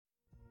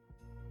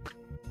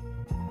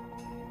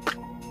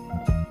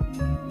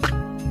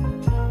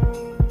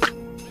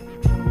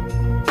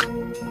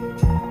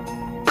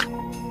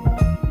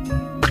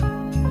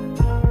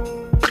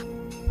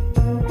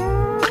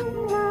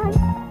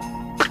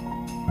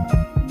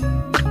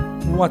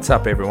What's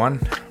up,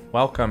 everyone?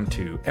 Welcome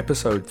to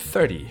episode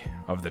 30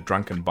 of the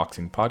Drunken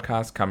Boxing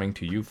Podcast, coming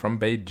to you from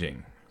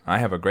Beijing. I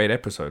have a great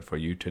episode for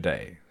you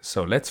today,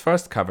 so let's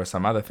first cover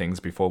some other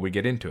things before we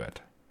get into it.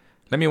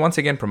 Let me once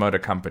again promote a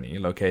company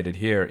located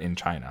here in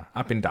China,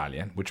 up in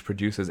Dalian, which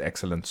produces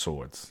excellent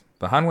swords.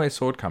 The Hanwei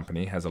Sword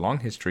Company has a long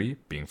history,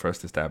 being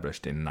first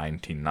established in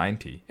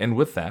 1990, and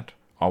with that,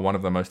 are one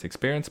of the most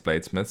experienced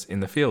bladesmiths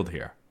in the field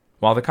here.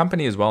 While the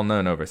company is well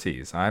known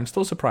overseas, I am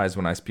still surprised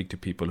when I speak to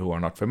people who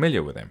are not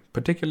familiar with them,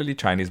 particularly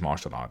Chinese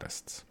martial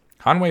artists.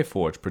 Hanwei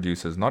Forge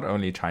produces not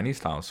only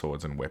Chinese-style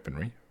swords and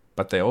weaponry,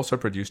 but they also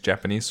produce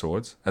Japanese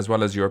swords as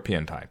well as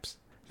European types.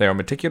 They are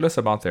meticulous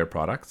about their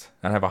products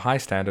and have a high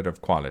standard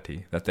of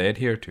quality that they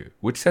adhere to,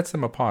 which sets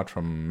them apart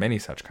from many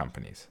such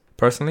companies.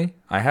 Personally,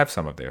 I have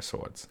some of their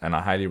swords, and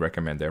I highly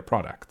recommend their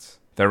products.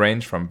 They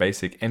range from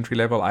basic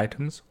entry-level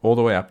items all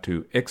the way up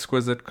to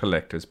exquisite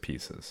collector's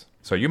pieces.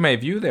 So you may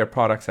view their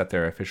products at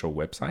their official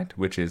website,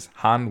 which is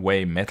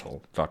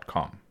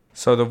hanweimetal.com.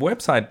 So the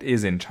website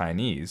is in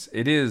Chinese.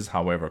 It is,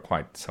 however,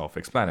 quite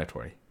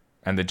self-explanatory.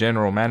 And the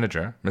general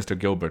manager, Mr.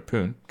 Gilbert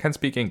Poon, can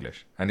speak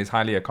English and is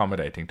highly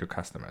accommodating to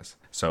customers.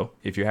 So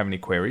if you have any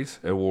queries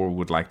or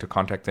would like to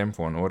contact them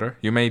for an order,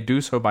 you may do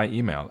so by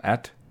email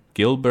at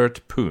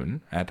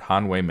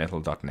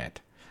gilbertpoon@hanweimetal.net.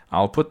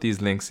 I'll put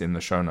these links in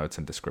the show notes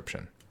and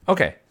description.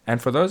 Okay,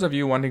 and for those of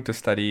you wanting to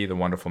study the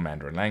wonderful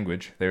Mandarin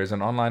language, there is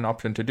an online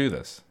option to do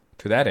this.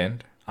 To that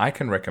end, I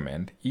can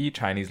recommend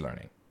eChinese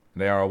Learning.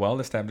 They are a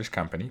well-established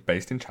company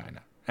based in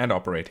China and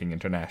operating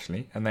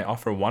internationally, and they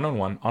offer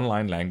one-on-one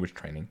online language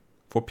training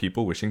for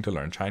people wishing to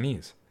learn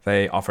Chinese.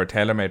 They offer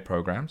tailor-made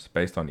programs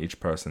based on each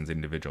person's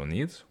individual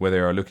needs, whether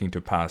they are looking to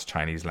pass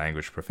Chinese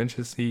language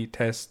proficiency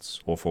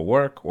tests, or for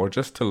work, or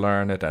just to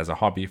learn it as a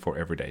hobby for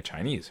everyday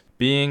Chinese.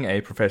 Being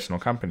a professional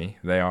company,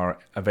 they are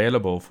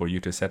available for you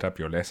to set up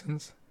your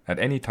lessons at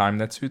any time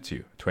that suits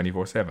you,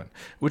 24/7,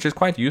 which is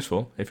quite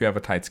useful if you have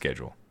a tight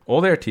schedule. All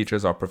their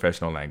teachers are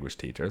professional language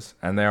teachers,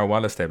 and they are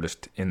well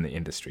established in the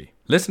industry.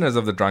 Listeners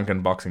of the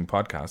Drunken Boxing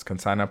Podcast can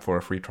sign up for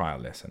a free trial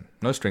lesson,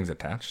 no strings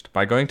attached,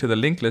 by going to the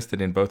link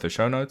listed in both the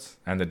show notes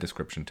and the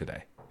description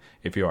today.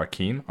 If you are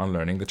keen on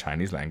learning the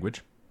Chinese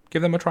language,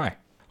 give them a try.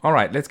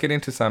 Alright, let's get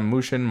into some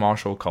Mushin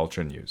martial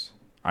culture news.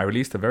 I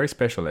released a very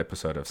special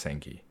episode of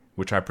Senki,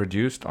 which I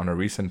produced on a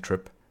recent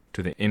trip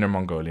to the Inner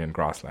Mongolian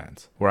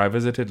grasslands, where I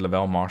visited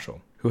Lavelle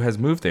Marshall, who has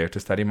moved there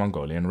to study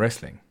Mongolian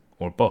wrestling,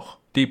 or Boch,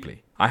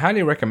 deeply. I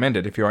highly recommend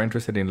it if you are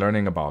interested in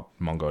learning about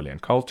Mongolian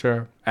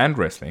culture and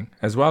wrestling,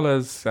 as well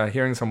as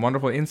hearing some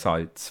wonderful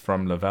insights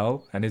from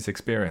Lavelle and his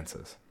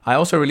experiences. I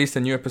also released a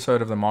new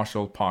episode of the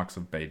Martial Parks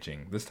of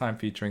Beijing, this time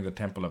featuring the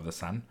Temple of the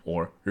Sun,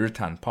 or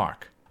Ritan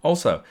Park.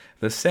 Also,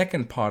 the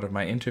second part of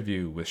my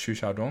interview with Xu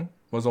Xiaodong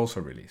was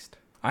also released.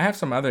 I have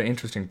some other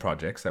interesting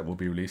projects that will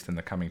be released in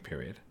the coming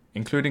period,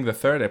 including the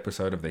third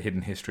episode of the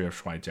Hidden History of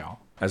Shuaijiao,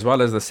 as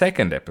well as the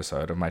second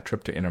episode of my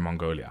trip to Inner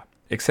Mongolia.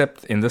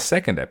 Except in the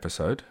second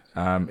episode,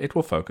 it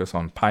will focus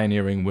on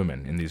pioneering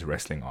women in these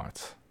wrestling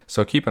arts.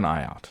 So keep an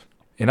eye out.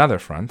 In other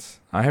fronts,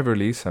 I have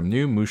released some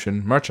new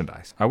Mushin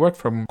merchandise. I worked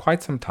for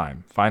quite some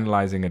time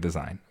finalizing a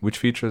design which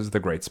features the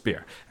Great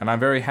Spear, and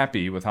I'm very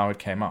happy with how it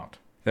came out.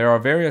 There are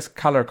various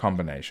color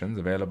combinations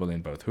available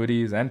in both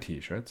hoodies and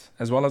t-shirts,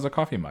 as well as a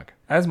coffee mug.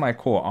 As my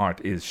core art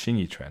is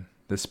Xingyiquan,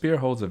 the spear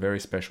holds a very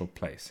special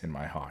place in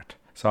my heart.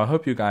 So I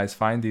hope you guys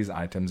find these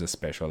items as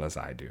special as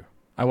I do.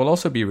 I will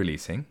also be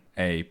releasing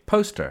a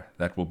poster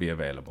that will be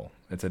available.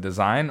 It's a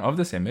design of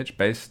this image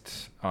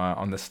based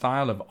on the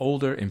style of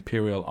older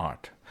imperial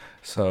art.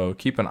 So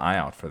keep an eye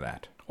out for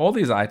that. All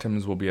these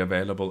items will be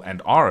available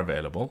and are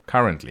available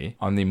currently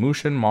on the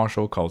Mushin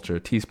Martial Culture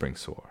Teespring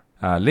store.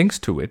 Links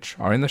to which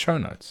are in the show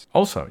notes.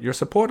 Also, your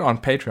support on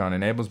Patreon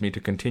enables me to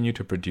continue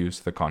to produce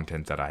the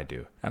content that I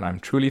do, and I'm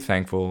truly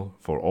thankful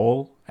for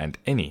all and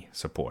any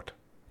support.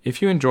 If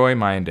you enjoy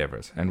my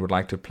endeavors and would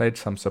like to pledge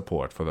some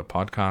support for the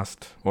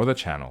podcast or the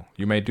channel,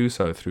 you may do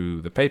so through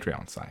the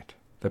Patreon site.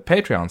 The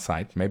Patreon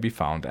site may be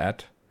found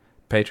at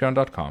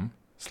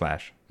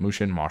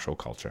patreon.com/Mushin Martial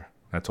Culture.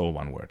 That's all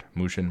one word,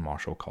 Mushin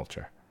Martial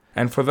Culture.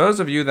 And for those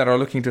of you that are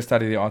looking to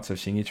study the arts of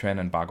Xingyiquan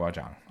and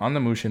Baguazhang, on the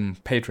Mushin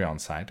Patreon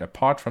site,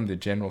 apart from the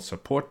general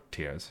support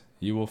tiers,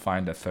 you will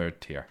find a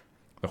third tier,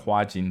 the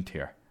Huajin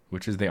tier,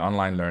 which is the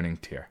online learning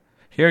tier.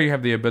 Here you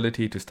have the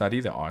ability to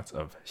study the arts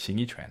of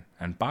Xingyiquan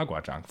and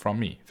Baguazhang from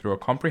me through a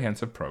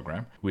comprehensive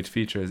program which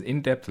features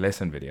in-depth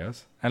lesson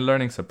videos and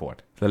learning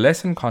support. The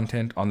lesson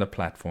content on the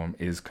platform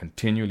is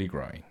continually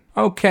growing.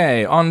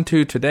 Okay, on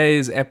to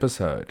today's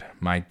episode.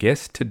 My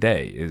guest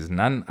today is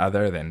none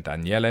other than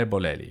Daniele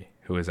Bolelli,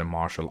 who is a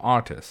martial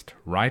artist,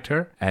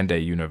 writer, and a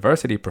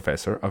university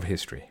professor of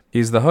history.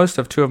 He's the host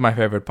of two of my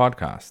favorite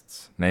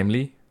podcasts,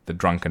 namely the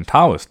Drunken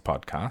Taoist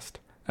podcast,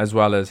 as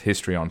well as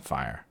History on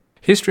Fire.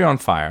 History on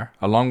Fire,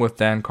 along with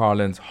Dan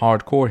Carlin's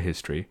Hardcore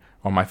History,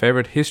 are my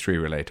favorite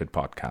history-related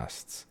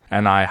podcasts,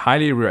 and I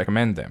highly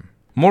recommend them.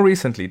 More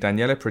recently,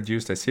 Daniele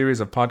produced a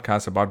series of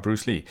podcasts about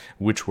Bruce Lee,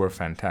 which were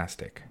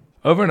fantastic.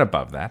 Over and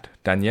above that,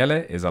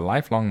 Daniele is a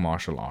lifelong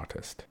martial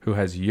artist who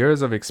has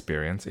years of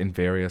experience in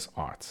various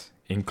arts,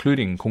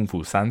 including Kung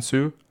Fu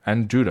Sansu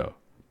and Judo,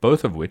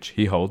 both of which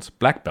he holds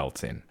black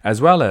belts in, as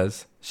well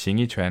as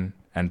Xingyi Quan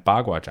and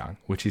Baguazhang,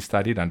 which he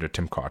studied under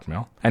Tim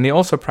Cartmel, and he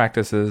also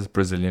practices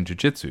Brazilian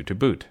Jiu-Jitsu to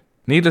boot.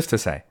 Needless to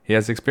say, he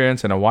has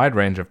experience in a wide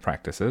range of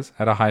practices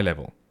at a high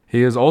level.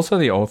 He is also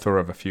the author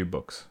of a few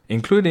books,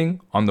 including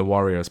On the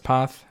Warrior's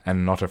Path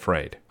and Not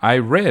Afraid. I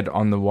read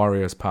On the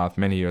Warrior's Path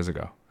many years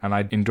ago, and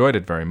I enjoyed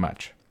it very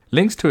much.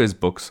 Links to his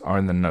books are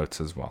in the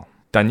notes as well.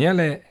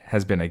 Daniele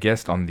has been a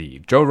guest on the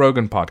Joe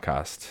Rogan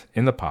podcast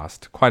in the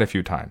past quite a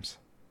few times.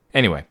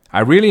 Anyway,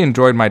 I really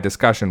enjoyed my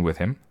discussion with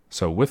him,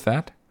 so with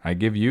that, I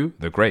give you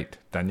the great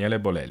Daniele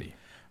Bolelli.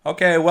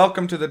 Okay,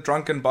 welcome to the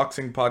Drunken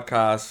Boxing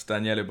Podcast,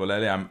 Daniele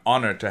Bolelli. I'm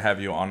honored to have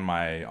you on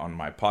my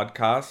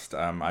podcast.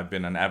 I've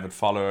been an avid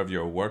follower of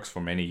your works for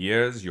many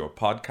years, your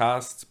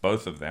podcasts,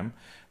 both of them,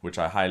 which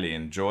I highly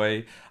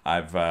enjoy.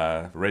 I've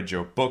read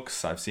your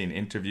books. I've seen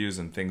interviews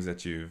and things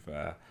that you've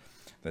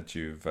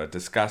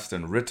discussed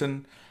and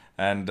written,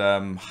 and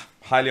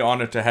highly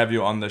honored to have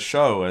you on the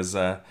show as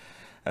a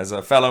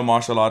fellow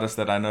martial artist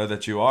that I know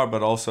that you are,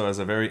 but also as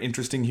a very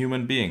interesting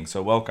human being.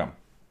 So welcome.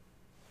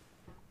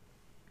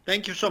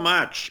 Thank you so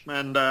much.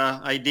 And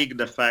I dig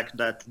the fact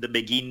that the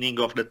beginning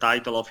of the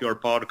title of your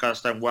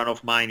podcast and one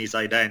of mine is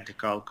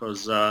identical,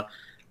 because I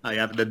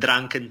have the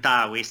Drunken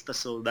Taoist,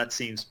 so that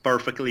seems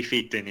perfectly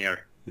fit in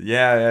here.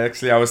 Yeah,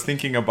 actually, I was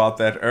thinking about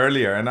that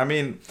earlier. And I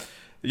mean,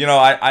 you know,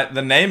 I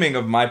the naming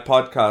of my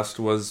podcast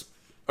was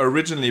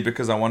originally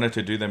because I wanted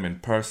to do them in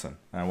person.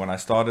 And when I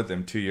started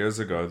them 2 years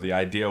ago, the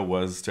idea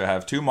was to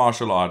have two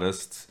martial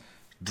artists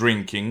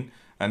drinking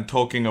and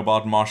talking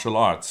about martial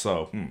arts.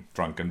 So,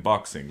 drunken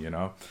boxing, you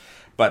know.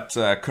 But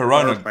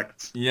Corona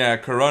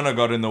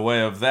got in the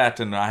way of that,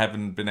 and I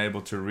haven't been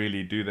able to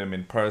really do them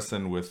in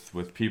person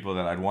with people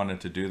that I'd wanted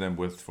to do them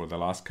with for the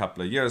last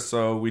couple of years.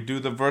 So we do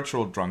the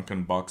virtual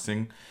drunken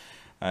boxing.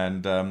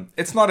 And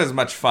it's not as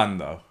much fun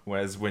though,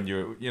 whereas when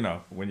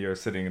you're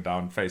sitting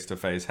down face to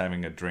face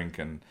having a drink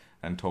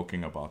and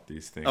talking about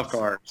these things. Of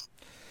course.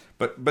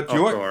 But of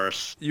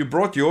course. You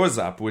brought yours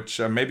up, which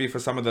maybe for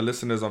some of the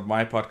listeners of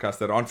my podcast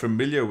that aren't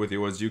familiar with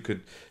yours, you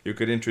could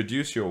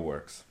introduce your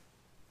works.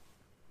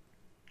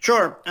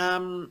 Sure.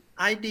 I'm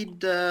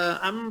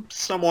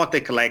somewhat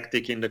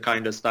eclectic in the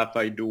kind of stuff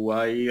I do.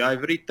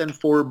 I've written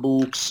 4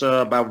 books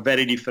about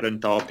very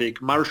different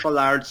topics. Martial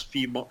arts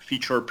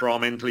feature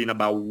prominently in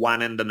about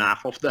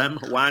 1.5 of them.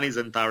 One is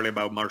entirely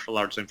about martial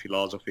arts and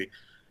philosophy.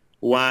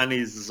 One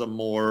is a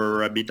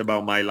bit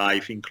about my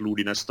life,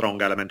 including a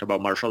strong element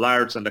about martial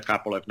arts, and a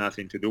couple have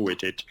nothing to do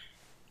with it.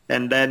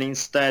 And then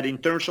instead, in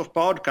terms of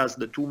podcasts,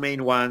 the 2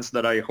 main ones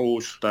that I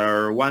host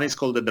are, one is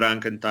called The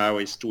Drunken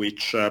Taoist,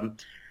 which...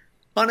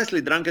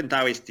 honestly, Drunken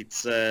Taoist,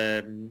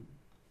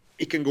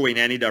 it can go in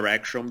any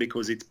direction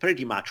because it's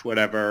pretty much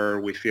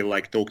whatever we feel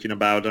like talking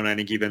about on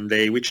any given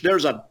day, which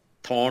there's a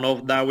ton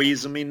of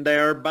Taoism in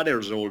there, but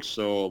there's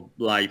also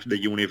life, the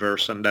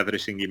universe, and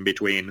everything in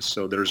between,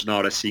 so there's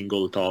not a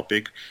single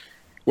topic.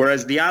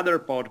 Whereas the other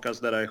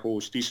podcast that I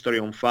host, History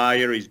on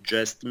Fire, is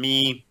just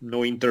me,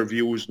 no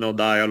interviews, no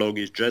dialogue,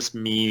 it's just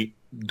me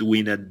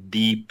doing a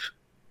deep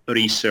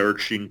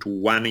research into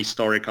one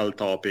historical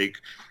topic,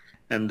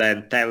 and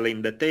then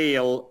telling the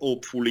tale,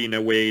 hopefully in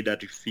a way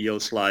that it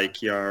feels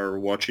like you're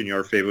watching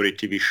your favorite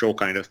TV show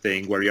kind of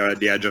thing, where you're at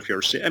the edge of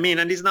your seat. I mean,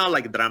 and it's not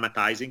like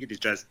dramatizing it, it's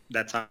just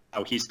that's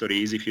how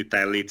history is. If you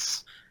tell it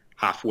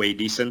halfway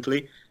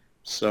decently.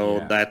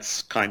 So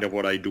That's kind of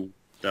what I do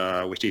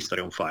with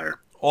History on Fire.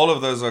 All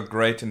of those are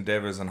great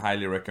endeavors and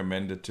highly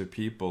recommended to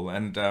people.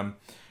 And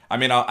I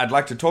mean, I'd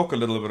like to talk a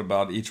little bit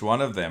about each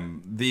one of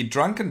them. The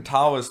Drunken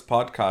Taoist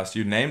podcast,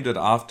 you named it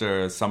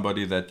after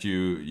somebody that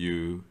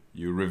you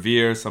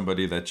revere,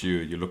 somebody that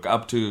you look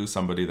up to,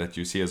 somebody that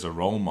you see as a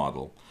role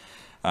model.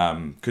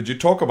 Could you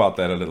talk about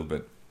that a little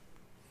bit?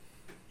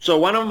 So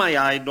one of my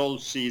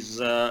idols is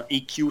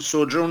E.Q.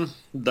 Sojun,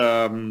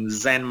 the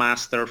Zen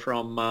master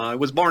from, he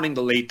was born in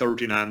the late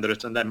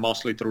 1300s and then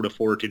mostly through the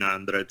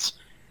 1400s.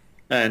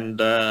 And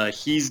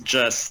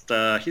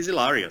he's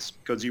hilarious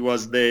because he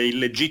was the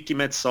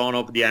illegitimate son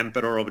of the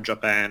Emperor of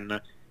Japan.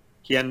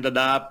 He ended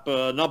up,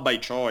 not by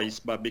choice,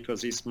 but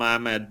because his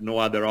mom had no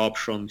other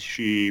option,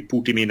 she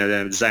put him in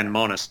a Zen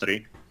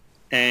monastery.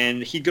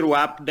 And he grew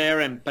up there,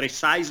 and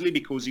precisely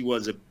because he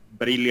was a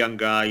brilliant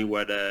guy who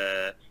had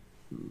a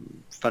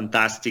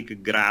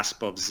fantastic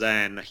grasp of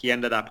Zen, he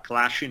ended up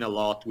clashing a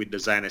lot with the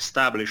Zen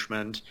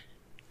establishment.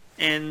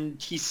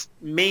 And his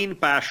main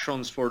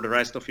passions for the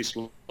rest of his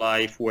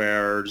life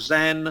were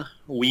Zen,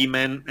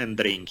 women, and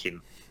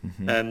drinking.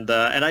 Mm-hmm. And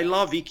I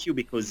love EQ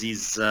because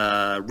he's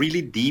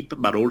really deep,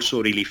 but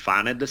also really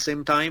fun at the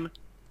same time.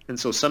 And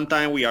so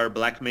sometimes we are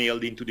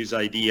blackmailed into this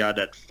idea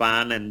that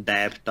fun and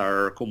depth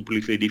are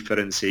completely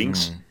different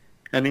things.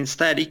 And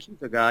instead, EQ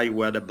is a guy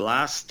who had a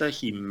blast.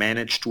 He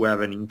managed to have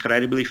an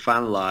incredibly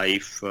fun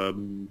life,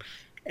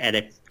 had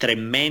a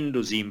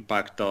tremendous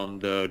impact on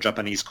the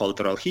Japanese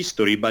cultural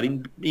history, but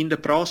in the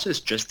process,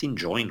 just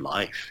enjoying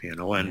life,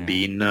 and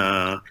being,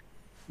 I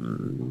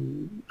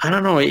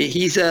don't know,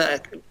 he's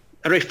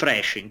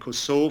refreshing, because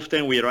so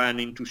often we run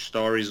into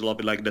stories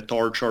like the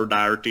tortured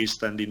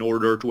artist, and in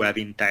order to have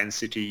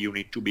intensity, you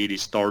need to be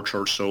this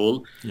tortured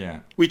soul. Yeah.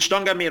 Which,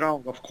 don't get me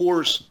wrong, of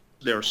course,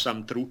 there's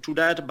some truth to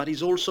that, but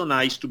it's also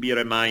nice to be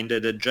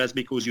reminded that just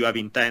because you have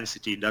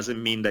intensity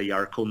doesn't mean that you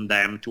are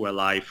condemned to a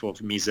life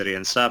of misery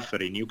and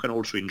suffering. You can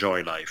also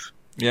enjoy life.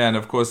 Yeah, and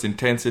of course,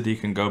 intensity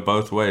can go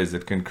both ways.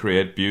 It can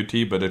create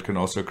beauty, but it can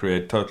also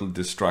create total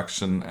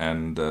destruction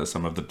and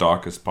some of the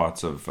darkest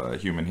parts of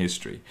human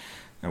history.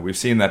 And we've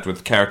seen that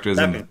with characters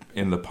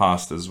in the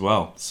past as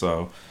well.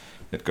 So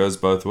it goes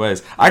both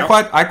ways. I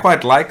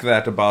quite like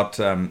that about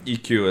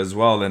EQ as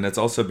well, and it's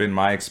also been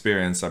my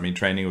experience. I mean,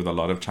 training with a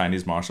lot of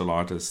Chinese martial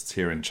artists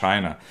here in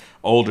China,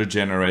 older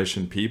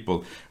generation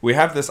people. We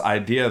have this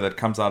idea that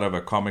comes out of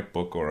a comic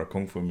book or a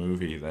kung fu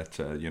movie that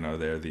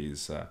there are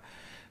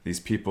these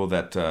people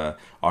that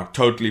are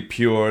totally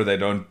pure. They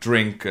don't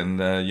drink, and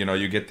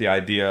you get the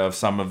idea of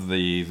some of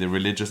the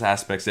religious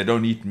aspects. They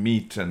don't eat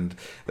meat, and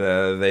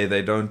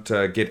they don't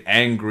get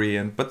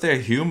angry, but they're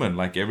human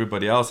like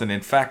everybody else. And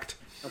in fact,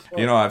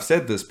 I've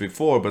said this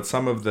before, but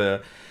some of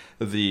the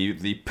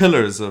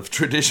pillars of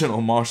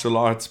traditional martial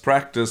arts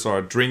practice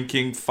are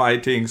drinking,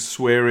 fighting,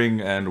 swearing,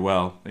 and,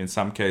 well, in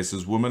some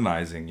cases,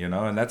 womanizing.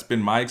 And that's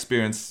been my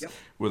experience. Yep.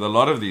 With a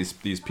lot of these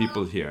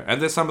people here. And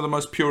they're some of the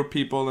most pure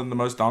people and the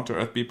most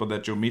down-to-earth people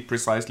that you'll meet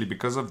precisely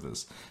because of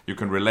this. You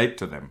can relate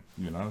to them,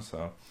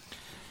 so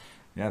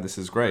yeah, this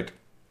is great.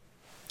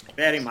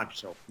 Very much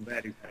so.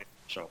 Very, very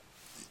much so.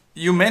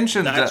 You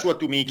mentioned that's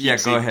what to me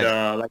keeps go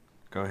ahead.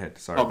 Go ahead.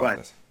 Sorry about go ahead.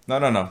 this.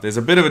 No. There's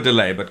a bit of a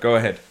delay, but go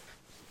ahead.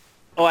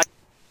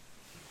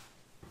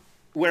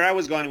 Where I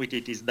was going with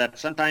it is that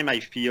sometimes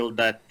I feel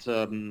that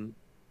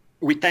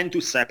we tend to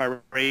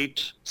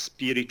separate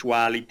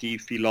spirituality,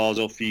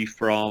 philosophy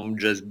from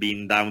just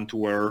being down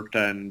to earth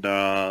and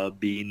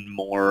being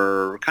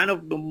more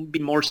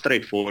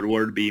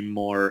straightforward, being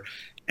more.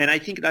 And I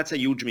think that's a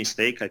huge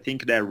mistake. I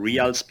think that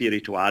real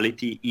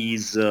spirituality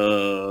is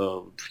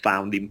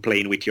found in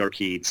playing with your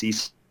kids.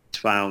 It's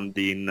found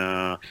in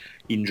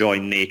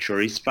enjoying nature.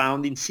 It's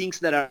found in things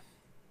that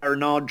are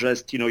not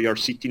just, you're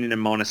sitting in a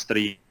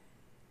monastery,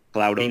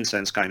 cloud of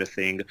incense kind of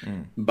thing,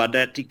 but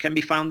that it can be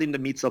found in the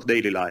midst of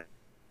daily life.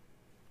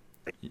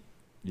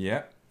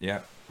 Yeah,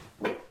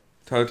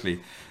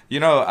 totally.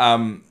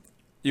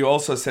 You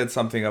also said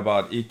something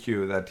about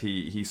EQ, that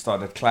he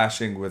started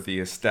clashing with the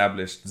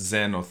established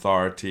Zen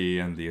authority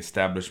and the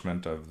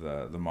establishment of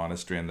the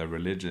monastery and the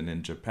religion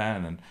in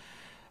Japan. And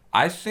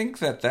I think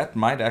that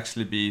might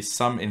actually be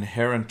some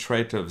inherent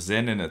trait of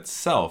Zen in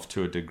itself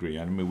to a degree.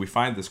 I mean, we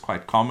find this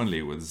quite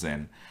commonly with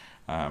Zen.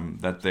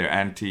 That they're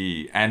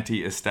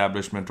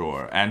anti-establishment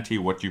or anti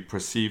what you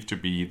perceive to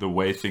be the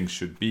way things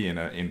should be in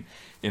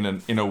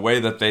a way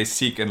that they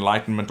seek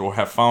enlightenment or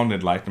have found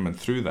enlightenment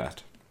through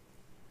that.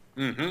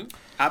 Mm-hmm.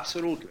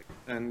 Absolutely,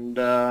 and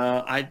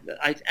I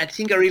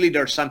think really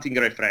there's something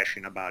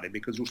refreshing about it,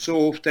 because so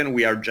often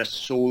we are just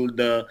sold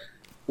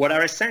what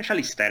are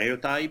essentially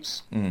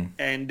stereotypes,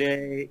 and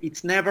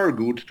it's never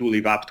good to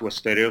live up to a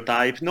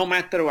stereotype, no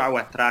matter how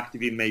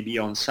attractive it may be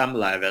on some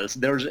levels.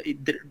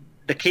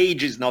 The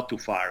cage is not too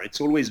far.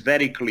 It's always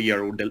very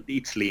clear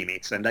its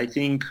limits. And I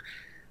think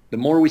the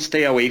more we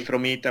stay away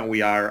from it and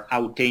we are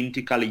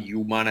authentically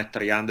human at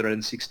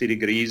 360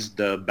 degrees,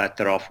 the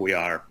better off we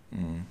are.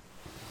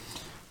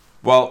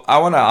 Well, I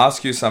want to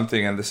ask you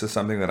something, and this is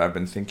something that I've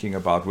been thinking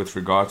about with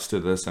regards to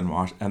this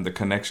and the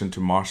connection to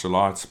martial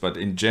arts, but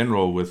in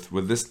general with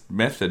this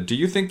method. Do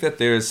you think that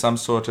there is some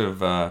sort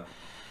of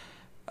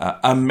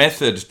a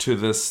method to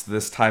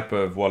this type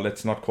of, well,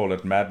 let's not call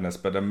it madness,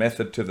 but a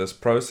method to this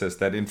process,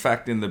 that in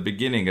fact in the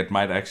beginning it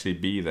might actually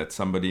be that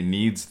somebody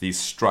needs these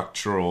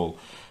structural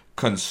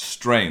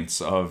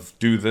constraints of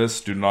do this,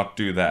 do not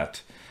do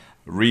that,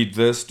 read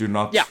this, do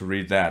not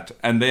read that,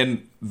 and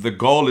then the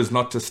goal is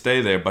not to stay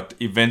there but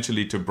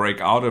eventually to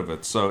break out of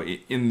it. So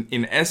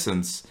in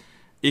essence,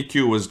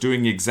 EQ was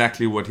doing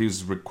exactly what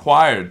he's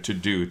required to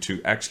do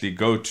to actually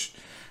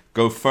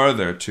go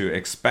further, to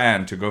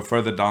expand, to go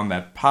further down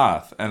that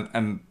path.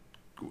 And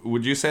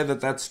would you say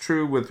that that's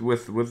true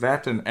with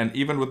that and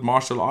even with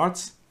martial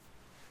arts?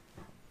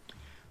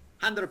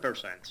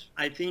 100%.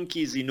 I think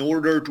is in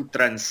order to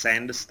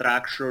transcend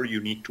structure, you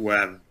need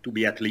to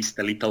be at least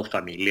a little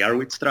familiar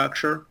with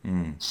structure.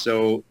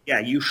 So yeah,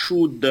 you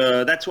should.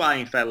 That's why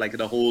I felt like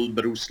the whole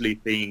Bruce Lee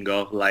thing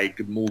of like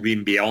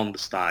moving beyond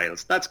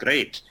styles. That's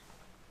great.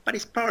 But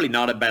it's probably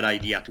not a bad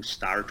idea to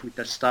start with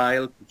a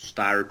style, to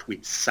start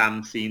with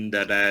something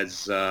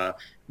that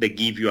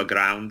give you a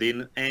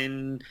grounding.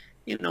 And,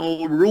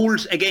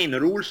 rules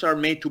are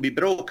made to be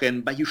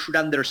broken, but you should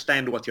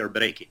understand what you're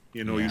breaking.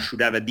 You should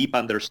have a deep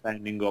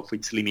understanding of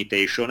its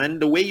limitation. And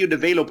the way you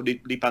develop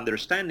deep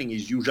understanding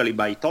is usually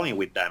by toying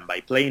with them, by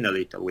playing a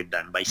little with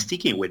them, by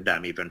sticking with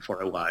them even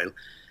for a while.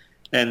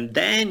 And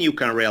then you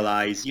can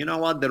realize,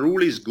 the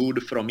rule is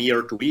good from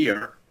year to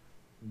year.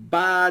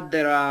 But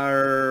there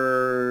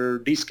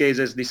are these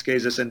cases,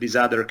 and these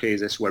other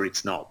cases where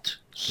it's not.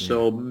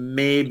 So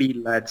maybe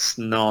let's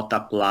not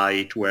apply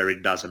it where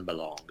it doesn't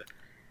belong.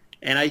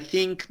 And I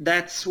think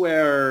that's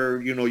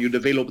where, you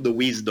develop the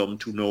wisdom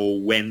to know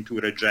when to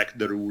reject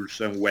the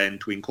rules and when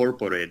to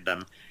incorporate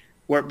them.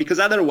 Because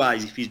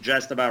otherwise, if it's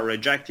just about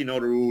rejecting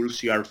all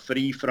rules, you are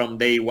free from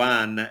day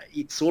one.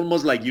 It's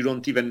almost like you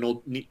don't even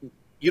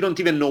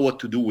know what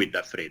to do with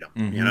that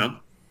freedom.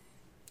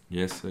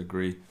 Yes,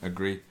 agree.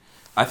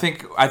 I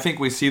think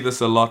we see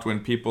this a lot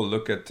when people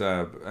look at,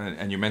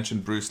 and you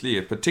mentioned Bruce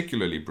Lee,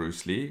 particularly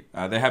Bruce Lee.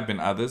 There have been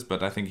others,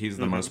 but I think he's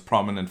the most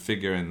prominent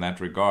figure in that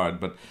regard.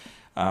 But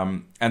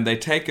and they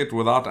take it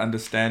without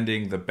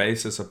understanding the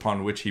basis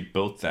upon which he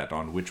built that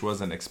on, which was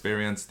an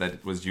experience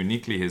that was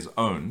uniquely his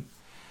own.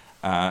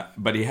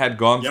 But he had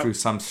gone through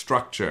some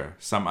structure,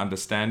 some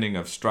understanding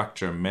of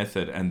structure,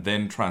 method, and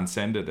then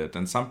transcended it.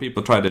 And some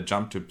people try to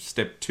jump to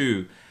step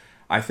two.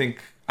 I think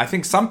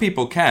some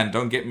people can,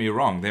 don't get me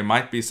wrong. There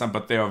might be some,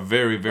 but they are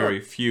very, very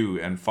few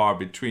and far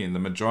between. The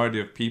majority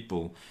of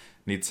people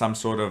need some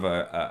sort of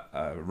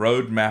a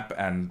roadmap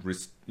and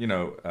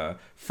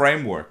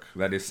framework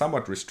that is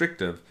somewhat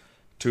restrictive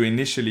to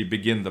initially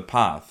begin the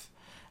path.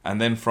 And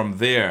then from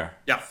there,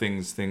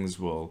 things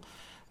will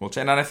change.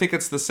 And I think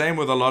it's the same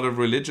with a lot of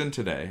religion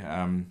today.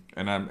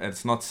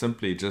 It's not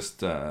simply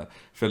just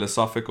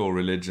philosophical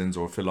religions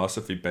or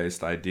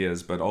philosophy-based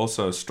ideas, but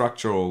also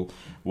structural,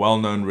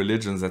 well-known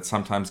religions that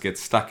sometimes get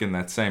stuck in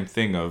that same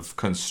thing of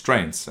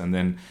constraints. And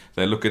then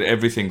they look at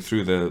everything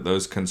through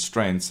those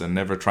constraints and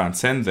never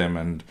transcend them.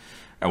 And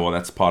well,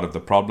 that's part of the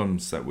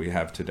problems that we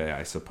have today,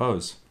 I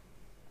suppose.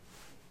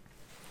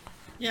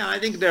 Yeah, I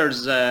think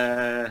there's...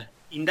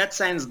 in that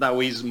sense,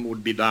 Taoism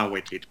would be done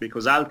with it,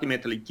 because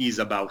ultimately it is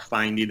about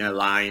finding a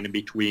line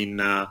between,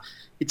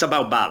 it's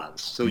about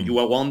balance. So you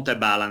want a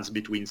balance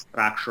between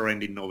structure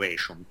and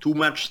innovation. Too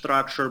much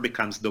structure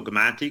becomes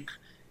dogmatic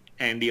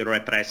and it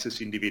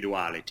represses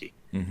individuality.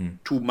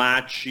 Too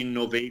much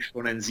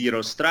innovation and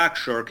zero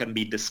structure can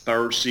be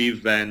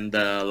dispersive and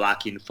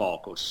lacking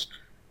focus.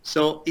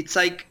 So it's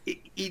like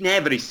in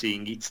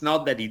everything, it's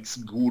not that it's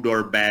good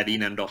or bad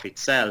in and of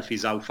itself,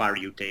 it's how far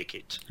you take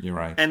it. You're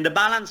right. And the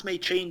balance may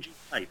change in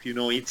life.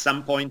 At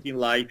some point in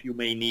life, you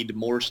may need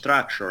more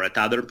structure. At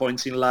other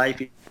points in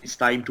life, it's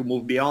time to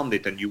move beyond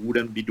it, and you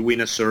wouldn't be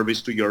doing a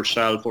service to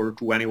yourself or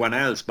to anyone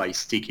else by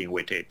sticking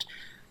with it.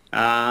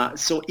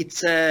 So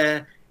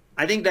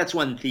I think that's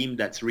one theme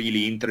that's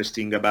really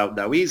interesting about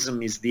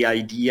Taoism, is the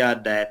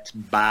idea that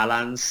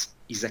balance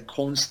is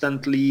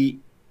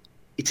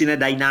it's in a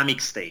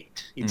dynamic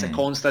state. It's a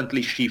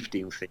constantly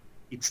shifting thing.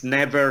 It's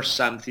never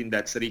something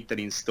that's written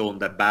in stone,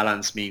 that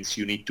balance means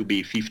you need to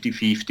be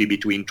 50-50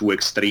 between two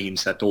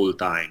extremes at all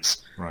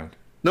times. Right.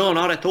 No,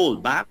 not at all.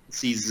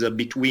 Balance is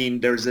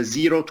there's a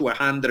 0 to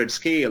 100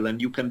 scale, and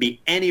you can be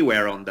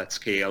anywhere on that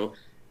scale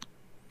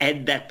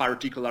at that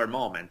particular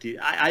moment.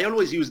 I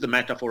always use the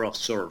metaphor of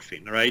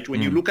surfing, right?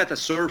 When you look at a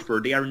surfer,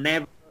 they are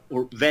never,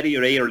 or very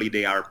rarely,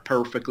 they are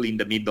perfectly in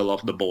the middle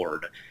of the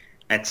board.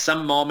 At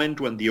some moment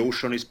when the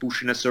ocean is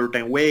pushing a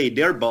certain way,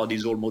 their body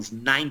is almost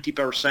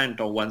 90%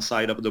 on one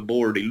side of the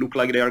board. They look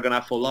like they are going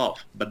to fall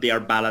off, but they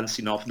are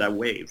balancing off that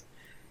wave.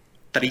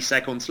 3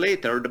 seconds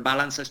later, the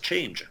balance has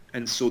changed.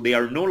 And so they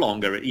are no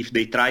longer, if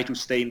they try to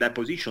stay in that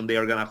position, they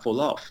are going to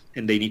fall off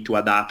and they need to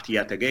adapt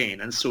yet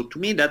again. And so to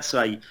me, that's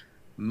why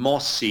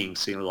most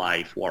things in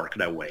life work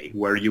that way,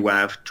 where you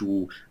have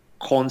to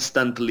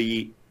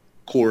constantly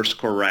course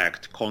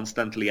correct,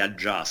 constantly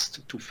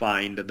adjust to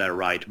find the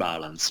right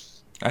balance.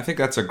 I think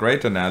that's a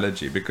great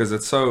analogy, because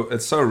it's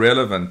so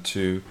relevant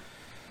to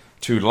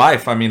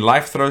life. I mean,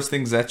 life throws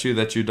things at you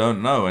that you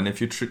don't know, and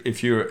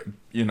if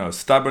you're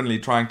stubbornly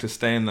trying to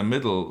stay in the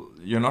middle,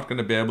 you're not going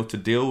to be able to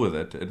deal with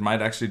it. It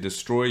might actually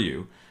destroy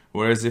you.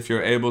 Whereas if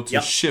you're able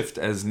to shift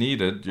as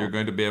needed, you're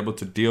going to be able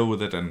to deal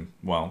with it and,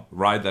 well,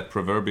 ride that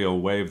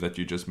proverbial wave that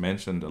you just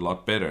mentioned a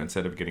lot better,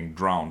 instead of getting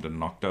drowned and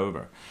knocked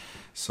over.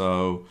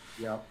 So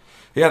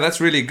yeah, that's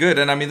really good.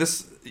 And I mean,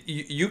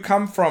 you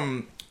come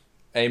from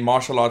a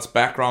martial arts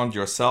background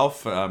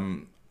yourself. I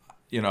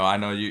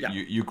know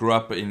you grew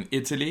up in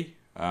Italy.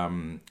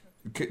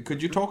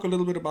 Could you talk a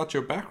little bit about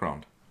your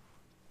background?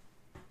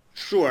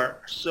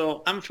 Sure.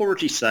 So I'm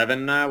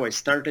 47 now. I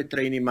started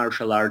training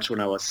martial arts when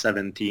I was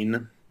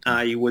 17.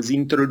 I was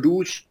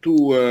introduced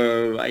to,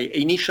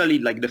 initially,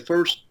 like the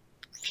first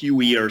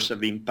few years have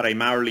been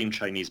primarily in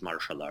Chinese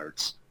martial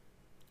arts.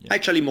 Yeah.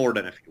 Actually, more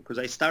than a few, because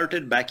I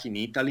started back in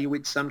Italy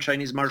with some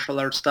Chinese martial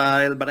arts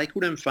style, but I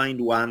couldn't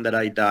find one that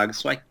I dug,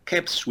 so I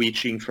kept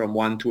switching from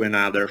one to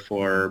another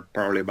for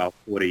probably about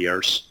 4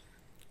 years.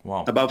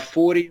 Wow. About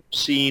 4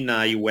 years in,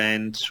 I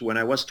went, when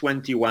I was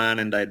 21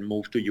 and I'd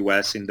moved to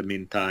US in the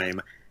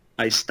meantime,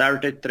 I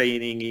started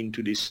training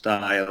into this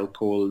style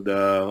called,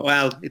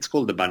 it's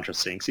called a bunch of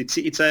things. It's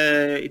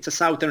a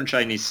Southern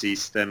Chinese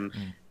system.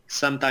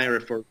 Sometimes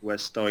referred to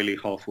as Toi Li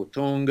Ho Fu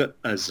Tung,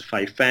 as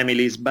 5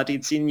 families, but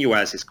it's in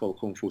US, it's called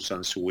Kung Fu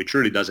San Su, which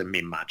really doesn't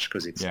mean much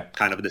because it's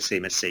kind of the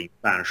same as saying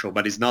Sanshou,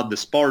 but it's not the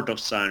sport of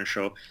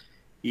Sanshou.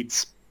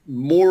 It's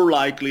more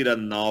likely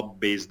than not,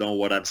 based on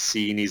what I've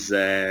seen, is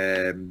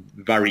a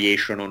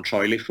variation on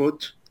Choi Li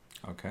Foot.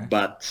 Okay.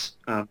 But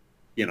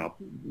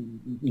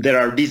there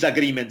are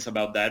disagreements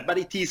about that, but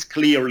it is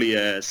clearly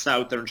a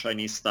Southern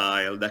Chinese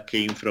style that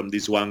came from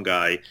this one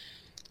guy,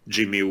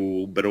 Jimmy,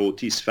 who brought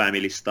his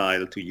family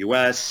style to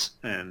US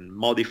and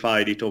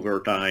modified it over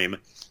time.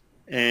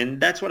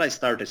 And that's what I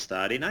started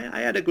studying. I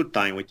had a good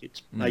time with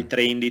it. I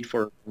trained it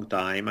for a long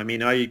time. I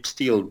mean, I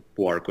still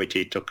work with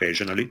it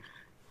occasionally.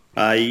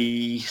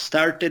 I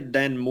started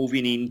then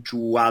moving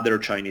into other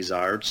Chinese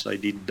arts. I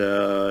did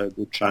a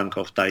good chunk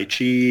of Tai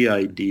Chi.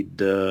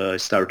 I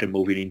started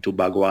moving into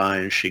Bagua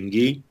and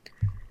Xingyi.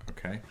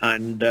 Okay.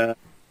 And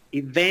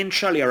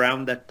eventually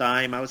around that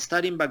time, I was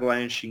studying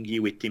Bagua and Xingyi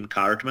with Tim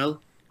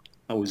Cartmel.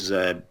 I was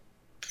a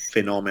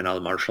phenomenal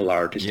martial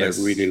artist. Yes.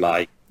 I really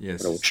like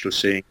Yes. approach to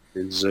sing.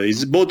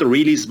 He's both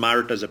really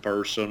smart as a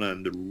person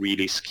and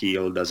really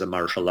skilled as a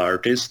martial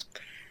artist.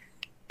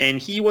 And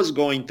he was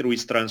going through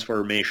his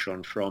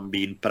transformation from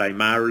being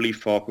primarily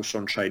focused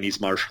on Chinese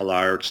martial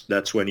arts.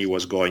 That's when he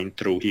was going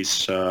through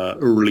his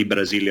early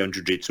Brazilian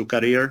Jiu-Jitsu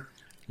career.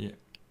 Yeah.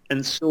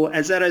 And so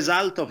as a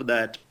result of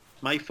that,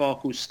 my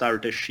focus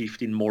started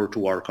shifting more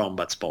toward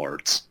combat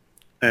sports.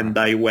 And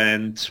I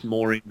went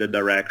more in the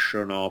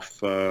direction of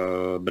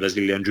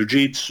Brazilian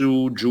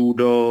Jiu-Jitsu,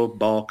 Judo,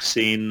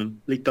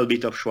 boxing, little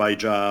bit of Shuai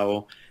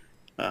Jiao.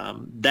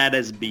 That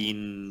has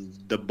been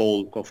the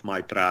bulk of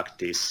my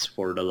practice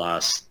for the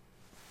last,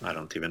 I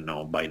don't even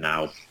know by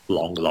now,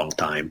 long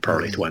time,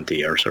 probably 20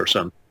 years or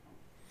something.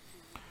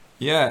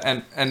 Yeah,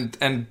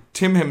 and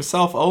Tim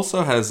himself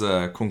also has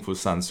a Kung Fu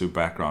Sansu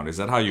background. Is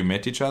that how you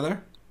met each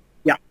other?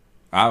 Yeah.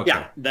 Okay.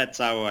 Yeah, that's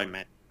how I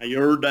met. I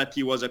heard that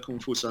he was a Kung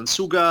Fu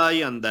Sansu guy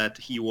and that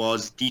he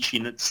was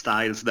teaching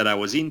styles that I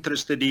was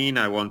interested in.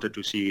 I wanted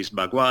to see his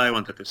Bagua, I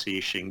wanted to see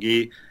his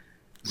Xingyi.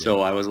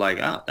 So I was like,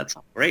 that's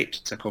great.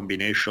 It's a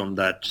combination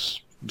that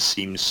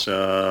seems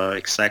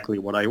exactly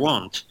what I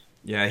want.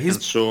 Yeah, he's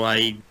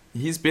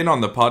been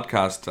on the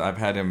podcast. I've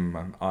had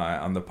him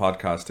on the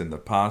podcast in the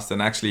past.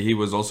 And actually, he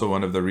was also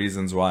one of the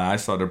reasons why I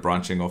started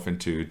branching off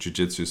into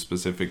jiu-jitsu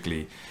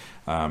specifically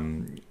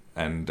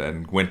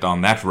and went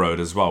down that road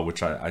as well,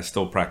 which I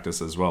still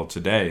practice as well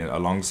today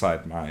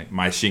alongside my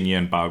Xingyi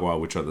and Bagua,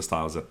 which are the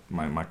styles that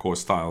my core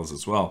styles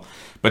as well.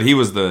 But he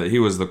was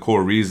the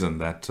core reason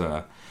that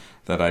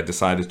I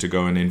decided to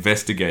go and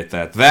investigate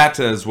that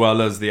as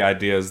well as the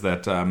ideas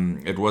that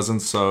it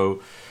wasn't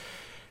so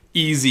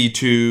easy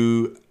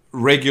to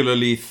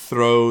regularly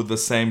throw the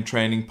same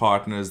training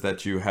partners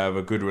that you have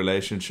a good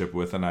relationship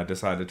with, and I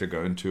decided to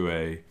go into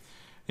a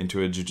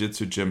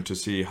jiu-jitsu gym to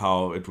see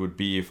how it would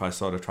be if I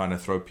started trying to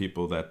throw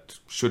people that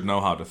should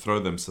know how to throw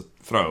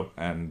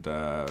and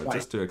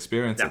just to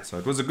experience it. So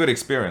it was a good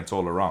experience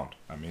all around.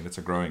 I mean, it's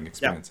a growing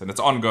experience and it's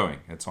ongoing.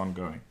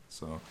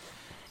 So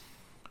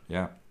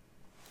yeah.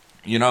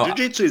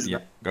 Jiu-jitsu is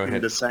go ahead.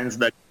 in the sense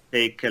that you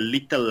take a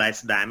little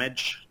less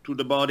damage to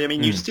the body. I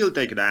mean, you still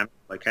take damage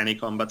like any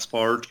combat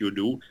sport, you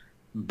do,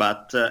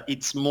 but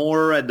it's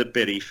more at the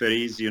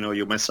peripheries.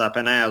 You mess up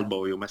an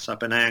elbow, you mess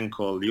up an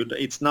ankle.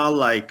 It's not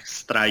like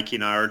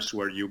striking arts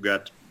where you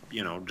get,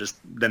 just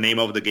the name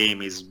of the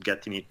game is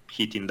getting it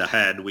hit in the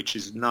head, which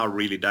is not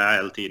really the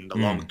healthy in the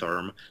long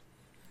term.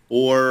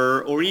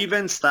 Or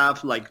even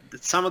stuff like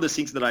some of the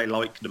things that I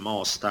like the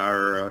most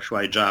are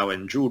Shuai Jiao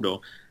and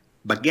Judo.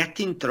 But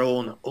getting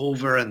thrown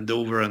over and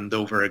over and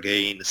over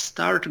again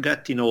start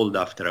getting old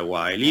after a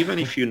while. Even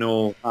if you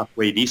know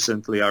halfway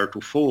decently how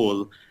to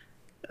fall,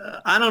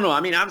 I don't know.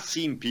 I mean, I've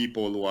seen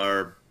people who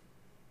are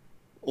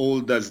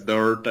old as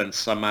dirt and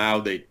somehow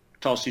they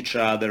toss each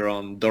other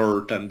on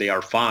dirt and they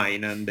are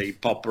fine and they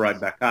pop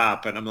right back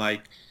up. And I'm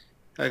like,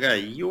 okay,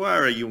 you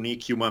are a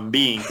unique human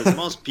being because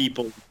most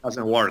people, it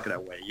doesn't work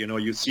that way.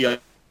 You see a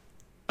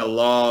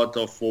lot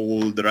of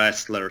old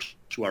wrestlers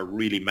who are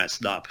really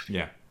messed up.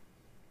 Yeah.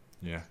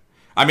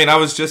 I mean, I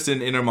was just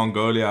in Inner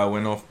Mongolia. I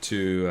went off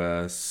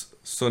to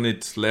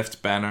Sunit's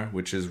left banner,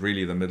 which is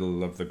really the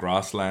middle of the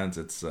grasslands.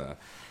 It's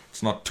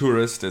not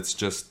tourist. It's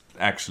just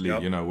actually,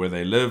 where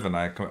they live. And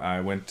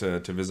I went to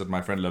visit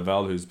my friend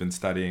Lavelle, who's been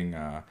studying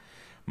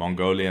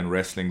Mongolian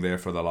wrestling there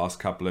for the last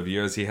couple of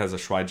years. He has a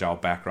Shuai Jiao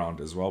background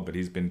as well, but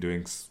he's been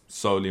doing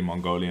solely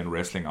Mongolian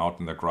wrestling out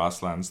in the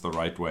grasslands the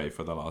right way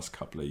for the last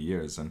couple of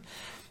years. And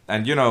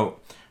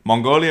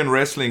Mongolian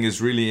wrestling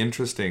is really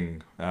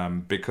interesting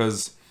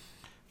because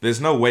there's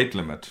no weight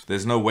limit.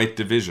 There's no weight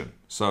division.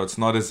 So it's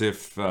not as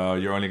if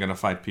you're only going to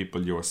fight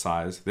people your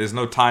size. There's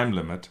no time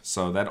limit.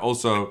 So that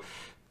also,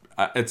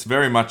 it's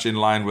very much in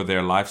line with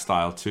their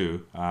lifestyle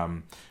too.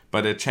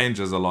 But it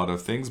changes a lot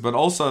of things. But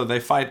also they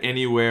fight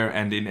anywhere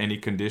and in any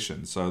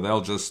condition. So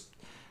they'll just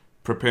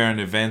prepare an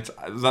event.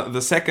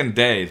 The second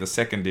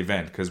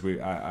event, because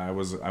I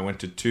went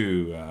to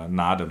two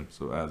Nadam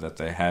that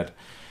they had.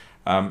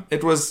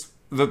 It was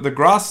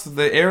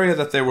the area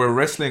that they were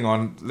wrestling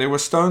on, there were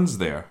stones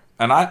there.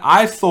 And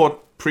I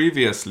thought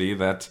previously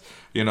that,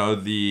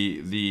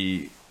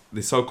 the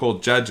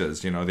so-called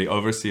judges, the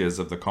overseers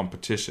of the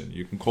competition,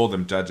 you can call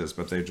them judges,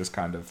 but they're just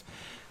kind of,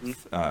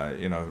 it's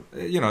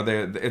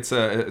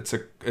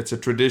a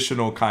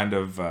traditional kind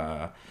of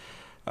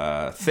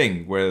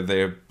thing where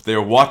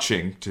they're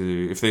watching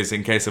to if there's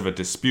in case of a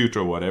dispute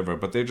or whatever,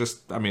 but they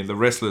just, I mean, the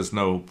wrestlers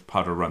know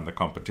how to run the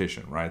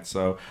competition, right?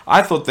 So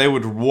I thought they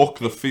would walk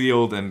the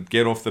field and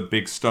get off the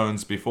big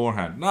stones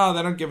beforehand. No,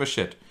 they don't give a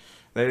shit.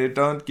 They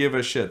don't give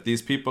a shit.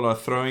 These people are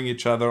throwing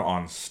each other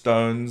on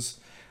stones,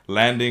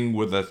 landing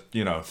with a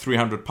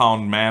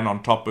 300-pound man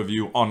on top of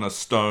you on a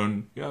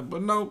stone. Yeah,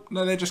 but no,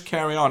 they just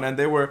carry on. And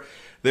they were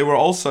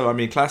also, I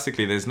mean,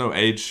 classically, there's no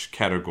age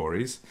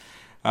categories.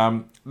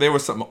 There were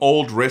some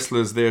old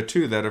wrestlers there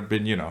too that have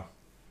been,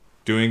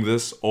 doing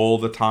this all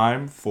the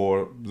time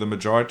for the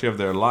majority of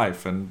their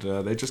life, and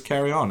they just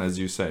carry on, as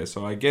you say.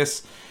 So I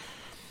guess,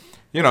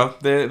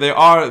 there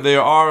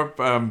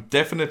are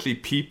definitely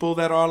people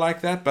that are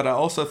like that, but I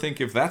also think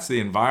if that's the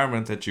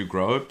environment that you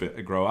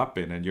grow up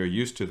in and you're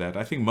used to that,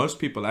 I think most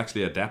people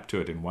actually adapt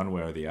to it in one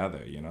way or the other.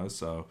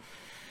 So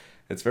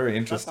it's very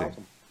interesting. That's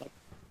awesome.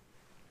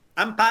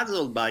 I'm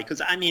puzzled by,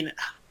 because I mean,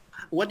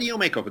 what do you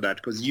make of that?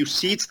 Because you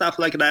see stuff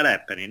like that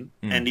happening,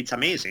 and it's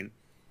amazing.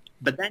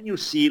 But then you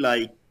see,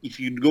 like, if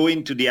you go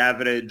into the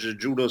average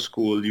judo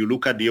school, you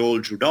look at the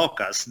old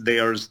judokas,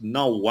 there's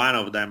no one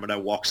of them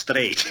that walks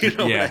straight. You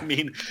know what I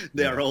mean?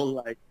 They're all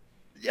like,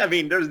 I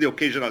mean, there's the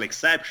occasional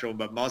exception,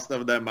 but most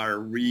of them are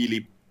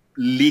really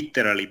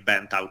literally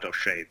bent out of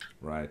shape.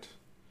 Right.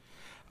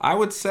 I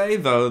would say,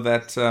 though,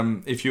 that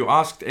if you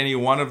asked any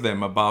one of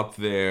them about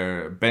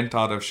their bent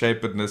out of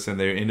shapedness and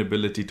their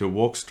inability to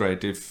walk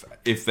straight,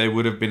 if they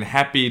would have been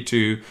happy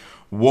to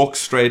walk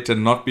straight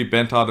and not be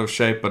bent out of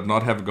shape, but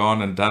not have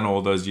gone and done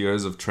all those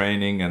years of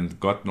training and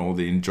gotten all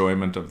the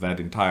enjoyment of that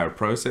entire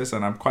process,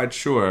 and I'm quite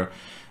sure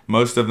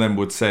most of them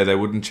would say they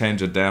wouldn't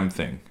change a damn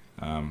thing.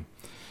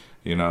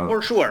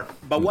 For sure.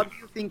 But what do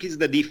you think is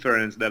the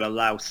difference that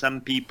allows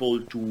some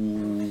people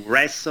to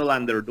wrestle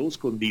under those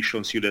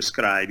conditions you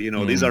describe?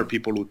 These are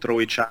people who throw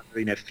each other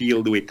in a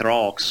field with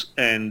rocks,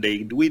 and they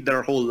do it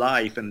their whole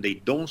life, and they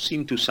don't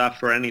seem to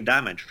suffer any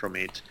damage from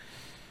it,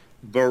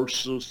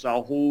 versus a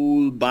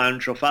whole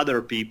bunch of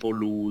other people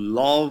who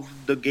love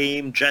the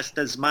game just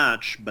as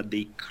much, but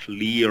they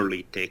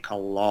clearly take a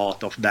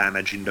lot of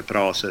damage in the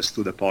process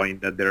to the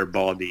point that their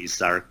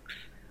bodies are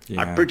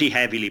pretty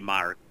heavily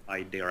marked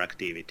by their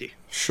activity.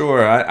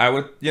 Sure, I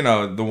would,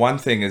 the one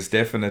thing is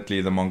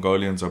definitely the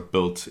Mongolians are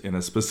built in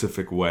a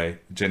specific way.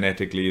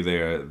 Genetically,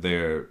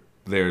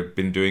 they've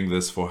been doing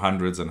this for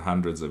hundreds and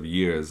hundreds of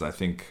years. I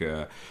think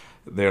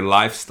their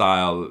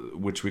lifestyle,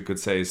 which we could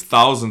say is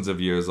thousands of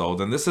years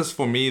old. And this is,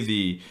 for me,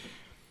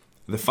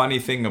 the funny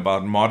thing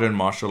about modern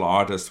martial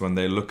artists when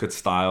they look at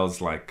styles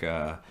like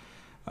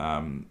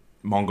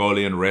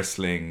Mongolian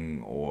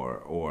wrestling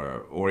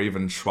or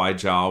even Shuai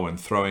Jiao and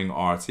throwing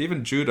arts,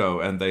 even judo,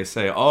 and they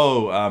say,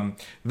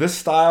 this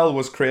style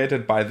was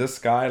created by this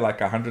guy like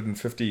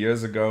 150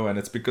 years ago, and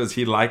it's because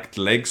he liked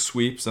leg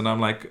sweeps. And I'm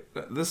like,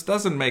 this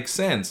doesn't make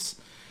sense.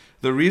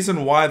 The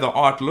reason why the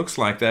art looks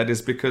like that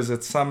is because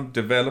it's some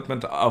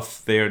development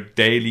of their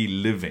daily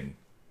living.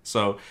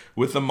 So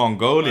with the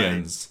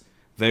Mongolians,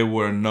 they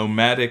were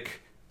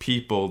nomadic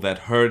people that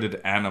herded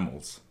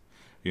animals.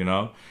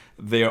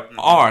 Their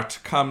art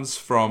comes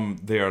from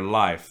their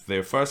life.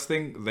 Their first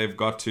thing, they've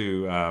got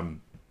to,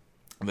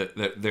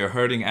 they're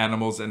herding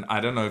animals. And I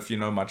don't know if you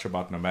know much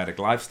about nomadic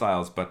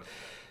lifestyles, but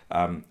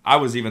I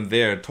was even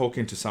there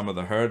talking to some of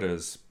the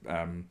herders,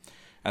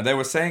 and they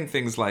were saying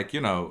things like,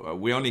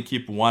 we only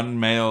keep one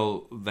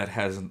male that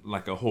has,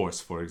 like a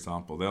horse, for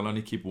example. They'll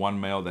only keep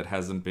one male that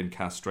hasn't been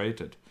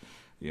castrated.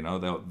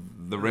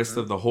 The rest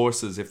of the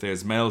horses, if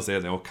there's males there,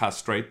 they'll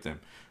castrate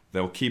them.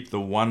 They'll keep the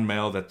one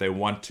male that they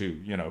want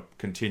to,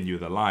 continue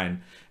the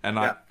line. And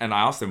I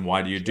asked them,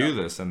 why do you do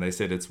this? And they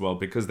said,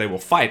 because they will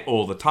fight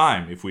all the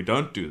time if we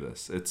don't do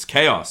this. It's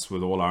chaos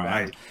with all our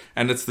animals.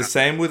 And it's the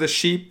same with the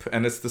sheep,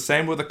 and it's the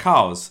same with the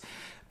cows.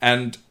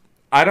 And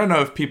I don't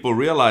know if people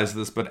realize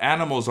this, but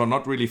animals are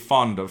not really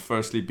fond of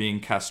firstly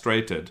being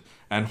castrated,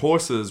 and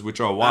horses,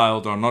 which are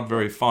wild, are not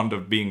very fond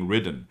of being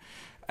ridden.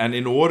 And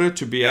in order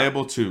to be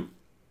able to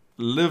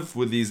live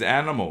with these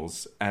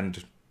animals,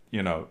 and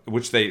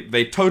which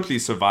they totally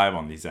survive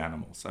on these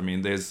animals. I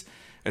mean,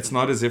 it's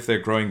not as if they're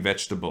growing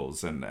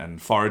vegetables and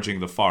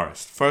foraging the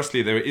forest.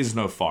 Firstly, there is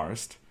no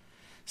forest.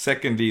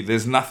 Secondly,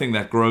 there's nothing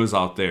that grows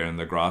out there in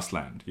the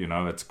grassland.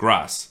 It's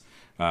grass.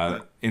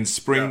 In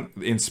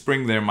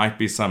spring, there might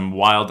be some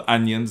wild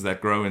onions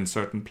that grow in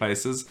certain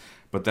places,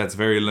 but that's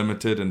very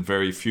limited and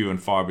very few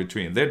and far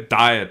between. Their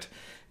diet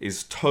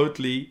is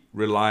totally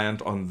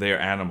reliant on their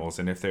animals,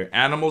 and if their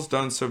animals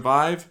don't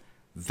survive,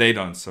 they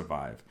don't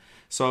survive.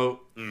 So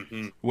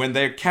when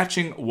they're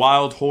catching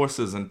wild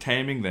horses and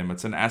taming them,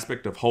 it's an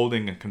aspect of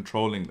holding and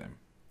controlling them.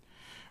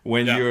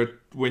 When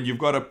you've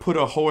got to put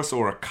a horse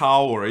or a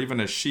cow or even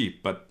a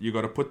sheep, but you've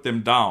got to put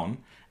them down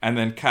and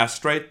then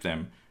castrate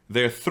them,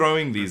 they're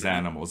throwing these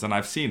animals, and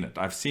I've seen it.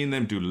 I've seen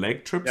them do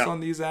leg trips on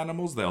these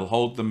animals. They'll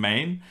hold the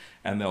mane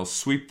and they'll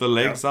sweep the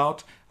legs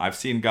out. I've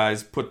seen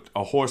guys put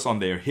a horse on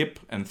their hip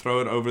and throw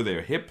it over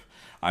their hip.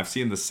 I've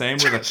seen the same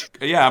with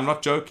I'm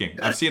not joking.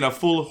 I've seen a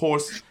full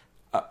horse,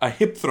 a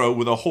hip throw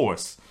with a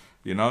horse.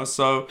 You know,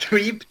 so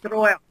Sweep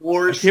through a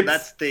horse, hip.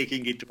 that's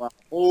taking it to a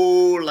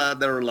whole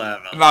other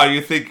level. Now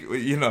you think,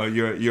 you know,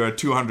 you're a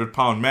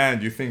 200-pound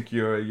man. You think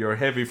you're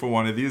heavy for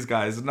one of these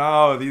guys.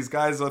 No, these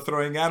guys are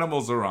throwing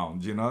animals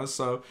around. You know,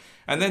 so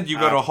and then you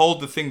got to hold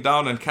the thing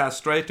down and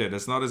castrate it.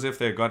 It's not as if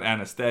they've got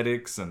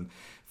anesthetics and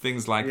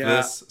things like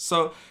this.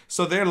 So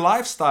their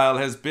lifestyle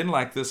has been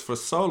like this for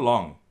so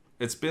long.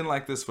 It's been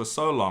like this for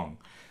so long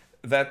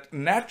that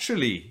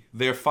naturally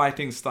their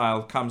fighting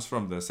style comes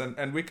from this.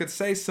 And we could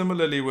say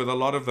similarly with a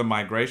lot of the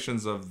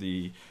migrations of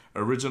the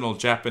original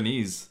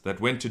Japanese that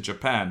went to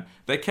Japan.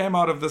 They came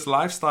out of this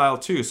lifestyle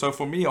too. So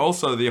for me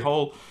also the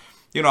whole,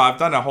 you know, I've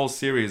done a whole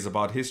series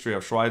about history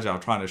of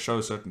Shuaijiao trying to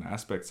show certain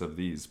aspects of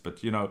these.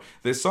 But, you know,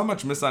 there's so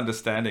much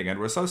misunderstanding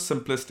and we're so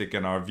simplistic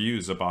in our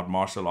views about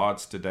martial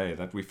arts today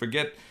that we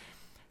forget,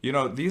 you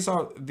know, these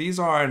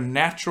are a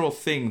natural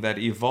thing that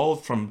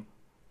evolved from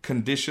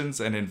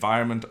conditions and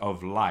environment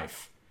of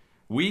life.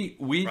 We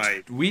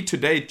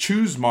today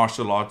choose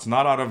martial arts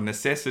not out of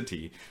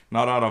necessity,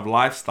 not out of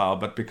lifestyle,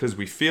 but because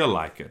we feel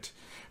like it.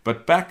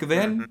 But back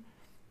then,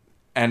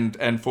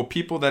 and for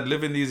people that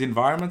live in these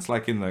environments,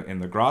 like in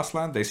the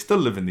grassland, they still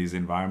live in these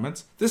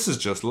environments. This is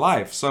just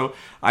life. So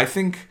I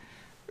think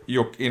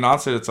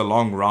it's a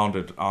long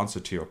rounded answer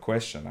to your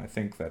question. I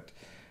think that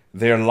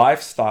their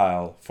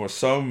lifestyle for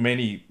so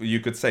many, you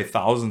could say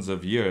thousands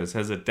of years,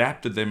 has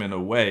adapted them in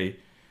a way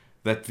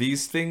that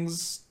these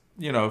things,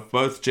 you know,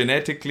 both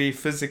genetically,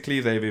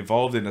 physically, they've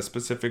evolved in a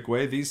specific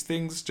way. These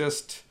things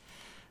just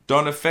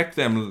don't affect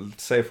them,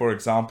 say, for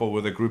example,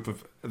 with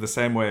the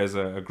same way as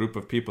a group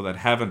of people that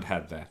haven't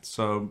had that.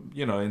 So,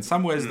 you know, in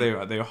some ways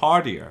they're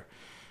hardier.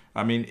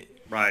 I mean,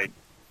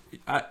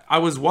 I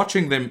was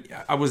watching them,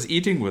 I was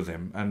eating with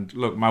them. And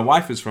look, my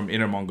wife is from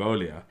Inner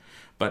Mongolia,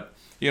 but,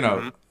 you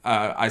know,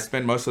 I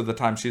spend most of the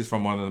time, she's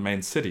from one of the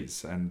main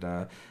cities.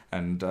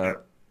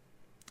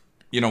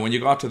 You know, when you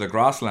go out to the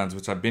grasslands,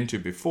 which I've been to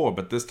before,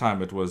 but this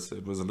time it was a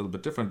little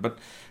bit different. But,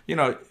 you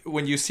know,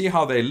 when you see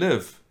how they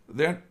live,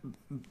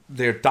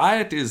 their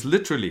diet is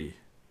literally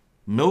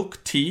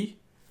milk, tea,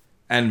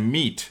 and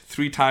meat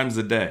 3 times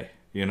a day,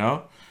 you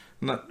know?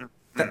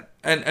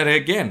 And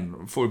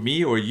again, for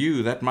me or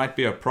you, that might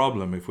be a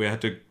problem if we had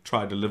to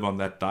try to live on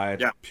that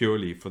diet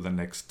purely for the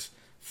next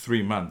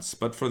 3 months.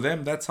 But for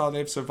them, that's how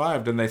they've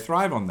survived, and they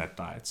thrive on that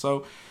diet.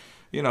 So,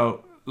 you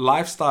know,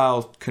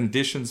 lifestyle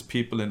conditions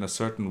people in a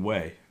certain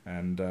way,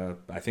 and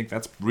I think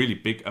that's really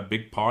a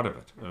big part of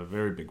it, a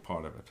very big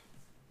part of it.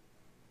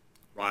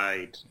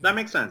 Right. That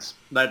makes sense.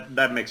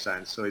 That makes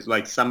sense. So it's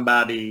like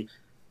somebody,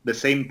 the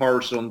same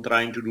person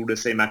trying to do the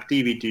same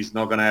activity is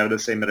not going to have the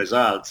same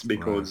results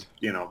because,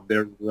 you know,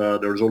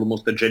 there's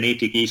almost a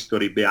genetic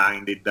history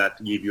behind it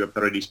that give you a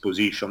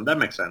predisposition. That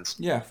makes sense.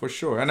 Yeah, for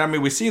sure. And I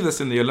mean, we see this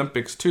in the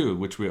Olympics too,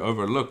 which we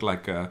overlook,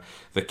 like the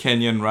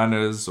Kenyan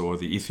runners or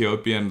the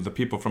the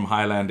people from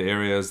highland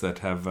areas that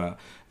have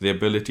the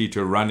ability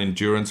to run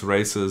endurance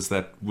races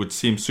that would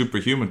seem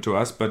superhuman to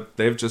us, but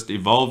they've just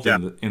evolved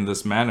in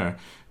this manner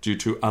due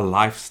to a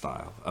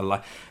lifestyle.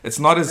 It's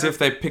not as if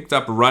they picked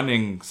up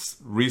running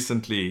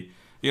recently.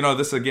 You know,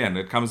 this again,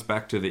 it comes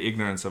back to the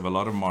ignorance of a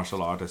lot of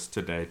martial artists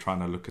today, trying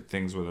to look at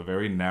things with a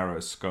very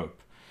narrow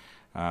scope.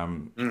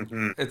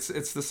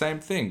 It's the same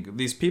thing.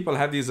 These people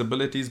have these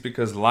abilities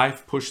because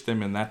life pushed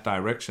them in that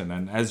direction,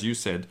 and as you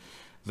said,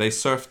 they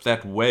surfed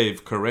that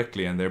wave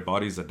correctly, and their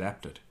bodies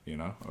adapted. You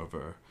know,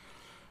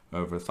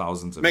 over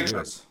thousands of years.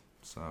 Sense.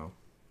 So.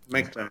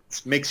 Makes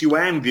sense. Makes you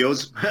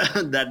envious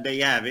that they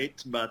have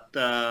it, but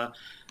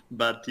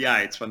yeah,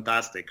 it's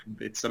fantastic.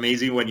 It's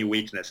amazing when you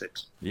witness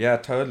it. Yeah,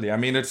 totally. I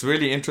mean, it's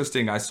really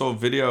interesting. I saw a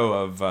video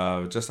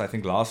of just I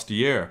think last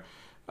year.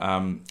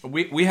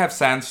 We have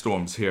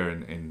sandstorms here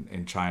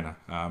in China,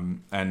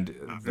 and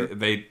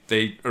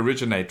they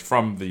originate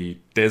from the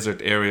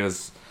desert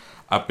areas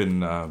up in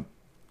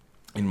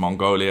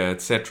Mongolia,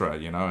 etc.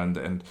 You know,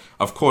 and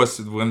of course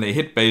when they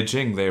hit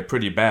Beijing, they're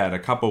pretty bad. A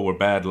couple were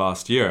bad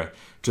last year,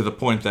 to the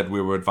point that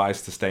we were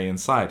advised to stay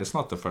inside. It's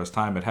not the first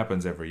time, it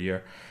happens every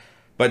year.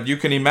 But you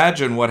can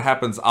imagine what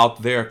happens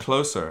out there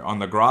closer on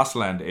the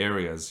grassland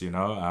areas, you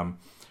know.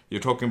 You're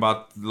talking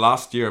about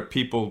last year,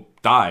 people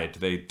died,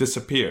 they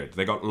disappeared,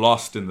 they got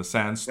lost in the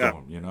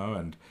sandstorm, you know.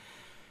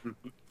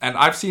 And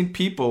I've seen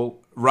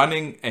people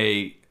running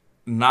a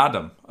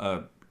nadam,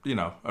 you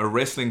know, a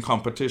wrestling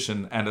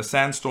competition, and a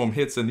sandstorm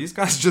hits, and these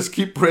guys just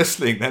keep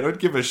wrestling. They don't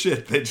give a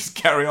shit. They just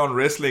carry on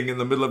wrestling in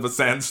the middle of a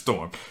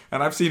sandstorm.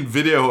 And I've seen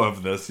video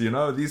of this, you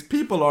know. These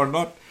people are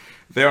not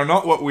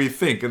what we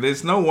think. And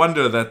there's no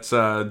wonder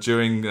that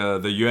during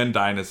the Yuan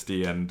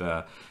dynasty and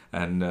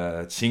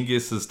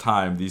Chinggis's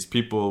time, these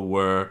people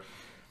were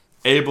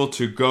able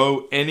to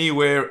go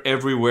anywhere,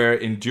 everywhere,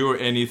 endure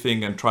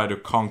anything, and try to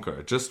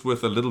conquer, just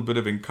with a little bit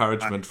of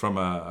encouragement from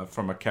a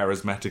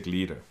charismatic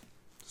leader.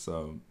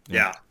 So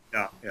yeah,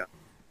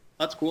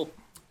 that's cool.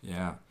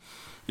 Yeah,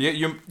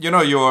 you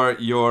know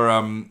your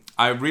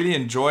I really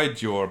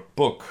enjoyed your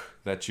book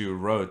that you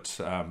wrote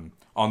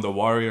on the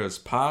warrior's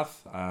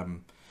path.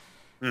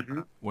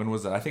 When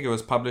was it? I think it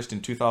was published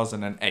in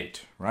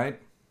 2008, right?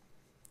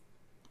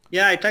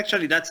 Yeah, it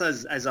actually, that's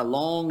as a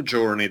long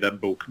journey, that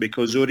book,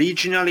 because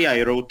originally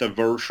I wrote a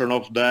version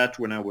of that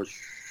when I was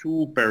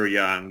super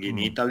young in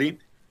Italy.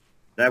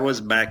 That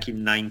was back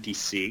in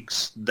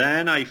 96.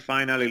 Then I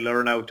finally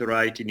learned how to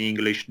write in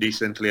English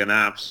decently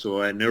enough.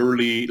 So an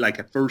early, like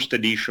a first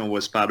edition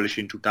was published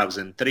in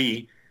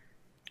 2003.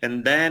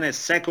 And then a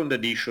second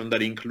edition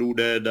that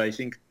included, I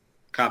think,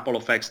 a couple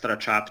of extra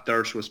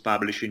chapters was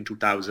published in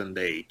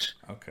 2008.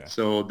 Okay.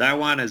 So that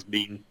one has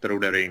been through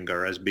the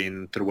ringer, has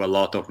been through a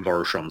lot of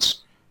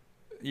versions.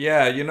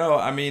 Yeah,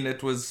 I mean,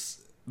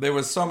 there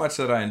was so much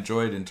that I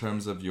enjoyed in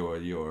terms of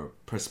your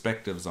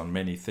perspectives on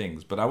many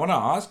things. But I want to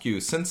ask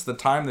you, since the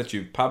time that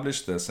you've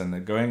published this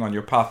and going on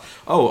your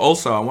path. Oh,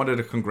 also, I wanted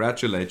to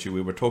congratulate you.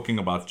 We were talking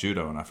about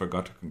judo, and I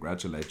forgot to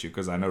congratulate you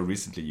because I know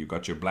recently you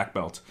got your black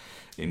belt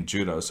in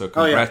judo. So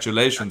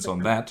congratulations on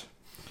that.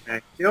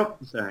 Thank you.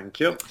 Thank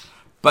you.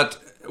 But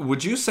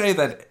would you say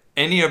that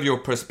any of your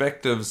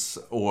perspectives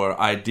or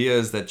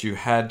ideas that you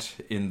had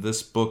in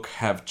this book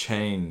have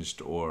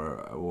changed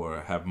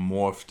or have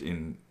morphed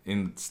in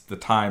the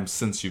time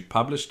since you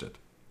published it?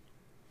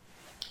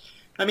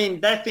 I mean,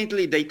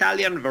 definitely the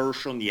Italian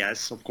version,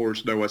 yes, of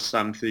course, there was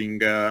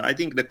something, I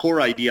think the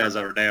core ideas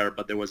are there,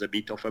 but there was a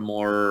bit of a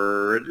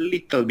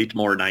little bit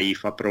more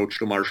naive approach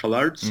to martial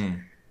arts.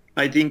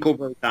 I think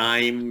over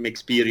time,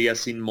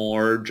 experiencing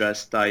more,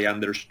 just I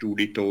understood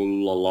it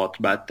all a lot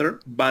better.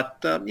 But,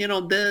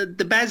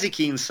 the basic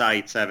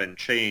insights haven't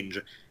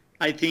changed.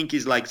 I think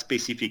it's like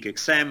specific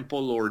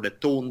example or the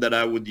tone that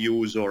I would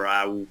use or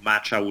how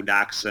much I would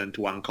accent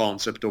one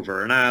concept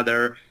over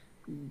another.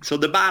 So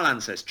the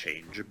balance has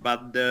changed,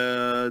 but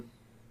the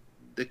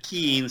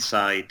key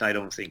insight, I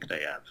don't think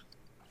they have.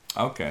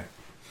 Okay.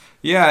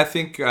 Yeah, I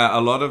think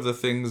a lot of the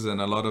things and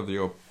a lot of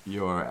your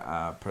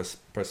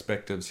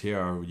perspectives here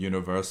are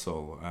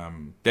universal.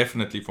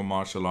 Definitely for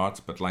martial arts,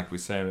 but like we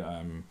say,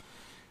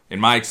 in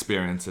my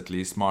experience at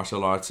least,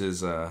 martial arts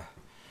is a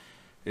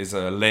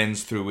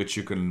lens through which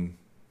you can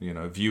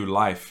view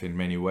life in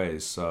many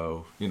ways.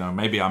 So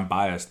maybe I'm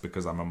biased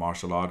because I'm a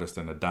martial artist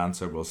and a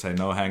dancer will say,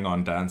 no, hang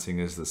on, dancing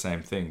is the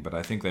same thing. But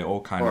I think they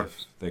all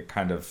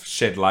kind of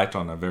shed light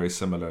on a very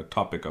similar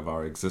topic of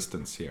our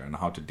existence here and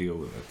how to deal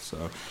with it.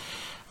 So.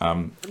 I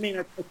mean,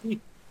 I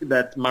think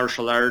that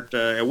martial art,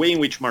 a way in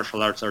which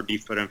martial arts are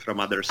different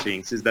from other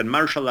things is that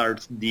martial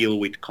arts deal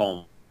with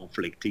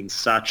conflict in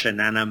such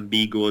an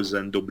unambiguous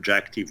and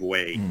objective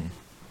way.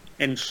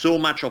 And so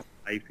much of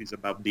life is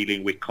about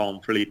dealing with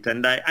conflict.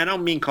 And I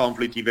don't mean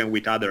conflict even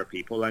with other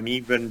people. I mean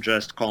even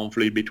just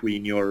conflict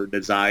between your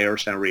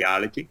desires and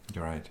reality.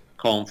 You're right.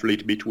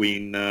 Conflict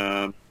between,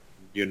 who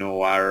we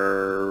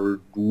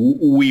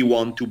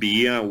want to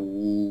be,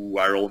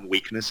 our own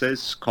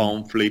weaknesses,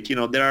 conflict.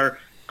 There are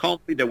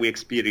conflict that we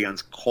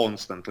experience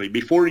constantly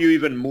before you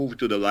even move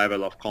to the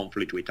level of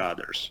conflict with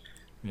others.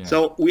 Yeah.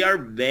 So we are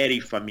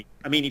very familiar.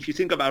 I mean, if you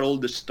think about all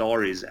the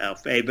stories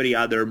of every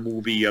other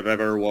movie you've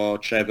ever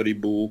watched, every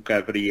book,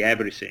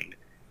 everything,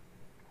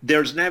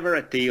 there's never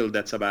a tale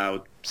that's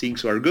about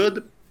things were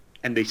good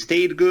and they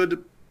stayed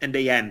good and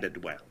they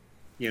ended well.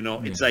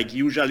 It's like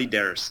usually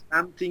there's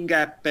something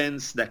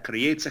happens that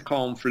creates a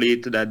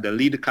conflict that the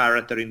lead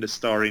character in the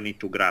story need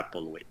to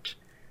grapple with.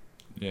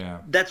 Yeah.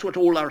 That's what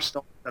all our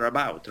stories are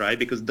about, right?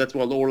 Because that's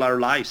what all our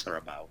lives are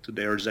about.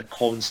 There's a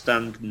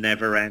constant,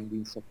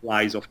 never-ending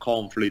supplies of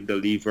conflict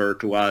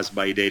delivered to us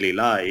by daily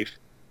life.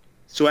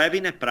 So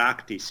having a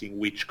practice in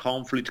which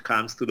conflict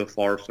comes to the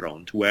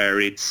forefront,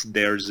 where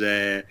there's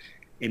an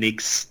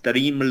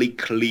extremely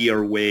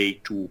clear way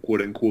to,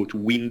 quote-unquote,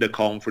 win the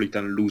conflict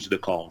and lose the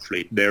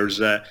conflict.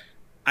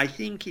 I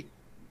think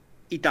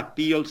it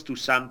appeals to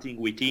something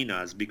within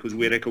us because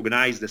we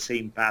recognize the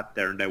same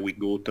pattern that we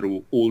go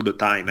through all the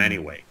time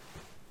anyway.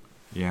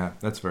 Yeah,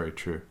 that's very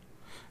true.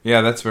 Yeah,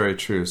 that's very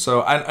true.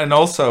 So, and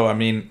also, I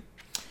mean,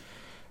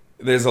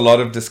 there's a lot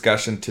of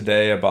discussion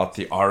today about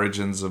the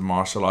origins of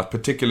martial art,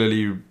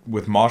 particularly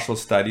with martial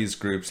studies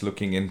groups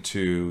looking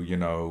into,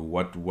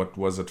 what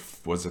was it?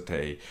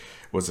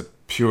 Was it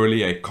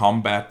purely a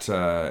combat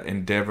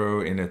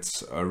endeavor in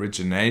its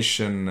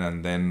origination,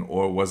 and then,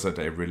 or was it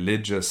a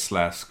religious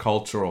 /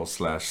 cultural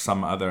 /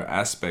 some other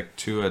aspect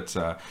to it,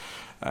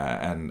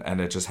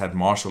 and it just had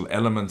martial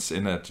elements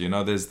in it?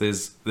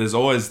 There's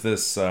always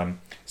this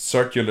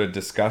circular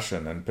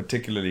discussion, and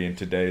particularly in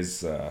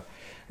today's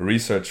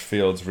research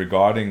fields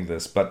regarding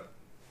this. But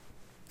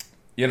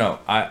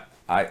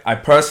I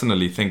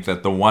personally think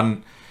that the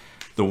one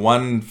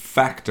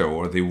factor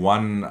or the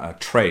one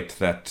trait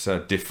that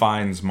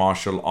defines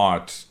martial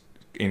art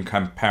in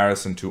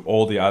comparison to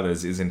all the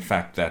others is in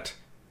fact that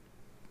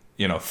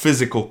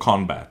physical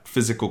combat,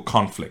 physical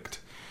conflict.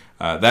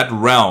 That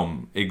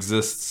realm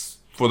exists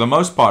for the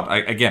most part.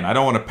 I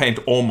don't want to paint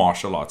all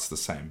martial arts the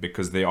same,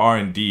 because there are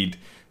indeed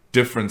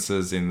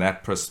differences in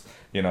that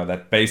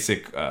that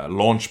basic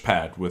launch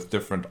pad with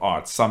different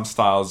arts. Some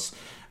styles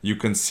you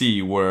can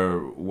see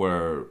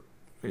were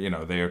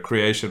their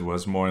creation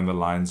was more in the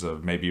lines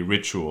of maybe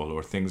ritual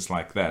or things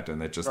like that,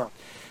 and they just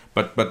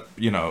but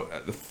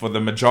for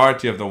the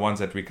majority of the ones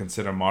that we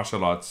consider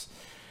martial arts,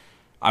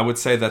 I would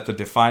say that the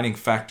defining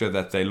factor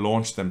that they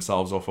launched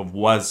themselves off of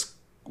was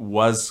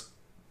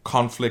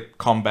conflict,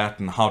 combat,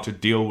 and how to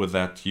deal with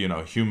that,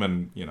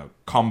 human,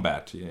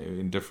 combat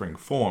in differing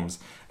forms.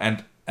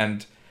 And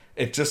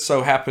it just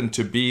so happened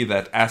to be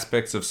that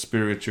aspects of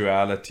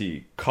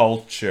spirituality,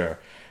 culture,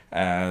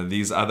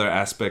 these other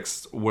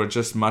aspects were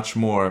just much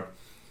more,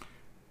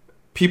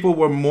 people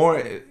were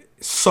more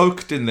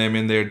soaked in them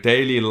in their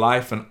daily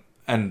life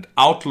and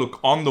outlook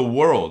on the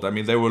world. I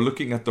mean, they were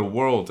looking at the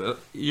world.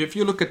 If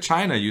you look at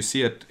China, you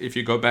see it, if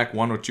you go back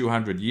 100 or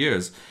 200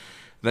 years,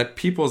 that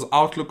people's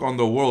outlook on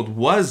the world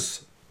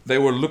they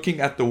were looking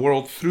at the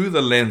world through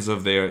the lens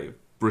of their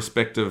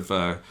respective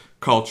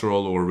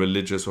cultural or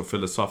religious or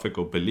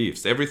philosophical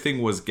beliefs.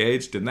 Everything was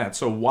gauged in that.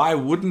 So why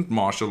wouldn't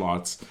martial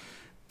arts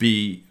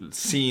be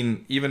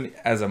seen, even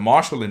as a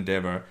martial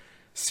endeavor,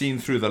 seen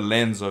through the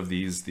lens of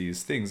these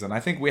things? And I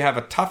think we have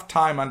a tough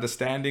time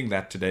understanding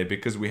that today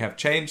because we have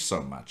changed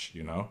so much,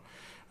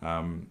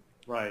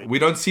 Right. We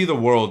don't see the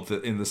world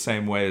in the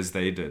same way as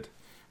they did.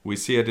 We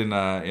see it in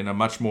a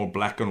much more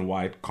black and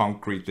white,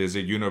 concrete. There's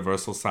a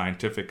universal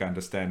scientific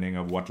understanding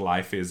of what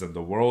life is and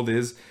the world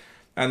is.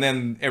 And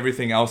then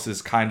everything else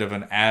is kind of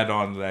an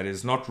add-on that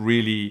is not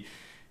really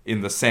in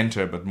the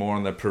center, but more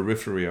on the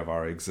periphery of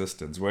our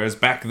existence. Whereas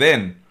back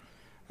then,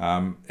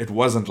 it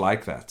wasn't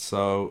like that.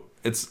 So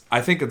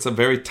I think it's a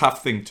very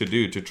tough thing to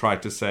do, to try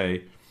to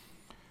say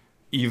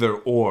either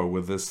or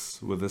with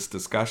this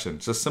discussion,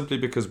 just simply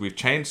because we've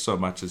changed so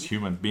much as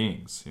human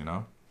beings,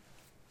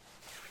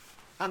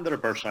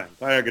 100%.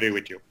 I agree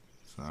with you.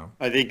 So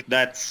I think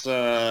that's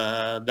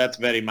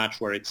very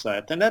much where it's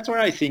at. And that's where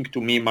I think,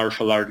 to me,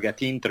 martial art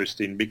get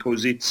interesting,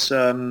 because it's,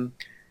 at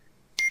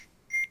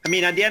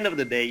the end of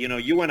the day,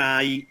 you and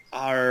I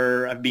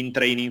have been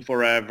training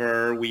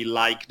forever. We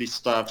like this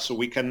stuff, so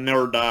we can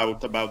nerd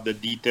out about the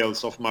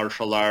details of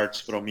martial arts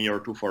from here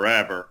to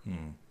forever.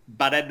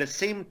 But at the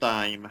same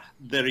time,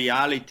 the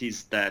reality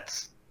is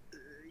that,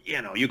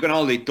 you can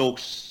only talk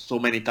so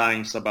many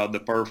times about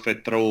the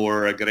perfect throw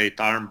or a great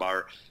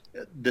armbar.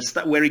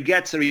 Where it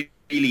gets really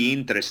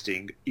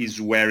interesting is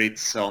where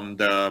it's on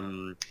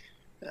the...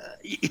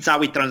 it's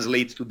how it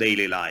translates to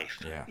daily life.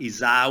 Yeah.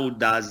 Is how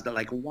does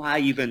why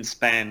even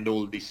spend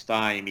all this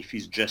time if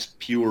it's just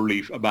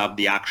purely about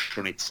the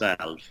action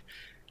itself?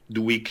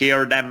 Do we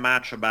care that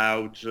much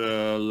about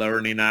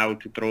learning how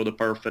to throw the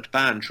perfect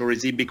punch? Or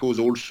is it because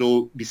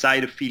also,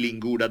 beside feeling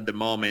good at the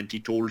moment,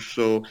 it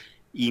also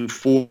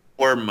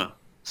inform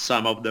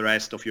some of the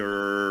rest of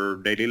your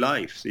daily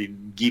life?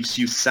 It gives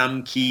you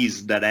some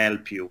keys that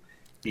help you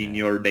in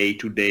your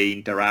day-to-day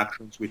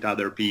interactions with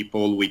other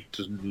people, with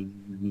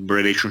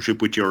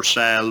relationship with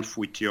yourself,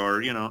 with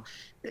your,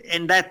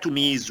 and that to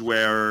me is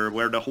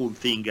where the whole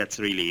thing gets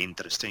really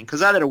interesting.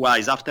 Because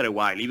otherwise, after a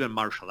while, even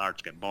martial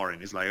arts get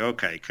boring. It's like,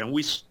 okay, can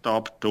we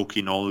stop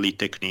talking only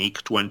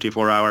technique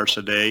 24 hours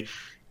a day?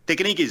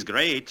 Technique is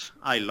great.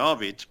 I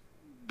love it.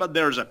 But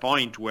there's a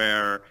point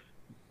where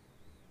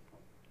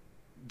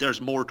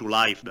there's more to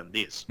life than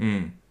this.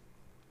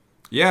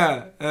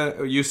 Yeah,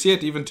 you see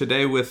it even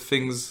today with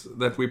things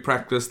that we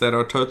practice that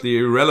are totally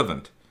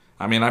irrelevant.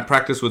 I mean, I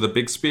practice with a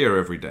big spear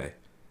every day.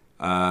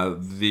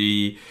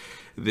 The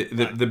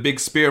big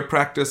spear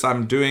practice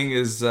I'm doing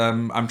is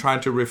I'm trying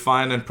to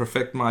refine and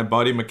perfect my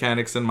body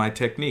mechanics and my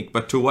technique.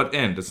 But to what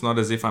end? It's not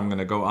as if I'm going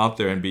to go out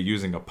there and be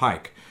using a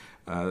pike.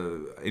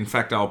 In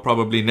fact, I'll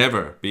probably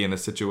never be in a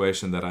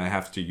situation that I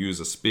have to use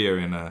a spear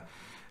in a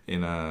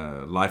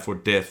life or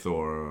death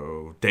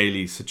or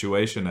daily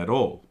situation at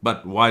all.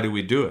 But why do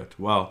we do it?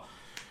 Well,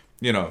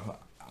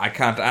 I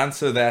can't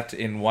answer that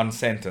in one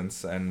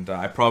sentence, and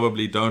I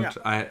probably don't.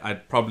 Yeah. I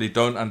probably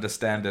don't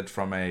understand it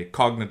from a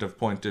cognitive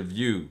point of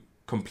view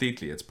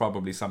completely. It's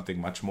probably something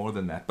much more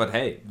than that. But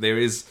hey, there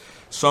is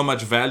so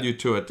much value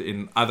to it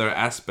in other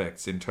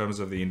aspects, in terms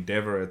of the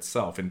endeavor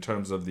itself, in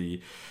terms of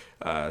the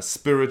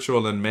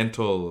spiritual and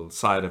mental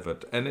side of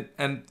it, and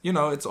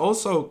it's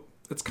also.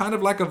 It's kind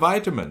of like a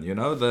vitamin,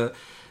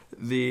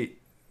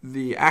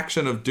 the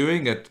action of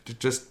doing it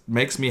just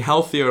makes me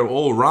healthier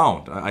all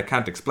round. I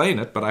can't explain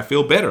it, but I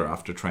feel better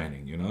after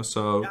training,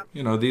 So,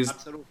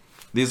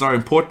 these are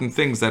important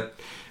things that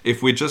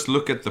if we just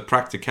look at the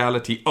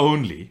practicality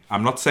only,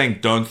 I'm not saying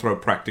don't throw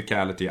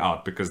practicality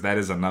out, because that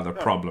is another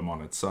problem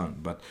on its own.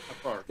 But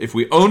if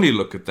we only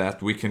look at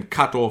that, we can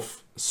cut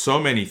off so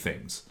many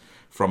things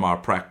from our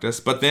practice.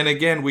 But then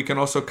again, we can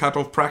also cut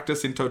off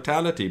practice in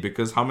totality,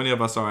 because how many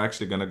of us are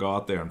actually going to go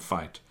out there and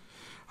fight?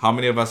 How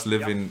many of us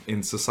live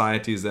in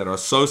societies that are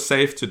so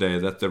safe today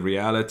that the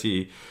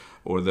reality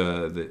or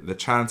the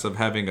chance of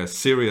having a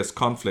serious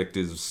conflict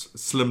is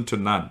slim to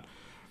none?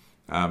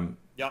 And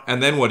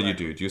then what do?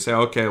 Do you say,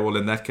 okay, well,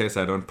 in that case,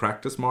 I don't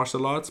practice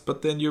martial arts?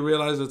 But then you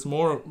realize it's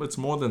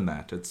more than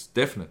that. It's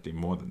definitely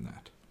more than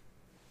that.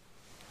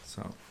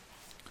 So...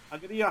 I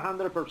agree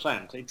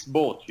 100%. It's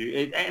both.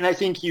 And I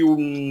think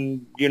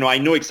I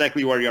know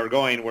exactly where you're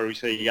going, where we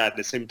say, at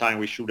the same time,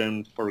 we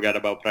shouldn't forget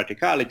about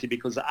practicality,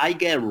 because I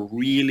get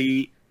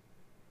really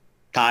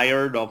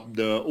tired of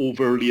the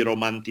overly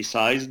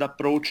romanticized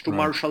approach to Right.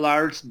 martial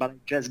arts, but I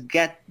just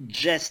get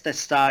just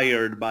as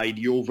tired by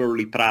the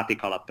overly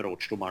practical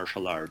approach to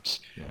martial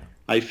arts. Yeah.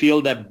 I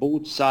feel that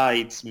both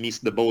sides miss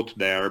the boat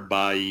there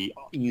by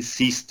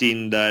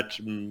insisting that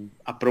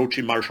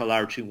approaching martial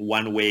arts in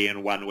one way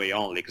and one way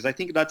only, because I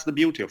think that's the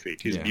beauty of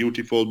it. It's Yeah.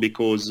 beautiful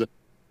because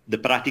the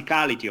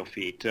practicality of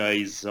it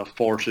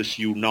forces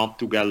you not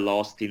to get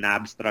lost in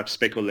abstract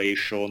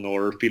speculation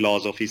or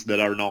philosophies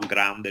that are not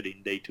grounded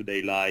in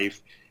day-to-day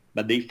life,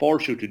 but they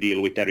force you to deal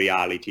with a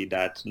reality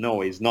that,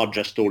 no, is not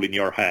just all in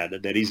your head.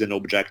 There is an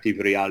objective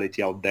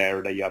reality out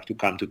there that you have to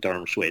come to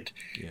terms with.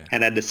 Yeah.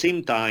 And at the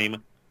same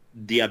time,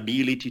 the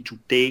ability to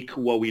take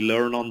what we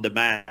learn on the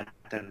mat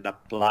and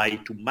apply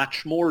to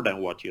much more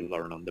than what you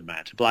learn on the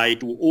mat. Apply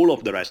to all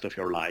of the rest of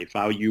your life,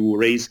 how you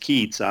raise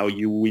kids, how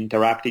you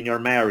interact in your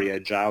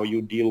marriage, how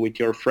you deal with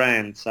your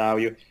friends,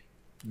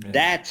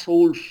 That's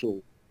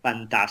also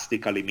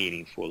fantastically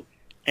meaningful.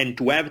 And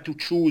to have to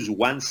choose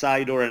one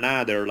side or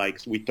another, like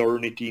we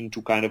turn it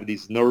into kind of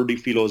this nerdy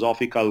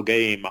philosophical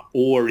game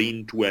or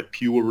into a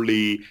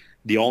purely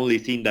the only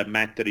thing that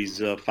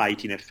matters is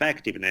fighting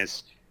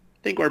effectiveness,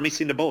 I think we're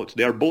missing the boat.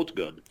 They are both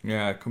good.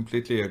 Yeah, I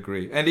completely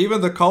agree. And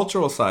even the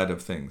cultural side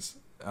of things.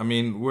 I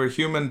mean, we're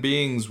human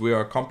beings. We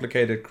are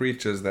complicated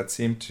creatures that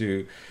seem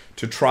to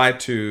try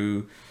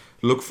to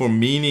look for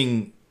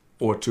meaning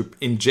or to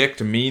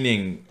inject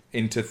meaning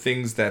into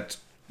things that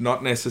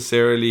not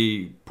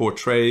necessarily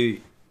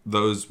portray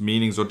those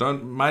meanings or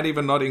might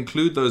even not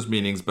include those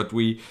meanings, but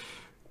we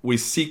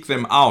seek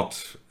them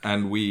out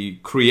and we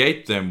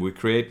create them. We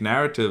create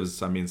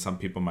narratives. I mean, some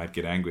people might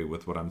get angry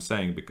with what I'm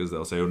saying because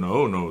they'll say,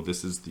 oh, no,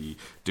 this is the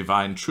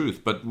divine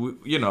truth. But,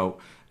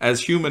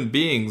 as human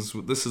beings,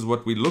 this is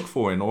what we look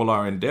for in all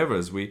our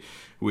endeavors. We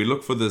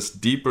look for this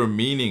deeper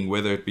meaning,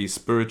 whether it be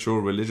spiritual,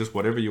 religious,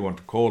 whatever you want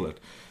to call it,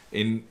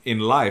 in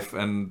life.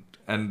 And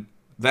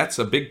that's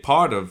a big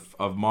part of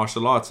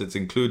martial arts. It's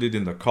included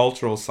in the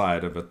cultural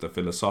side of it, the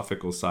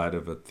philosophical side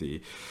of it,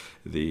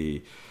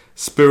 the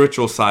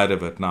spiritual side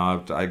of it.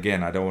 Now,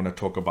 again, I don't want to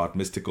talk about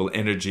mystical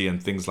energy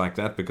and things like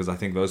that because I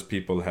think those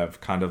people have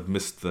kind of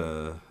missed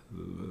the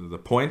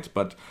point.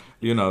 But,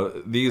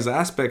 these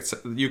aspects,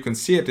 you can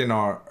see it in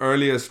our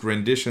earliest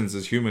renditions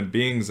as human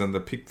beings and the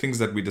things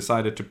that we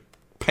decided to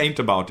paint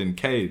about in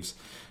caves.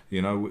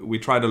 We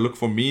try to look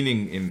for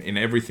meaning in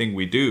everything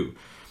we do.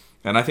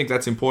 And I think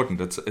that's important.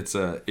 It's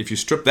if you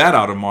strip that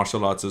out of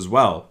martial arts as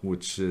well,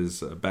 which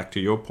is back to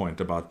your point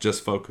about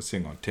just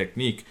focusing on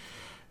technique,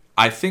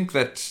 I think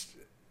that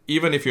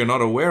even if you're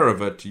not aware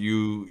of it,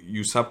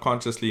 you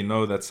subconsciously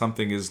know that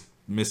something is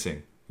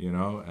missing,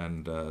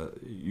 and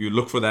you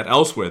look for that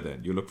elsewhere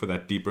then. You look for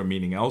that deeper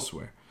meaning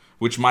elsewhere,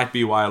 which might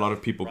be why a lot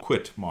of people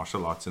quit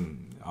martial arts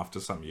after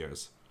some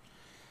years.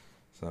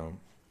 So.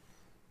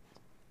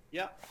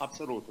 Yeah,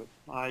 absolutely.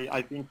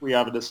 I think we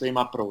have the same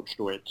approach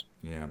to it.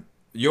 Yeah.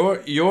 Your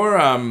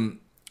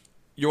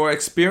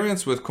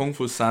experience with Kung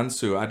Fu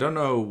Sansu, I don't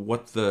know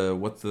what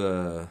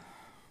the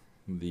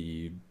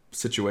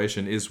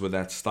situation is with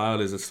that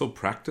style. Is it still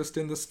practiced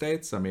in the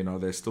States? I mean, are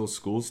there still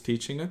schools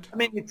teaching it? I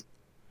mean, it's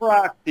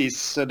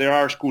practice. There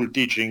are school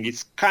teaching.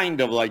 It's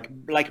kind of like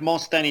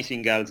most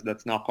anything else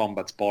that's not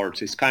combat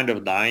sports. It's kind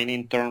of dying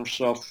in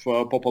terms of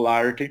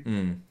popularity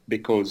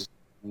because,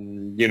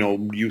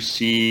 you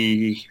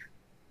see...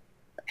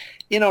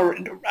 I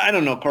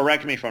don't know,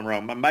 correct me if I'm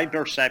wrong, but my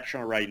perception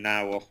right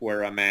now of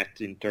where I'm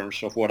at in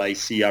terms of what I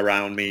see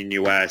around me in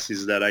US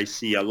is that I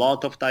see a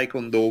lot of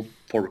Taekwondo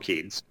for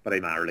kids,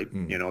 primarily.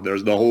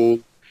 There's the whole,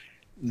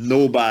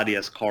 nobody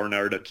has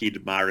cornered the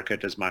kid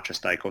market as much as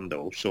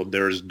Taekwondo. So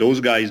those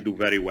guys do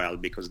very well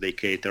because they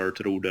cater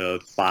through the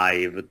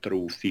 5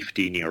 through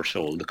 15 years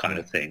old kind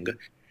of thing.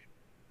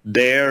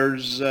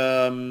 There's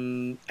a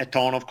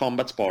ton of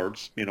combat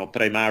sports,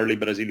 primarily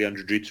Brazilian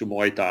Jiu-Jitsu,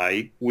 Muay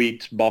Thai,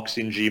 with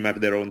boxing gym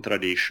have their own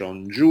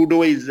tradition.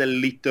 Judo is a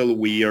little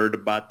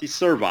weird, but it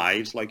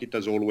survives, like it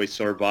has always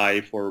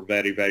survived for a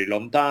very, very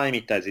long time.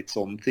 It has its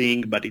own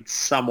thing, but it's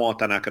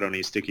somewhat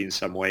anachronistic in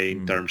some way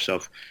in terms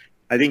of,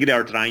 I think they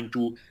are trying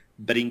to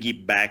bring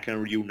it back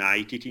and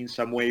reunite it in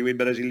some way with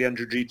Brazilian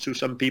Jiu-Jitsu,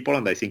 some people,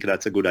 and I think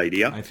that's a good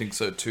idea. I think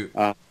so too.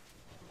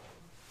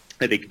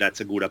 I think that's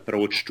a good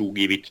approach to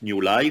give it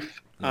new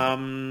life.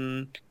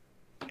 Other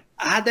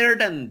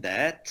than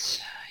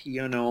that,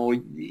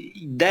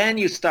 then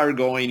you start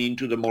going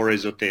into the more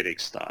esoteric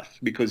stuff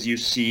because you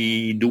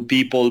see, do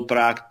people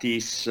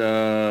practice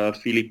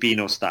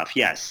Filipino stuff?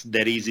 Yes,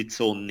 there is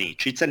its own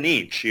niche. It's a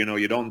niche,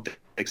 you don't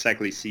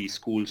exactly see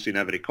schools in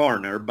every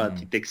corner,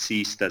 but it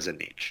exists as a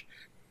niche.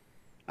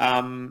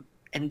 And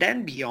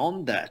then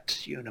beyond that,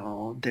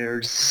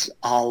 there's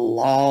a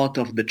lot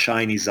of the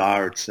Chinese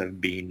arts have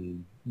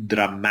been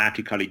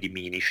dramatically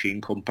diminishing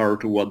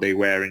compared to what they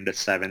were in the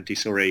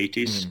 70s or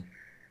 80s.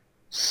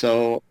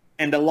 So,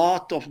 and a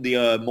lot of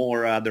the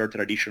more other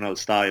traditional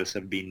styles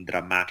have been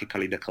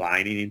dramatically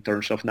declining in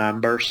terms of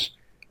numbers.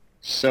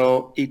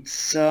 So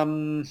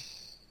I'm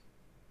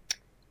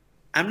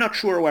not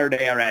sure where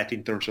they are at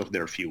in terms of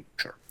their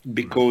future.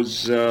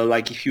 because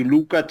like if you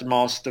look at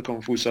most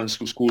Kung Fu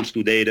Sansu schools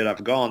today that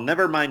have gone,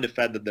 never mind the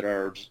fact that there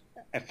are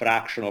a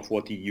fraction of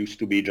what it used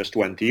to be just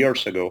 20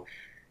 years ago,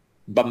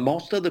 but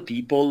most of the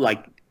people,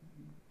 like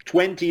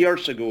 20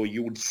 years ago,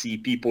 you would see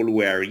people who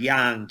were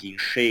young, in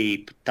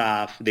shape,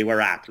 tough, they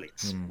were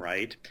athletes,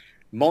 right?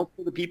 Most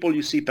of the people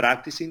you see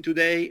practicing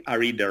today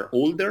are either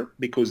older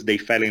because they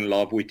fell in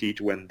love with it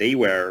when they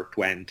were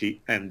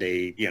 20 and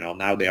they,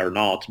 now they are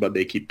not, but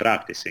they keep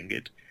practicing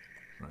it.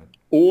 Right.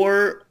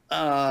 Or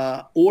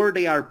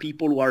they are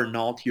people who are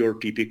not your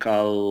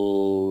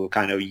typical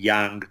kind of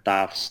young,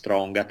 tough,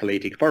 strong,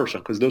 athletic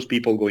person, because those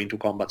people go into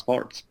combat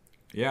sports.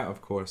 Yeah,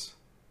 of course.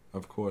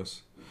 Of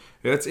course.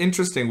 Yeah, it's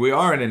interesting. We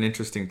are in an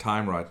interesting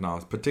time right now,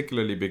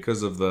 particularly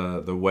because of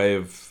the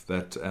wave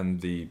that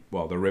and the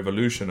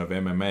revolution of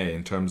MMA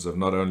in terms of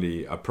not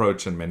only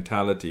approach and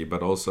mentality,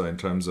 but also in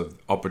terms of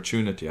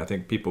opportunity. I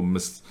think people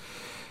miss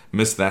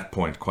that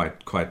point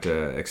quite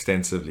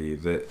extensively.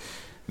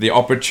 The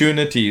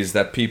opportunities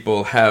that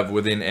people have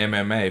within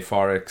MMA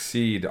far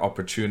exceed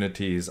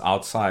opportunities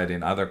outside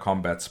in other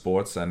combat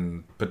sports,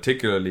 and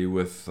particularly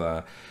with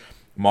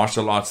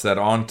martial arts that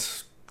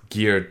aren't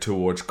geared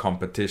towards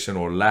competition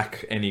or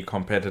lack any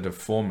competitive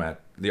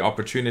format. The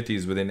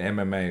opportunities within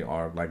MMA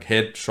are like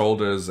head,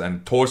 shoulders,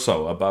 and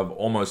torso above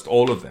almost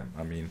all of them.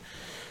 I mean,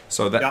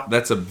 so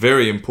that's a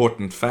very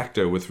important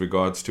factor with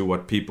regards to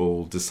what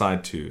people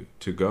decide to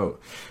go.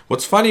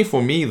 What's funny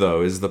for me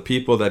though is the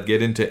people that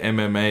get into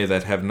MMA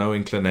that have no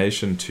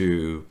inclination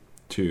to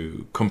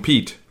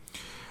compete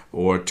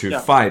or to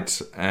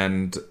fight,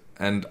 and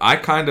I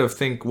kind of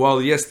think,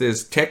 well, yes,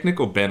 there's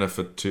technical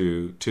benefit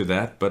to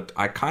that, but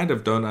I kind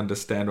of don't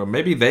understand, or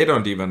maybe they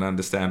don't even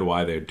understand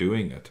why they're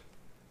doing it.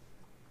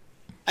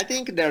 I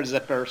think there's a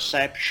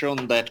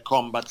perception that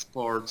combat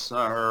sports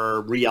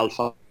are real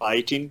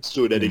fighting,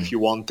 so that if you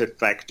want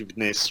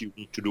effectiveness, you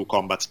need to do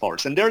combat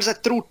sports. And there's a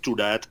truth to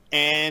that,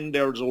 and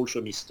there's also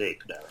a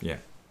mistake there. Yeah.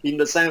 In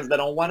the sense that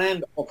on one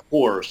end, of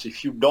course,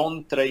 if you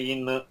don't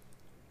train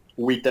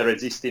with a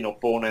resisting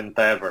opponent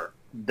ever,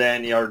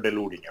 then you're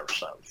deluding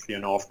yourself.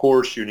 Of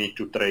course, you need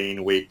to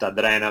train with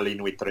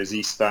adrenaline, with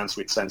resistance,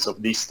 with sense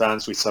of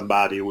distance, with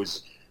somebody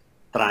who's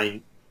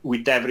trying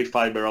with every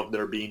fiber of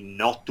their being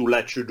not to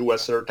let you do a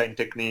certain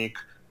technique.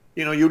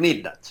 You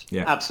need that.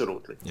 Yeah.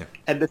 Absolutely. Yeah.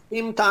 At the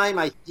same time,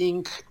 I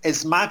think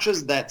as much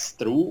as that's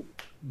true,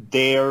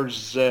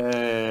 there's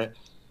a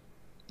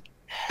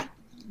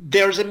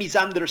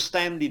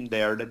misunderstanding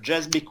there that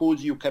just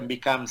because you can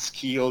become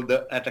skilled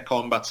at a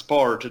combat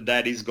sport,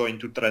 that is going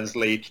to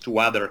translate to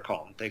other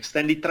contexts.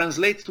 And it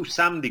translates to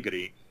some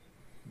degree.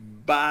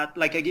 But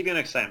like, I give you an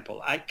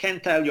example. I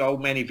can't tell you how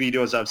many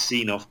videos I've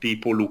seen of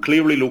people who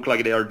clearly look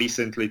like they are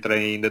decently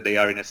trained. They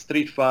are in a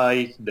street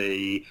fight.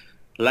 They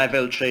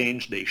level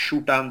change. They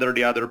shoot under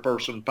the other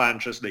person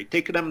punches. They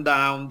take them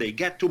down. They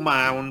get to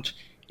mount.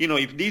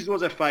 If this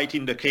was a fight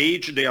in the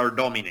cage, they are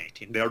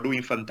dominating. They are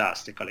doing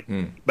fantastically.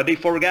 But they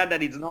forget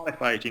that it's not a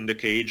fight in the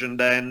cage. And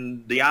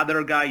then the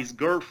other guy's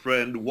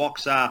girlfriend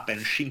walks up and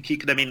she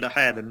kick them in the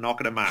head and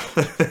knock them out.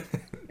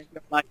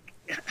 Like,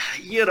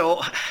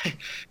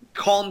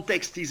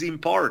 context is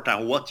important.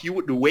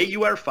 The way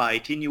you are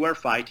fighting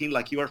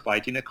like you are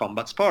fighting a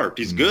combat sport.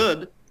 It's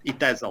good.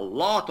 It has a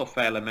lot of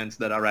elements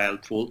that are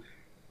helpful.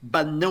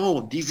 But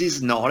no, this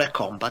is not a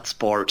combat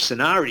sport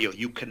scenario.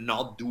 You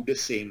cannot do the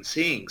same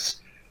things.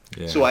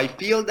 Yeah. So I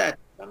feel that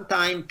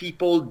sometimes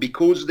people,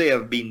 because they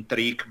have been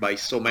tricked by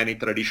so many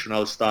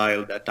traditional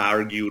styles that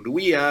argued,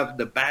 we have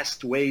the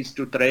best ways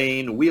to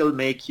train, we'll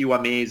make you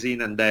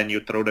amazing, and then you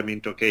throw them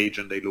into a cage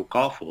and they look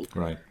awful.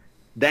 Right.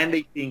 Then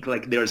they think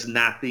like there's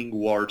nothing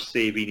worth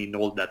saving in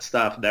all that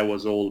stuff. That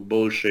was all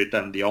bullshit,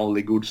 and the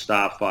only good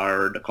stuff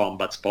are the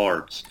combat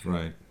sports.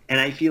 Right. And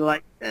I feel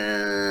like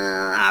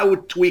I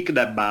would tweak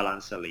that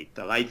balance a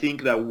little. I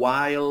think that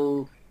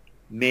while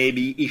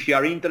maybe if you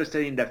are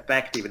interested in the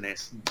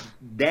effectiveness,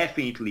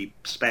 definitely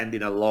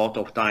spending a lot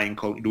of time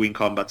doing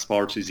combat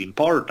sports is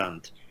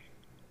important.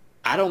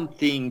 I don't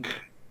think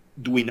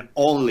doing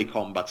only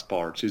combat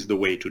sports is the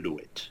way to do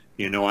it.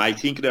 I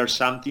think there's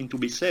something to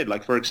be said.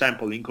 Like, for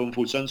example, in Kung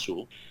Fu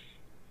Sansu,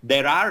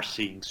 there are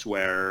things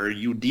where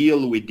you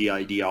deal with the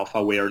idea of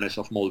awareness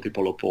of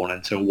multiple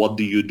opponents and what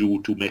do you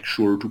do to make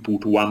sure to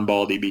put one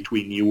body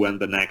between you and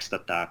the next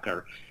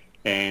attacker,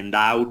 and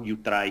how you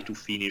try to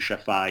finish a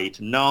fight.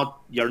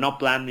 You're not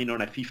planning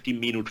on a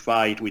 15-minute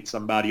fight with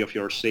somebody of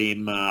your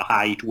same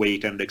height,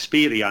 weight, and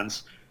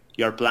experience.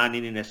 You're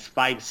planning in a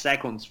 5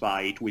 seconds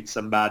fight with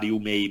somebody who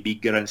may be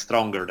bigger and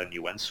stronger than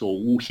you. And so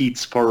who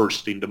hits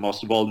first in the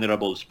most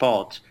vulnerable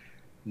spot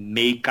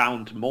may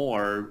count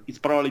more. It's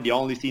probably the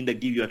only thing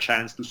that gives you a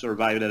chance to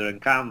survive that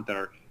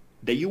encounter,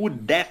 that you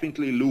would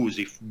definitely lose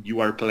if you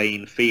are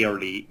playing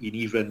fairly in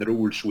even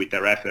rules with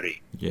a referee.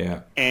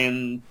 Yeah.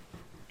 And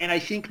I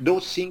think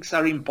those things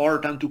are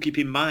important to keep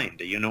in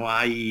mind.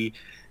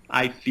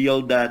 I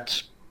feel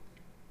that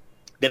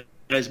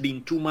there's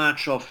been too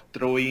much of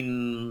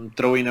throwing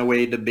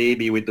away the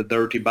baby with the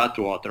dirty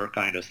bathwater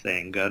kind of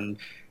thing. And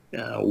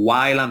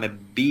While I'm a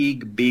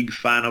big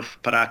fan of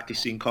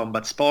practicing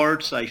combat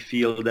sports, I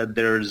feel that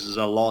there's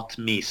a lot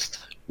missed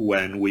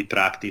when we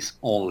practice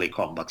only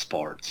combat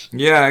sports.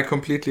 Yeah, I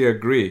completely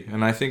agree,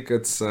 and I think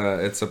it's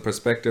a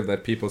perspective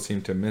that people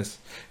seem to miss.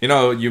 You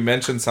know, you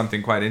mentioned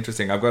something quite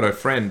interesting. I've got a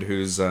friend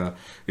he's a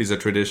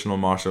traditional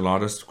martial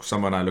artist,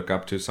 someone I look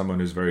up to, someone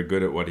who's very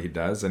good at what he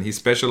does, and he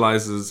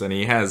specializes, and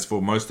he has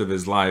for most of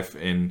his life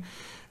in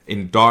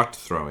dart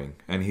throwing,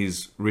 and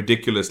he's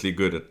ridiculously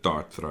good at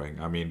dart throwing.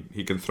 I mean,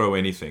 he can throw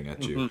anything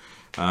at you.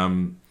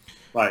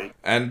 Right.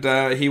 And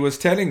he was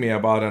telling me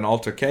about an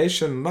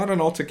altercation, not an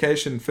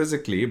altercation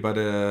physically, but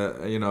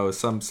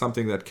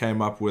something that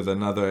came up with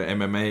another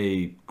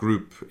MMA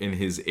group in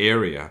his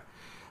area.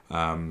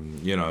 A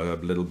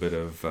little bit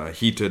of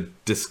heated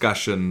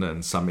discussion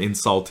and some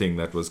insulting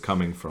that was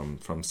coming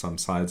from some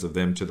sides of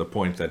them, to the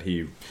point that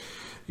he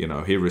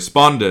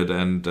responded,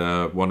 and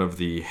one of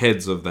the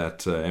heads of that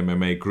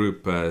MMA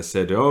group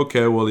said,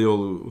 "Okay,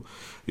 well,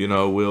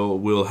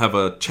 we'll have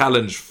a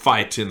challenge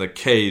fight in the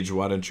cage.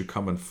 Why don't you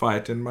come and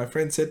fight?" And my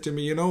friend said to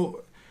me,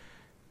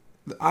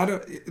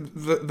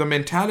 the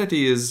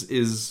mentality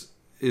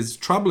is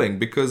troubling,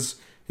 because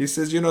he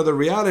says, the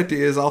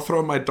reality is I'll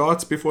throw my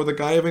darts before the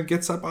guy even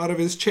gets up out of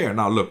his chair.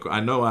 Now, look,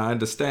 I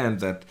understand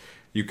that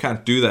you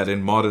can't do that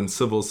in modern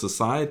civil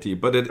society,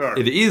 but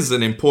it is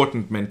an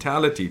important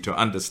mentality to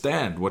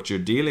understand what you're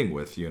dealing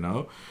with,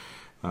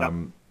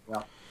 And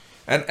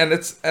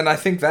I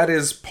think that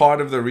is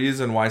part of the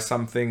reason why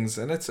some things,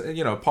 and it's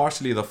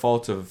partially the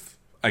fault of,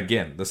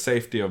 again, the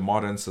safety of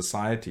modern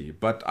society,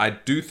 but I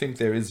do think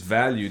there is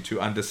value to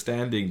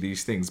understanding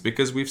these things,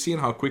 because we've seen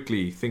how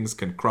quickly things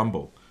can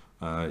crumble.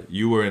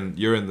 You're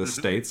in the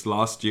States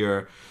last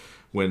year,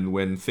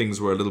 when things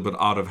were a little bit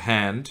out of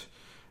hand.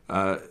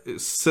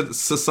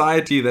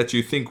 Society that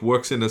you think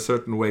works in a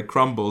certain way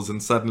crumbles,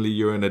 and suddenly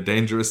you're in a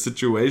dangerous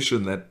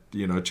situation that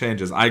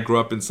changes. I grew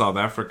up in South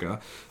Africa,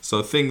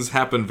 so things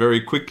happen very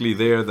quickly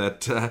there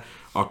that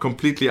are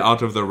completely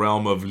out of the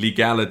realm of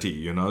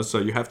legality. So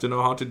you have to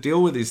know how to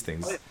deal with these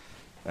things,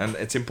 and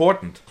it's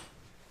important.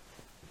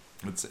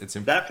 It's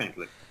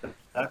definitely,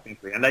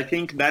 and I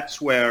think that's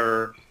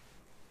where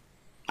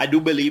I do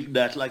believe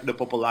that the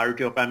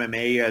popularity of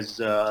MMA has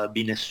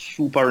been a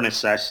super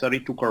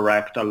necessary to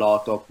correct a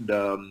lot of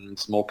the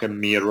smoke and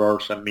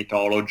mirrors and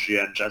mythology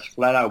and just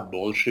flat out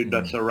bullshit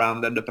that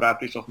surrounded the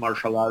practice of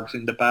martial arts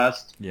in the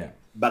past. Yeah.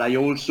 But I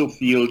also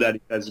feel that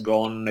it has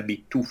gone a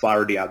bit too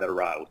far the other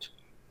route,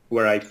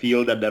 where I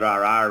feel that there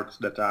are arts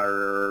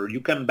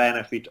you can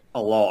benefit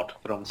a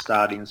lot from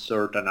studying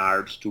certain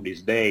arts to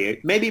this day.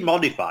 Maybe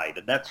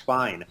modified, that's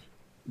fine,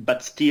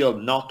 but still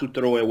not to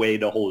throw away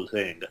the whole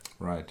thing.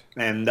 Right.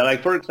 And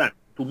for example,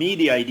 to me,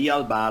 the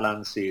ideal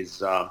balance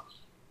is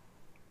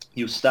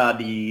you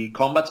study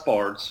combat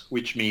sports,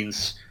 which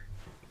means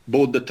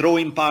both the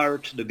throwing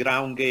part, the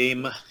ground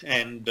game,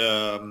 and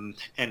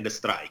the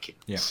striking.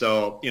 Yeah.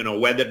 So,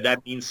 whether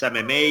that means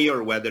MMA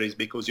or whether it's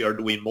because you're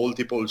doing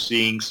multiple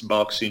things,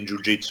 boxing,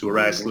 jiu-jitsu,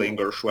 wrestling,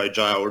 or Shuai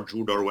Jia or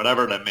judo or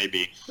whatever that may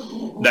be,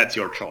 that's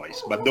your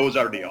choice. But those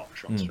are the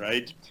options,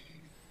 right?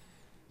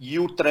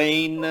 You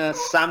train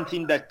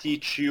something that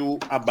teach you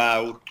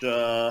about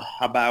the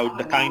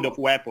kind of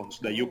weapons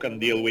that you can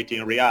deal with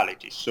in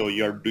reality. So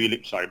you're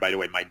dealing. Sorry, by the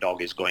way, my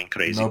dog is going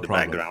crazy in the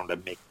background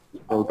and making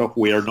a lot of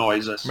weird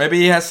noises.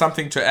 Maybe he has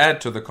something to add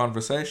to the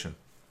conversation.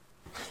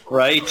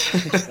 Right,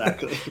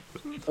 exactly.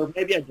 Or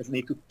maybe I just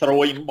need to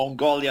throw him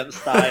Mongolian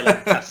style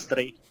and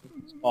castrate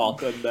the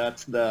spot, and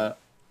that's the.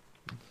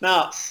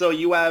 Now, so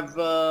you have,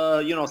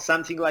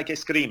 something like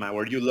Eskrima,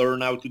 where you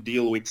learn how to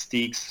deal with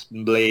sticks,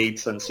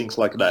 blades, and things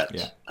like that.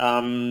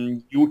 Yeah.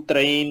 You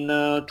train,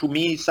 to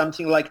me,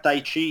 something like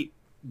Tai Chi,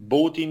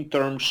 both in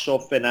terms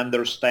of an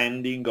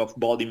understanding of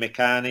body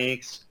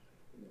mechanics,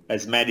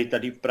 as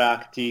meditative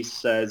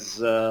practice,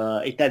 as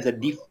it has a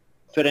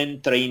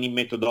different training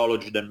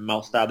methodology than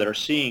most other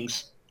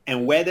things.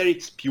 And whether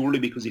it's purely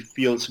because it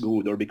feels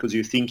good or because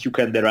you think you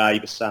can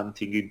derive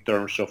something in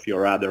terms of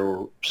your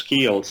other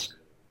skills,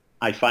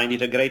 I find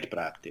it a great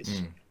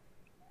practice.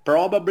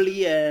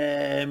 Probably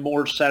a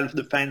more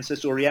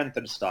self-defenses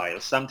oriented style,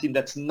 something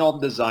that's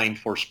not designed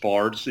for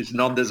sports, it's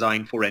not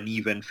designed for an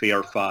even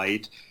fair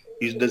fight,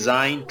 it's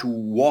designed to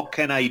what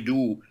can I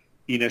do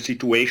in a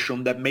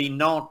situation that may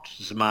not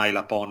smile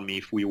upon me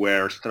if we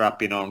were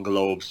strapping on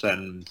gloves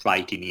and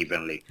fighting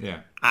evenly. Yeah.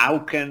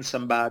 What can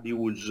somebody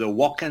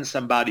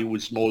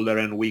who's smaller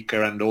and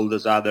weaker and all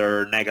those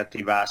other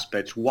negative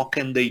aspects, what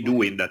can they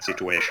do in that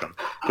situation?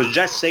 Because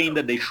just saying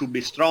that they should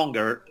be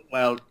stronger,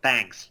 well,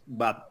 thanks,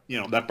 but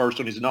that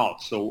person is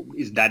not. So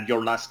is that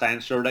your last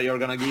answer that you're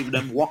going to give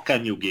them? What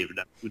can you give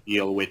them to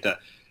deal with it?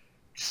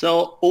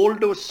 So all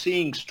those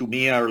things to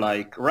me are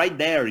like, right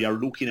there, you're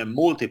looking at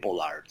multiple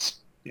arts.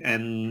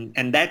 And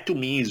that to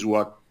me is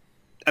what,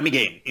 I mean,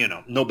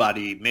 again,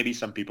 nobody, maybe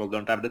some people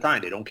don't have the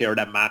time. They don't care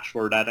that much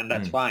for that, and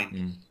that's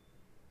fine.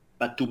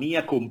 But to me,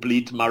 a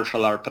complete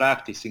martial art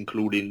practice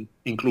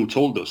includes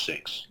all those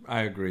things.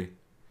 I agree.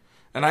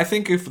 And I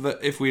think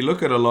if we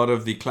look at a lot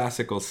of the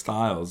classical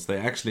styles, they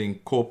actually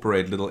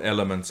incorporate little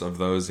elements of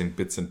those in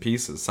bits and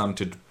pieces, some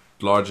to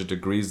larger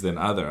degrees than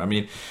other. I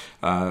mean,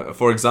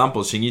 for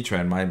example,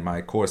 Xingyiquan,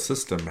 my core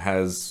system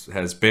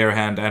has bare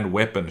hand and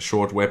weapon,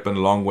 short weapon,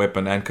 long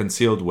weapon, and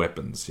concealed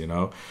weapons.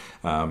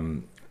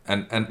 And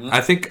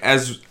I think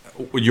as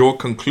your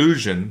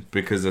conclusion,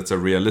 because it's a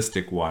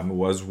realistic one,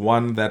 was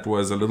one that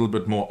was a little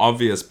bit more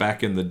obvious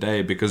back in the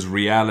day because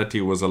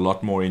reality was a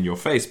lot more in your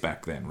face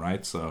back then,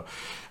 right? So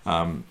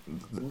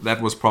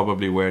that was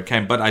probably where it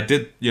came. But I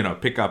did,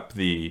 pick up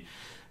the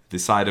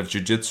side of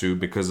jiu-jitsu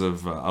because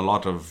of a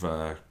lot of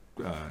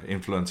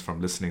influence from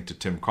listening to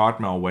Tim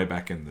Cartmel way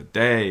back in the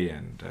day,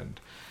 and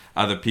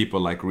other people,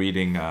 like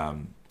reading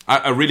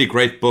a really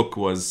great book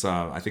was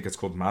I think it's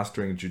called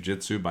Mastering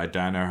Jiu-Jitsu by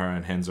Danaher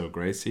and Henzo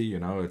Gracie.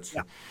 It's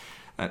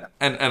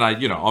and I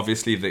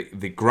obviously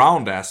the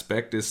ground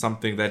aspect is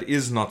something that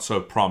is not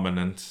so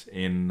prominent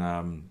in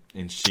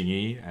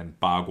Xingyi and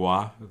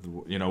Bagua.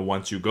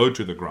 Once you go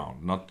to the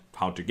ground, not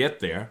how to get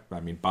there. I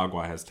mean,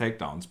 Bagua has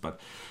takedowns,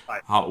 but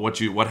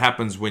what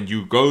happens when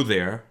you go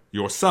there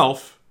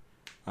yourself,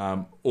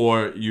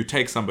 or you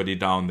take somebody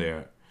down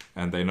there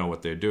and they know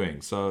what they're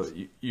doing. So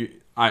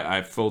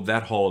I filled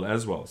that hole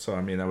as well. So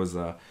I mean, that was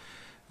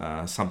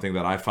something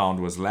that I found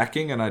was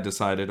lacking, and I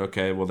decided,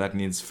 okay, well, that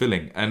needs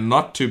filling, and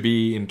not to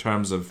be in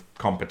terms of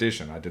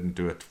competition. I didn't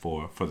do it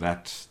for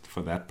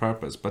that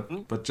purpose,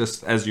 but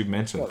just as you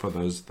mentioned, for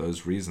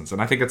those reasons.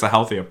 And I think it's a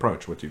healthy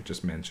approach, what you've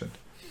just mentioned.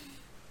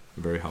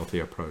 A very healthy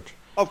approach.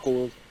 Of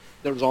course,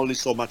 there's only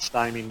so much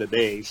time in the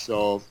day,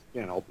 so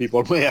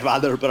people may have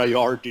other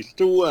priorities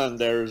too,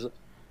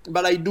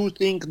 but I do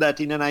think that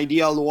in an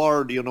ideal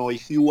world,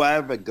 if you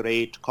have a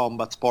great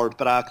combat sport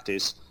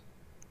practice,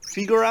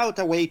 figure out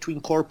a way to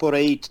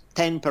incorporate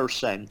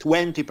 10%,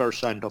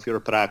 20% of your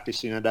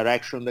practice in a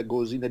direction that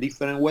goes in a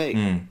different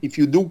way. If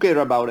you do care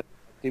about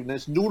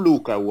effectiveness, do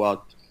look at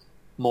what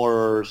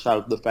more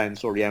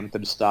self-defense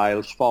oriented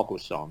styles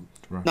focus on.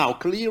 Right. Now,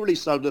 clearly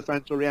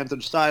self-defense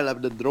oriented style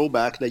have the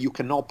drawback that you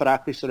cannot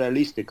practice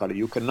realistically.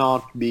 You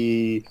cannot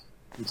be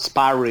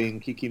sparring,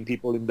 kicking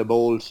people in the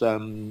balls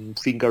and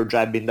finger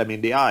jabbing them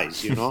in the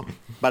eyes,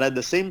 But at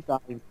the same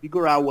time,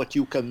 figure out what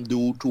you can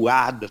do to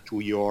add to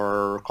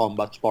your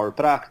combat sport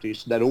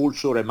practice that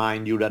also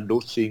remind you that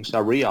those things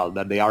are real,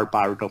 that they are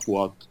part of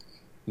what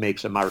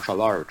makes a martial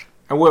art.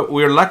 And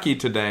we're lucky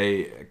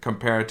today,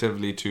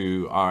 comparatively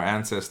to our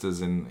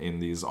ancestors in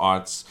these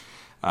arts,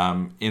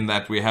 in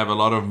that we have a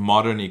lot of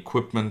modern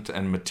equipment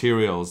and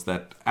materials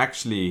that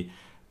actually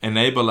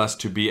enable us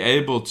to be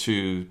able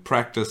to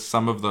practice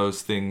some of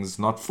those things,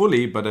 not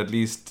fully, but at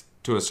least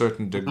to a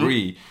certain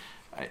degree,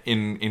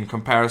 in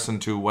comparison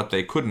to what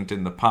they couldn't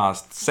in the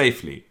past,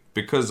 safely.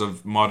 Because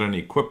of modern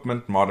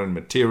equipment, modern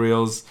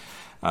materials,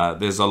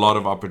 there's a lot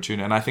of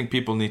opportunity. And I think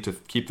people need to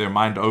keep their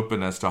mind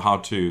open as to how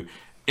to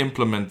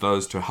implement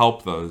those to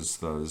help those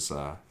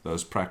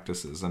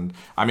practices. And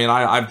I mean,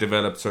 I've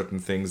developed certain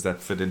things that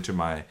fit into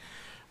my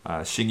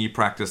Xingyi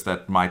practice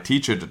that my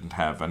teacher didn't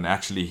have. And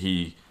actually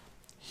he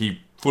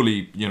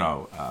fully,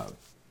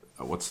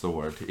 what's the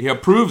word? He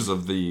approves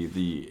of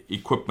the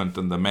equipment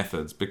and the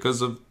methods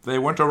because they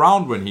weren't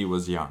around when he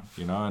was young,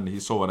 and he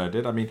saw what I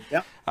did. I mean,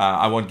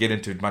 I won't get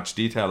into much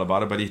detail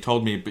about it, but he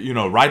told me,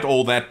 write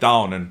all that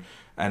down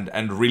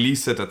and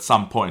release it at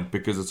some point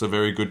because it's a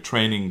very good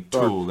training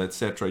tool,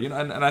 etc.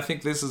 And I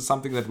think this is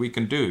something that we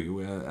can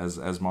do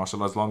as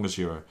martial arts, as long as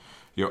you're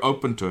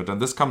open to it.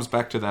 And this comes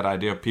back to that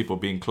idea of people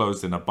being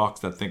closed in a box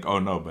that think, oh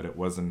no, but it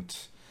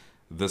wasn't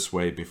this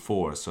way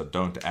before, so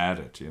don't add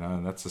it,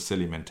 and that's a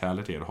silly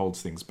mentality. It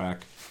holds things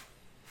back.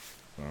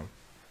 So.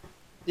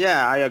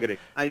 Yeah, I agree.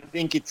 I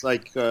think it's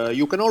like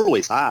you can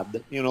always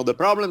add. The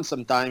problem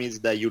sometimes is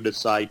that you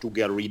decide to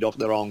get rid of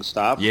the wrong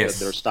stuff.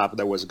 Yes. There's stuff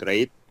that was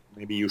great,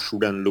 maybe you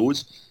shouldn't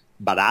lose.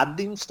 But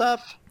adding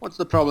stuff, what's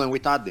the problem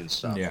with adding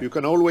stuff? Yeah. You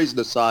can always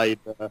decide,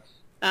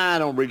 I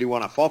don't really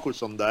want to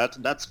focus on that.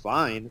 That's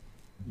fine.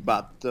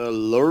 But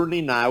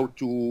learning how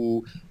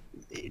to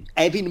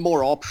having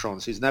more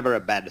options is never a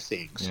bad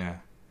thing. Yeah.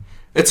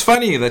 It's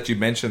funny that you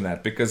mention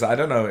that because, I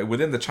don't know,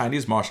 within the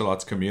Chinese martial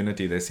arts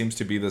community, there seems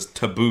to be this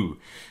taboo,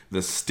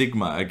 this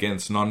stigma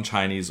against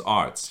non-Chinese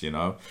arts,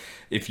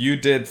 If you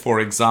did, for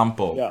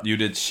example, you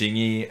did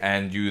Xingyi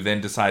and you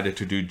then decided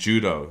to do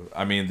judo,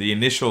 I mean, the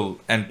initial,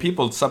 and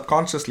people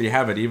subconsciously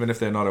have it, even if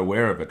they're not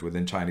aware of it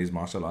within Chinese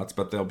martial arts,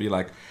 but they'll be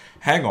like,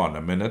 hang on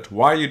a minute,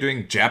 why are you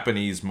doing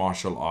Japanese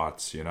martial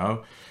arts,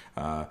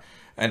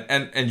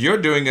 And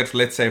you're doing it,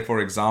 let's say, for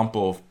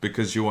example,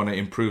 because you want to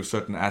improve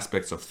certain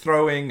aspects of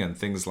throwing and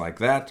things like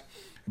that.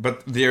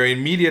 But their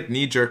immediate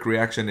knee-jerk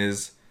reaction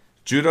is,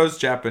 judo's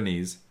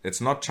Japanese,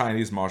 it's not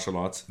Chinese martial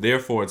arts,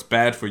 therefore it's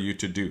bad for you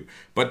to do.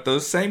 But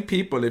those same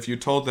people, if you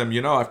told them,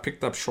 I've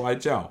picked up Shuai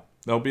Jiao,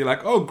 they'll be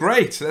like, oh,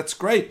 great, that's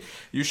great.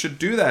 You should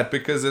do that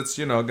because it's,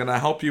 going to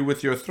help you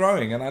with your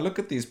throwing. And I look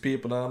at these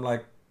people and I'm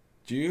like,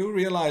 do you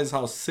realize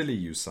how silly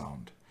you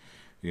sound?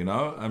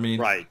 I mean,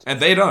 right. And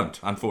they don't,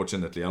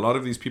 unfortunately. A lot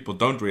of these people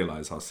don't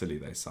realize how silly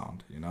they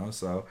sound,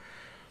 so.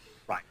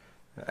 Right.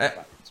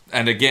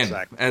 And again,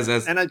 Exactly. as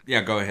And I,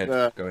 yeah, go ahead,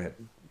 uh, go ahead.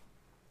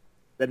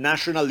 the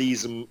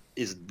nationalism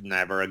is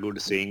never a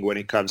good thing when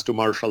it comes to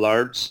martial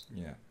arts.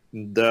 Yeah,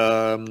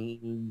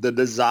 The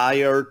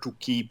desire to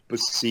keep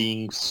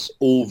things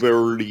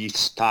overly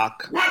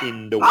stuck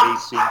in the way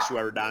things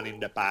were done in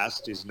the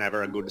past is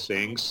never a good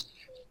thing.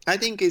 I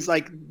think it's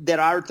like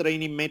there are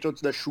training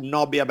methods that should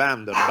not be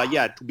abandoned, but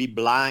yeah, to be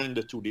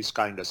blind to this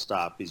kind of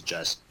stuff is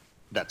just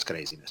that's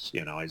craziness.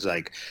 It's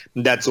like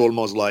that's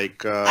almost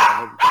like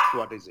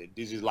what is it?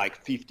 This is like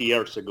 50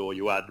 years ago.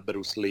 You had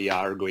Bruce Lee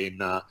arguing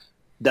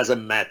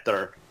doesn't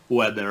matter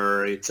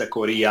whether it's a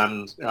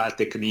Korean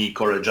technique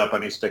or a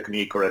Japanese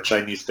technique or a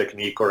Chinese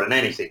technique or an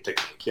anything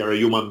technique. You're a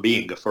human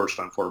being first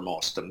and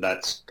foremost, and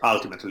that's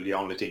ultimately the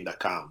only thing that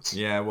counts.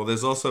 yeah. Well,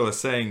 there's also a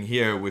saying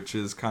here which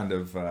is kind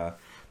of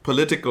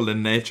political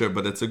in nature,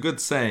 but it's a good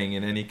saying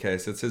in any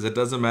case. It says it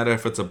doesn't matter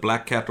if it's a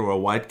black cat or a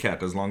white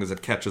cat as long as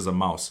it catches a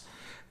mouse.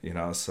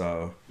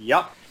 So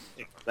Yep,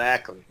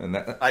 exactly. and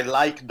that, I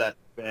like that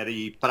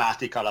very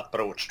practical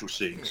approach to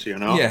things.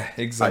 yeah,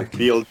 I exactly.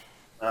 feel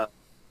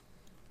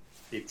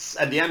it's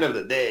at the end of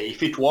the day,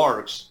 if it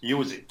works,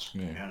 use it.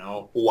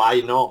 Yeah.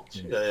 Why not?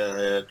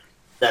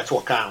 That's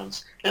what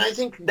counts. And I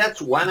think that's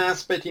one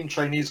aspect in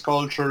Chinese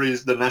culture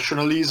is the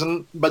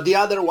nationalism, but the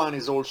other one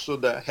is also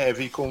the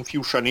heavy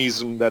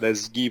Confucianism that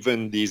has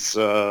given this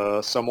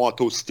somewhat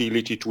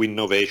hostility to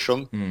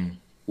innovation,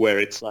 where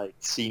it's like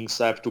things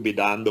have to be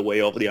done the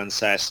way of the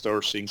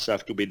ancestors, things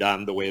have to be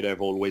done the way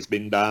they've always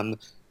been done.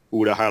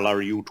 Who the hell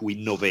are you to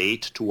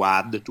innovate, to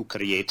add, to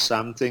create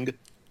something?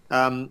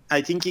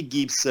 I think it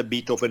gives a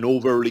bit of an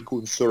overly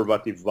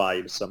conservative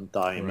vibe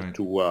sometimes Right.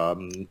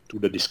 to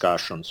the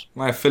discussions.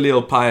 My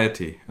filial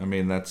piety. I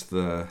mean, that's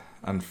the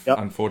Yep.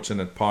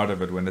 unfortunate part of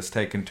it when it's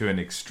taken to an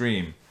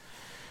extreme.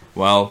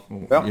 Well,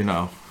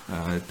 Yep.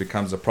 it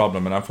becomes a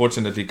problem. And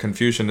unfortunately,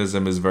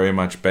 Confucianism is very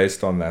much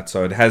based on that.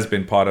 So it has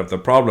been part of the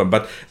problem.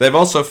 But they've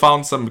also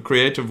found some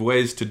creative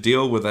ways to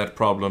deal with that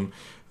problem.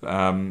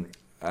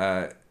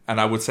 And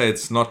I would say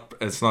it's not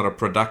a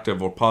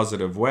productive or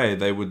positive way.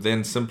 They would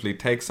then simply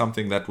take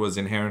something that was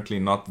inherently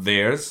not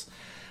theirs,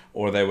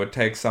 or they would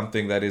take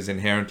something that is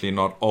inherently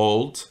not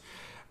old.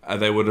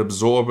 They would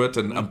absorb it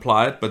and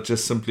apply it, but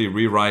just simply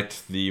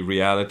rewrite the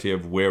reality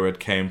of where it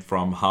came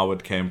from, how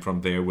it came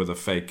from there, with a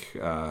fake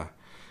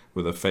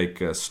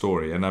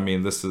story. And I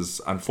mean, this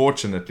is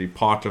unfortunately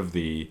part of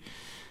the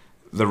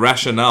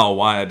rationale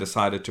why I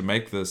decided to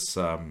make this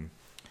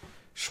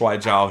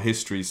Shuaijiao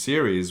history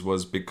series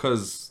was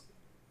because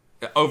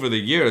over the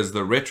years,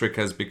 the rhetoric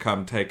has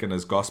become taken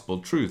as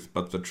gospel truth,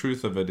 but the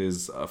truth of it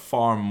is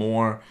far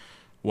more,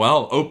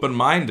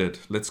 open-minded.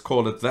 Let's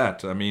call it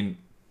that. I mean,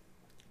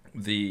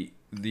 the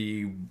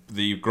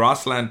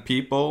grassland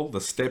people, the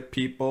steppe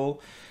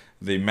people,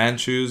 the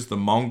Manchus, the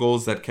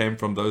Mongols that came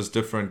from those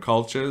different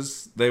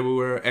cultures, they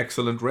were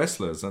excellent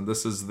wrestlers, and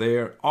this is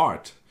their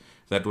art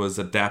that was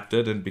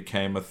adapted and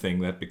became a thing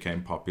that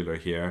became popular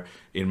here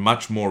in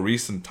much more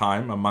recent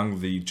time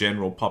among the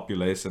general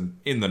population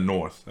in the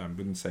north. I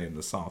wouldn't say in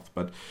the south,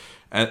 but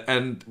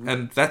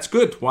and that's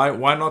good. Why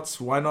not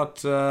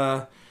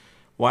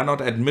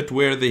admit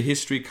where the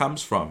history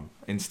comes from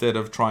instead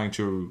of trying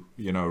to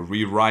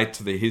rewrite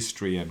the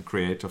history and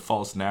create a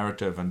false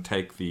narrative and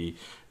take the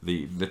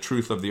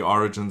truth of the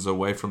origins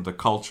away from the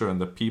culture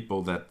and the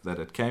people that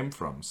it came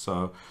from.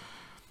 So.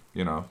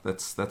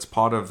 That's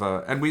part of,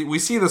 and we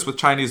see this with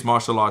Chinese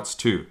martial arts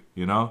too.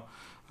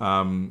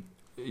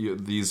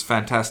 These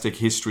fantastic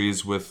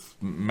histories with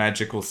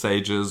magical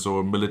sages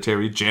or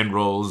military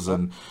generals,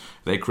 and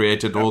they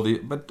created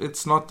but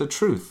it's not the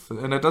truth,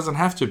 and it doesn't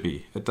have to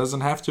be. It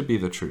doesn't have to be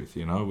the truth.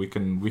 We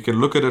can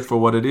look at it for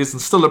what it is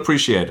and still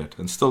appreciate it,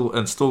 and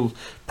still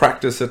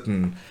practice it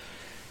and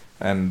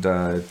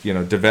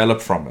develop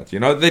from it.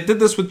 They did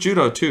this with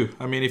judo too.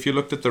 I mean, if you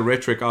looked at the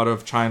rhetoric out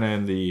of China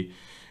in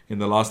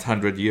the last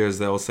 100 years,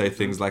 they'll say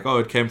things like, "Oh,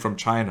 it came from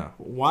China."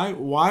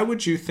 Why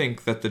would you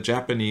think that the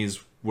Japanese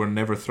were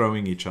never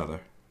throwing each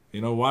other?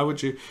 Why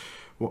would you?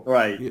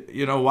 Right.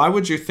 Why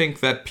would you think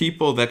that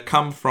people that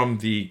come from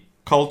the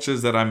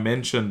cultures that I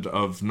mentioned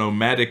of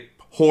nomadic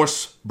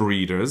horse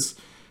breeders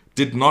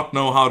did not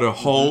know how to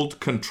hold,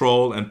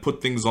 control, and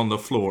put things on the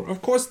floor?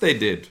 Of course they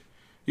did.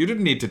 You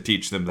didn't need to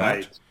teach them that.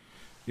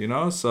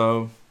 Right.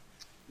 So.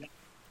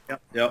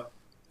 Yep.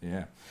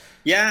 Yeah.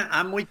 Yeah,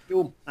 I'm with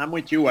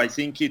you. I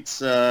think it's,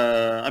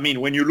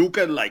 when you look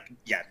at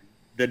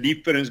the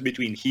difference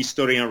between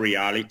history and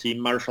reality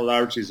in martial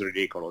arts is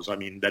ridiculous. I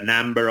mean, the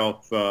number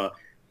of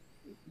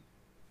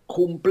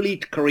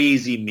complete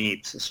crazy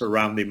myths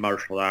surrounding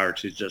martial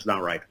arts is just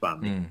downright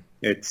fun.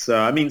 It's,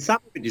 some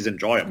of it is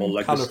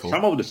enjoyable.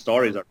 Some of the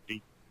stories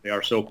they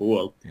are so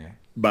cool. Yeah.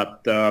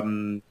 But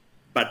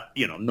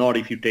not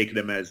if you take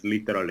them as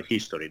literal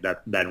history.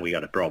 Then we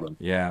got a problem.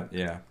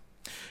 Yeah.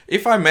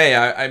 If I may,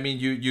 I mean,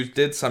 you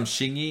did some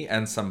Xingyi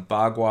and some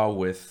Bagua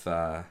with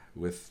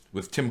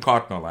Tim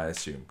Cartnell, I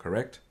assume,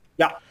 correct?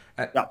 Yeah.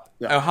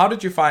 How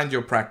did you find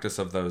your practice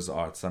of those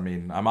arts? I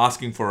mean, I'm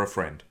asking for a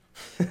friend.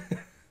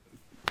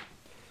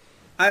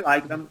 I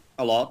like them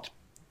a lot,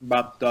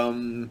 but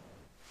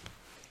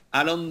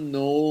I don't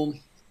know.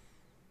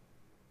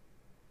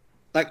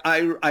 Like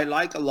I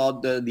like a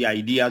lot the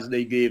ideas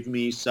they gave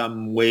me,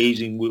 some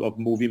ways of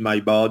moving my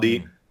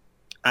body.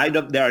 I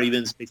don't, there are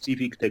even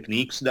specific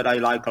techniques that I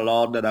like a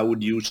lot that I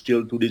would use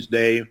still to this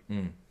day.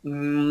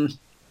 Mm,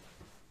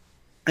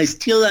 I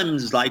still am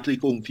slightly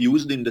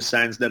confused in the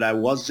sense that I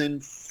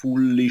wasn't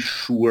fully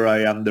sure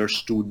I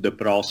understood the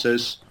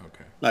process.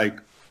 Okay. Like,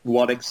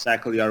 what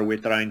exactly are we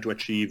trying to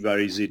achieve? Or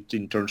is it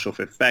in terms of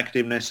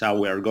effectiveness, how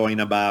we are going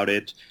about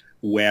it?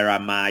 Where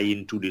am I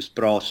into this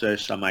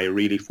process? Am I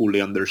really fully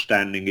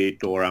understanding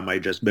it, or am I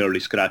just barely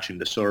scratching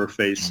the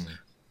surface?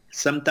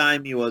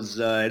 Sometimes it was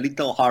a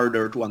little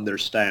harder to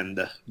understand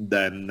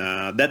than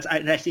that's.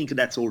 I think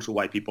that's also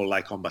why people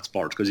like combat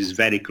sports, because it's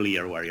very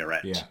clear where you're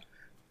at. Yeah.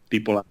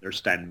 People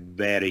understand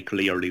very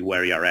clearly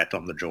where you're at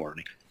on the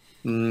journey.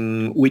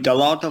 With a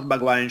lot of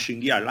Bagua and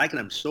Shingi, I like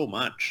them so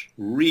much,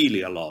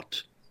 really a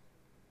lot.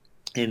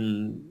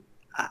 And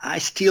I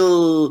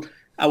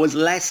was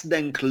less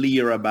than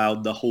clear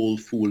about the whole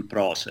full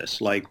process.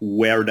 Like,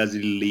 where does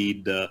it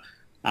lead?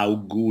 How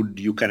good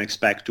you can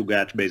expect to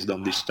get based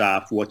on this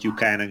stuff, what you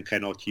can and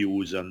cannot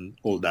use, and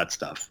all that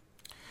stuff.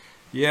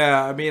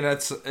 Yeah, I mean,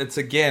 it's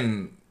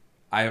again,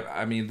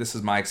 I mean, this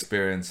is my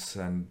experience,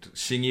 and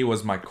Shingi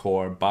was my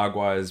core.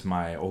 Bagua is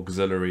my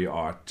auxiliary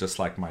art, just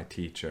like my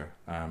teacher.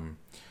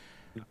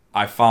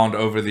 I found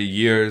over the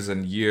years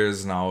and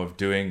years now of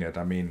doing it,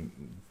 I mean,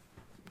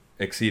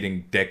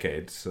 exceeding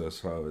decades.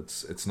 So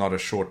it's not a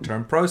short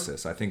term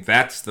process. I think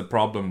that's the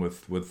problem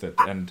with it,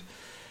 and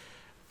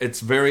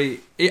it's very.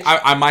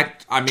 I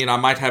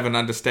might have an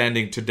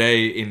understanding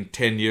today. In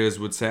 10 years,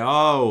 would say,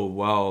 oh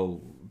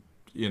well,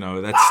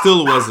 that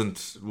still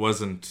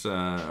wasn't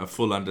a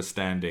full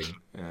understanding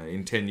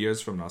in 10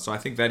 years from now. So I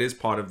think that is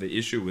part of the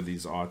issue with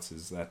these arts,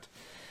 is that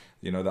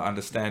the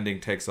understanding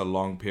takes a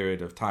long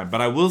period of time. But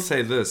I will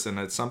say this, and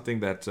it's something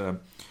that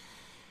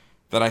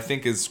I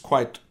think is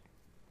quite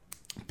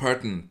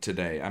pertinent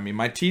today. I mean,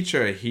 my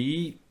teacher,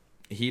 he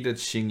did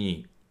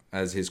Shingi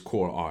as his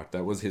core art.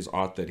 That was his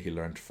art that he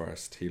learned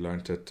first. He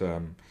learned it,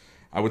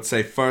 I would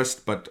say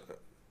first, but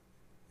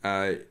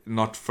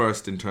not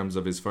first in terms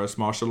of his first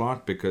martial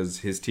art, because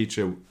his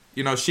teacher,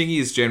 Shingi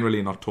is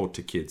generally not taught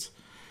to kids.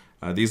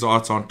 These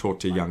arts aren't taught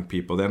to young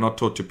people. They're not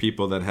taught to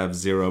people that have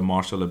zero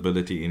martial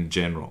ability in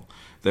general.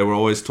 They were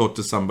always taught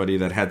to somebody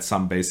that had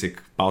some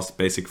basic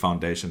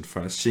foundation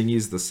first. Shingi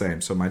is the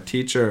same. So my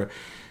teacher,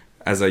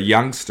 as a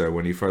youngster,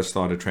 when he first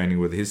started training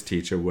with his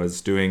teacher, was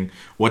doing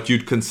what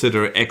you'd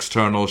consider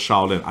external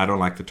Shaolin. I don't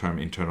like the term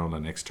internal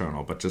and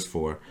external, but just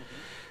for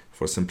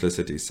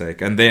simplicity's sake.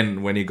 And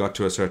then when he got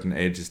to a certain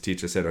age, his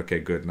teacher said, okay,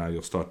 good, now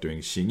you'll start doing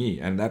Xingyi.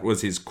 And that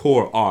was his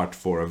core art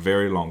for a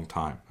very long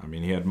time. I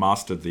mean, he had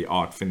mastered the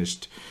art,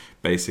 finished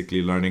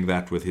basically learning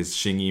that with his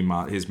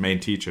Xingyi, his main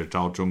teacher,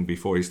 Zhao Zhong,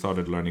 before he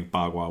started learning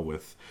Bagua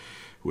with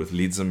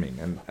Li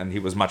Ziming. And he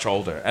was much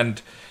older.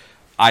 And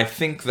I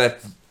think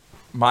that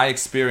my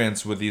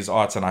experience with these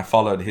arts, and I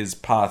followed his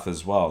path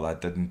as well. I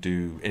didn't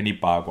do any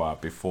Bagua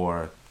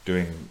before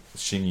doing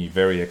Xingyi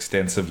very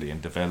extensively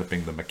and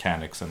developing the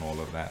mechanics and all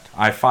of that.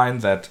 I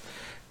find that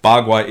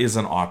Bagua is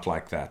an art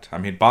like that. I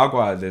mean,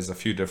 Bagua, there's a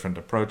few different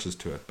approaches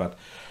to it, but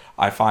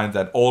I find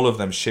that all of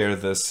them share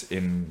this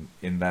in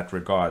that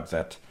regard,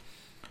 that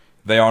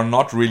they are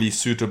not really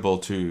suitable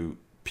to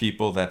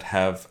people that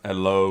have a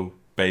low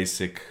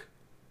basic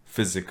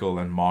physical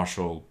and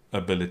martial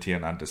ability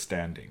and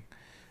understanding.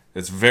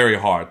 It's very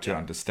hard to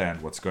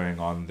understand what's going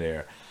on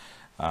there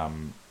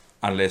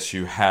unless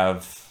you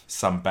have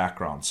some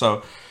background.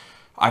 So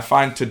I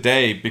find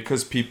today,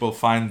 because people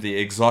find the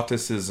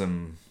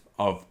exoticism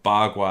of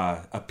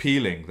Bagua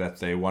appealing, that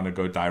they want to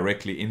go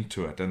directly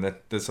into it, and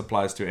that this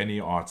applies to any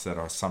arts that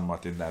are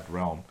somewhat in that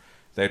realm.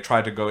 They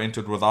try to go into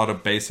it without a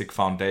basic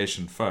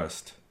foundation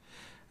first,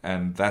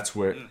 and that's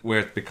where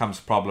it becomes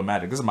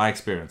problematic. This is my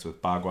experience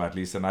with Bagua, at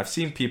least, and I've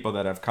seen people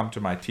that have come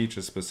to my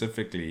teacher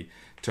specifically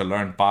to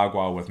learn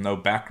Bagua with no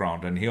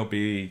background, and he'll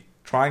be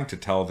trying to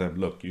tell them,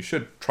 look, you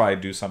should try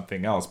do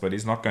something else, but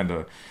he's not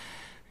gonna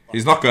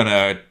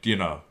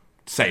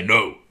say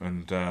no.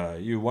 And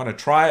you want to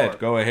try it,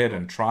 go ahead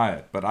and try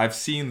it. But I've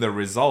seen the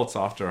results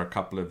after a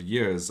couple of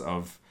years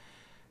of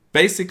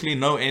basically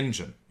no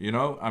engine.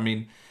 I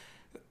mean,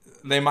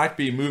 they might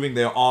be moving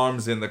their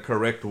arms in the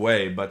correct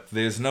way, but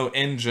there's no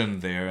engine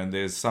there, and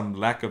there's some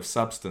lack of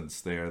substance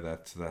there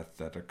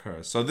that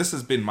occurs. So this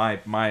has been my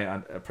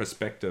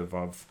perspective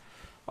of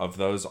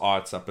those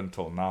arts up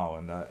until now,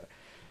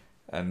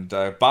 and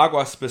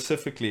Bagua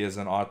specifically is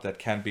an art that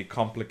can be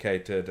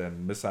complicated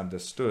and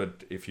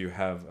misunderstood if you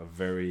don't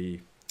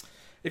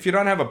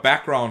have a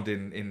background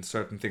in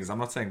certain things. I'm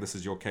not saying this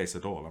is your case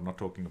at all. I'm not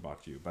talking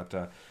about you, but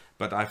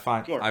I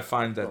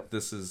find that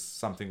this is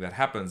something that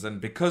happens, and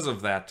because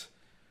of that,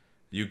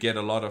 you get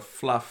a lot of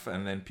fluff,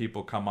 and then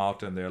people come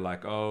out and they're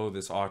like, oh,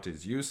 this art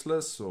is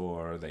useless,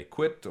 or they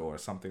quit, or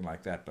something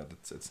like that. But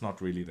it's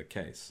not really the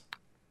case.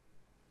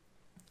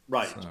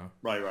 Right.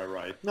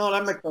 No,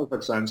 that makes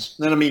perfect sense.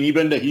 And I mean,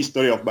 even the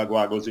history of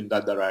Bagua goes in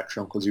that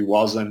direction, because it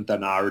wasn't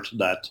an art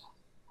that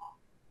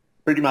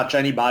pretty much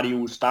anybody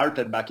who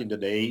started back in the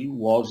day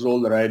was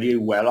already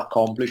well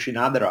accomplished in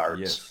other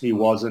arts. Yes. He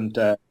wasn't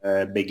a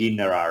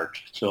beginner art.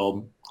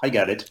 So I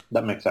get it.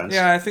 That makes sense.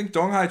 Yeah, I think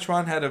Dong Hai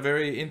Chuan had a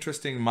very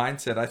interesting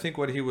mindset. I think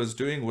what he was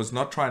doing was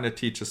not trying to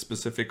teach a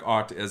specific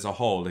art as a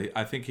whole.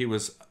 I think he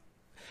was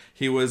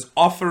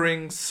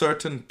offering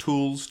certain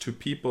tools to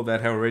people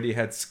that already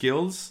had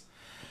skills,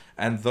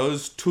 and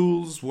those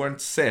tools weren't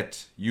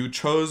set. You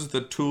chose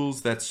the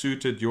tools that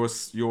suited your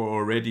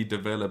already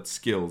developed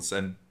skills,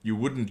 and you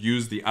wouldn't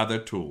use the other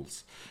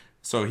tools.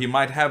 So he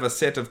might have a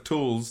set of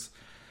tools,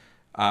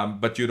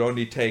 but you'd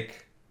only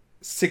take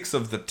 6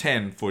 of the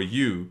 10 for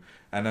you.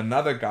 And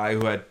another guy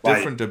who had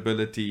different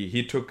ability,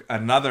 he took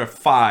another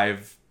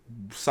 5,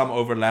 some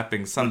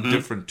overlapping, some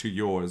different to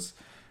yours.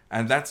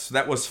 And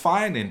that was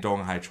fine in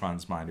Dong Hai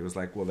Chuan's mind. He was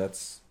like, well,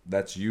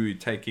 that's you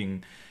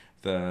taking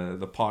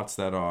the parts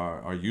that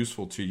are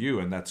useful to you,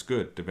 and that's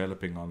good,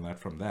 developing on that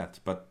from that.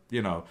 But,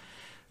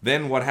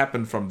 then what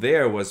happened from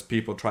there was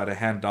people try to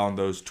hand down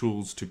those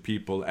tools to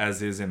people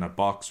as is in a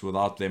box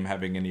without them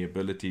having any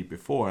ability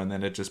before, and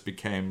then it just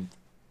became,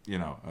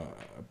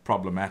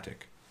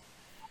 problematic.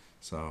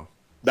 So...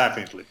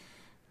 Definitely.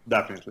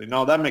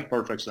 No, that makes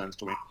perfect sense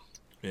to me.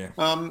 Yeah.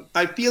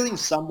 I feel in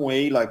some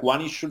way like one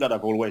issue that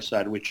I've always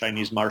had with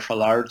Chinese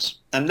martial arts,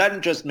 and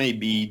that just may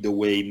be the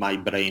way my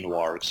brain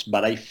works,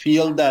 but I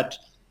feel that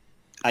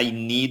I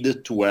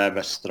need to have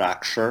a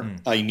structure.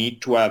 I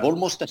need to have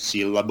almost a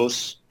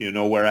syllabus,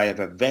 where I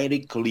have a very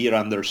clear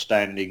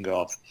understanding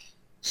of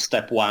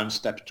step 1,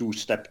 step 2,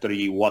 step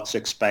 3, what's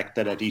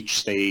expected at each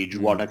stage,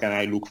 what can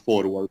I look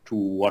forward to,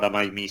 what am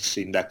I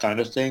missing, that kind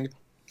of thing.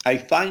 I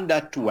find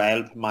that to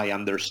help my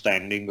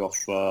understanding of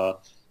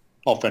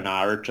an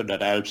art,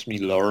 that helps me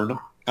learn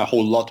a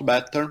whole lot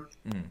better.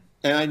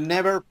 And I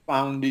never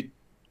found it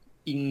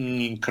in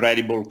an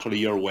incredible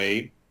clear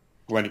way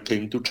when it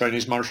came to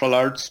Chinese martial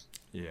arts.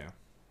 Yeah.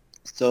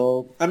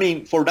 So,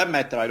 for that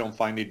matter, I don't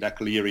find it that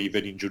clear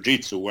even in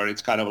jiu-jitsu, where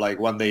it's kind of like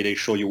one day they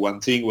show you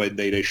one thing, one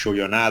day they show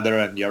you another,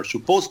 and you're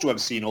supposed to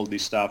have seen all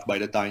this stuff by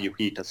the time you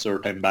hit a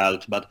certain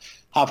belt, but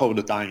half of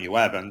the time you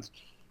haven't.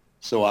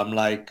 So I'm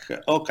like,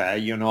 okay,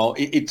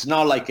 it's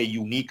not like a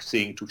unique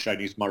thing to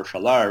Chinese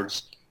martial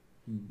arts,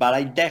 but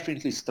I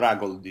definitely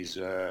struggled this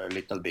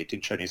little bit in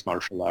Chinese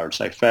martial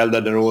arts. I felt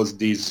that there was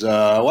this,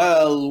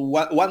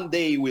 one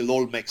day will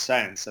all make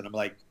sense. And I'm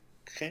like,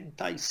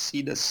 can't I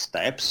see the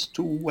steps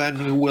to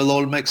when it will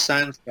all make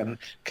sense? And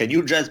can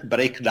you just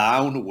break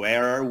down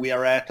where we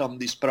are at on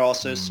this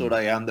process so that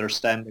I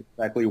understand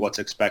exactly what's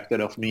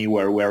expected of me,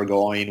 where we're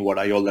going, what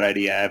I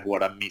already have,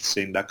 what I'm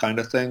missing, that kind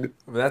of thing?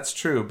 That's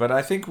true, but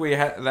I think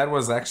that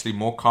was actually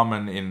more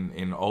common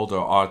in older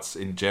arts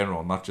in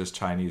general, not just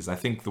Chinese. I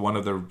think one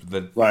of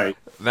the right,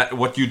 that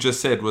what you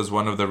just said was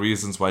one of the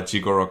reasons why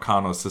Jigoro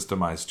Kano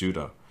systemized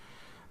judo.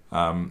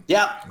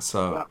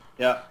 So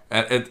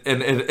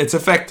it's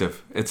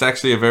effective. It's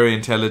actually a very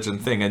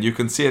intelligent thing, and you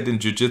can see it in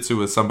jiu-jitsu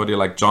with somebody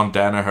like John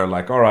Danaher.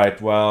 Like, all right,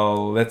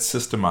 well, let's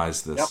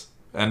systemize this,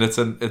 and it's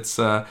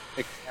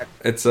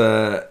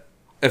a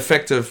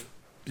effective,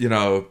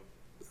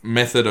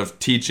 method of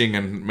teaching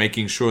and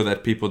making sure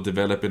that people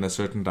develop in a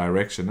certain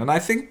direction. And I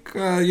think,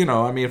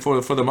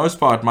 for the most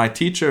part, my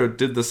teacher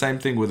did the same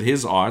thing with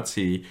his arts.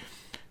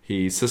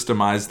 He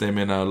systemized them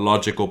in a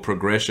logical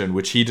progression,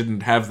 which he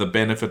didn't have the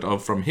benefit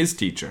of from his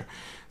teacher.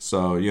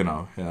 So,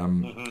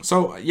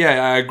 so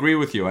yeah, I agree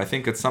with you. I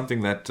think it's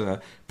something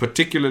that,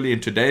 particularly in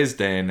today's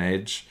day and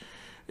age,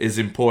 is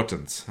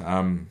important.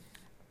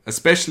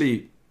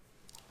 Especially,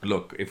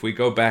 look, if we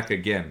go back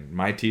again,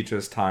 my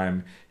teacher's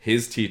time,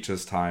 his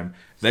teacher's time,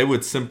 they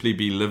would simply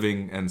be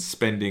living and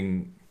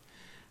spending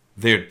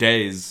their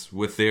days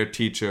with their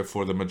teacher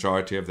for the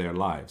majority of their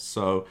lives.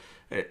 So,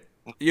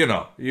 you're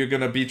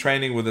going to be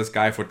training with this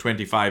guy for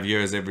 25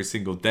 years every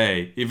single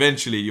day.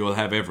 Eventually, you'll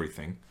have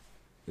everything.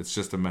 It's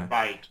just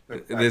right.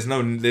 There's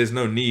no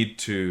need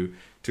to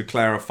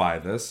clarify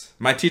this.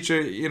 My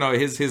teacher,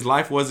 his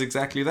life was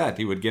exactly that.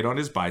 He would get on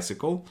his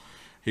bicycle.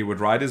 He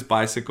would ride his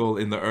bicycle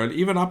in the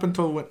even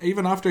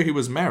after he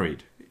was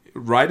married.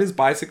 Ride his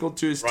bicycle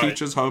to his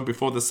teacher's home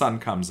before the sun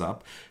comes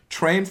up.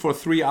 Train for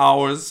 3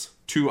 hours,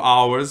 2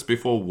 hours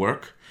before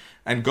work,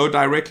 and go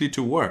directly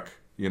to work.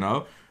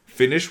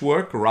 Finish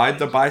work, ride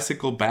the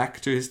bicycle back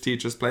to his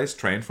teacher's place,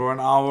 train for an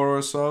hour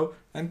or so,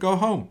 and go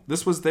home.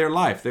 This was their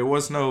life. There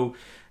was no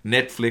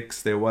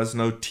Netflix, there was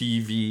no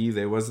TV,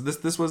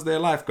 this was their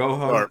life. Go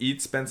home,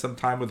 eat, spend some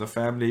time with the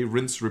family,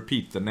 rinse,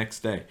 repeat the next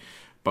day.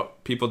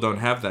 But people don't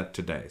have that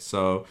today.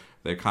 So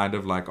they're kind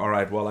of like, all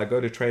right, well, I go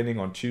to training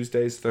on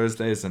Tuesdays,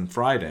 Thursdays, and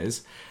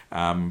Fridays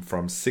from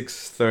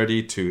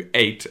 6:30 to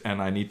 8,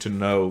 and I need to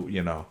know,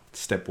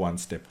 step 1,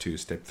 step 2,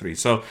 step 3.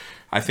 So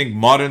I think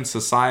modern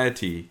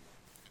society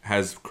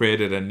has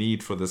created a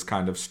need for this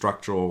kind of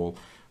structural,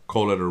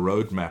 call it a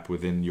roadmap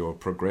within your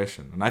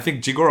progression. And I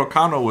think Jigoro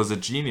Kano was a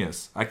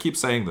genius. I keep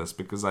saying this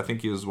because I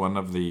think he was one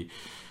of the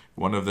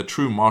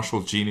true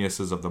martial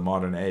geniuses of the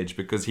modern age,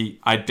 because he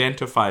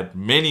identified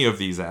many of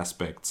these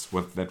aspects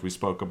that we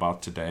spoke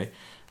about today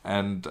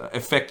and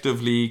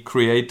effectively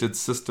created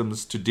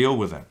systems to deal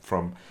with them,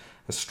 from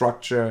a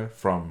structure,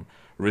 from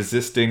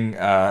resisting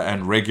and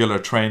regular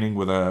training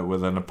with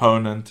an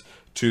opponent,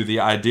 to the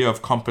idea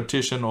of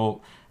competition,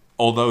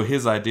 although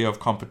his idea of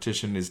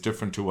competition is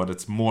different to what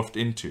it's morphed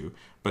into,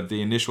 but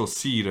the initial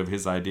seed of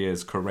his idea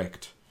is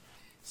correct.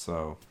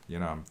 So,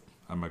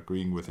 I'm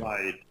agreeing with him.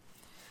 Right.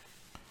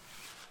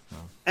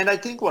 And I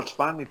think what's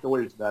funny too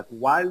is that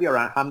while you're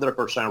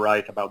 100%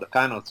 right about the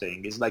kind of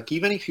thing, is like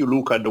even if you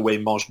look at the way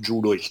most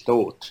judo is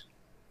taught,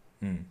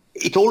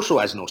 it also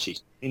has no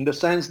system, in the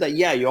sense that,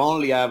 you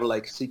only have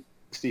like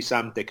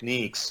 60-some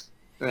techniques,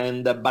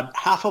 and but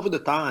half of the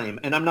time,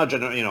 and I'm not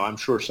I'm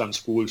sure some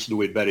schools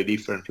do it very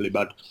differently,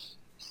 but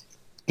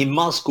in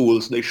most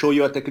schools, they show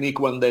you a technique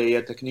one day,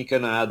 a technique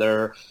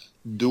another,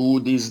 do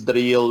these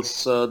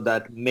drills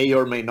that may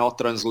or may not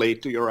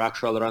translate to your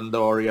actual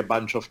randori a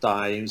bunch of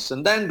times,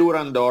 and then do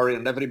randori,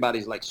 and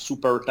everybody's like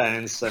super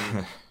tense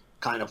and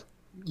kind of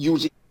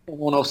using a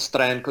ton of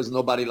strength because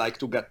nobody likes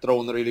to get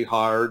thrown really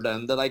hard.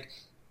 And like,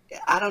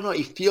 I don't know,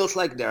 it feels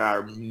like there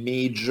are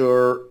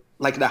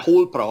like the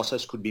whole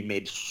process could be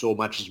made so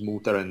much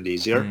smoother and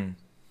easier.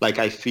 Like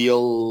I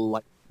feel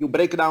like you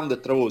break down the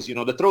throws,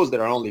 the throws,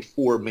 there are only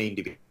 4 main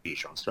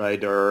divisions, right?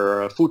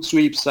 There are foot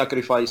sweeps,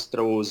 sacrifice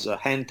throws,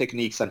 hand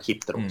techniques, and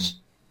hip throws.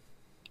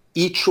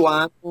 Each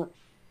one,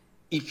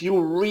 if you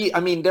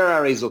there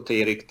are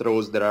esoteric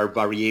throws, there are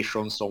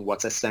variations on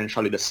what's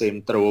essentially the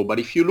same throw, but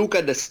if you look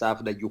at the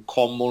stuff that you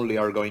commonly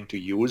are going to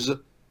use,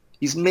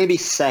 is maybe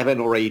 7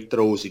 or 8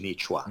 throws in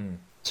each one.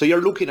 So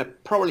you're looking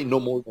at probably no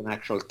more than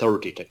actual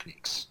 30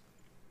 techniques.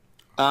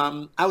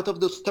 Out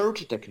of those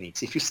 30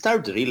 techniques, if you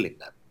start drilling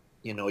them,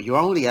 you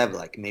only have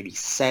like maybe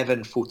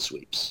 7 foot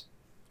sweeps,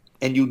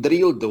 and you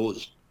drill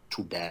those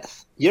to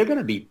death, you're going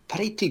to be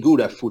pretty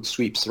good at foot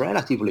sweeps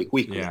relatively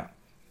quickly. Yeah.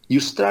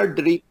 You start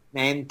drilling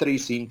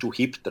entries into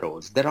hip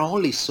throws. There are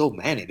only so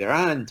many. There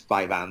aren't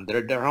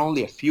 500. There are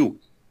only a few.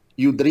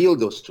 You drill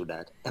those to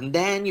that. And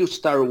then you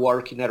start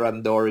working a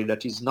randori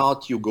that is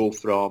not you go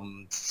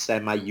from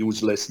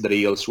semi-useless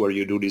drills where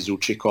you do this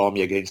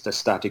uchikomi against a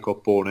static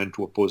opponent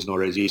to oppose no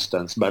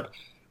resistance, but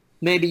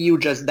maybe you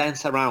just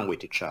dance around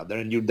with each other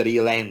and you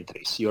drill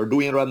entries. You're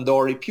doing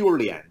randori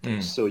purely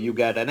entries. So you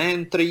get an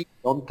entry,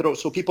 don't throw.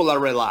 So people are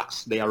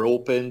relaxed. They are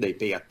open. They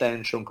pay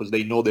attention because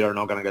they know they are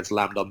not going to get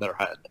slammed on their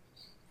head.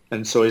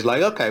 And so it's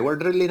like, okay, we're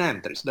drilling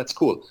entries. That's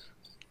cool.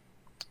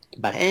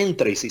 But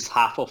entries is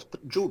half of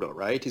judo,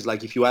 right? It's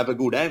like if you have a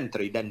good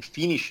entry, then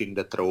finishing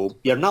the throw,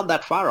 you're not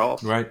that far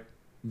off. Right.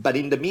 But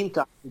in the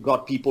meantime, you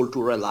got people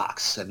to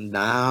relax, and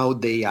now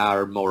they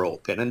are more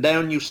open. And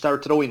then you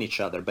start throwing each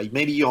other. But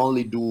maybe you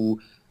only do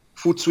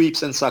foot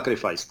sweeps and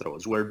sacrifice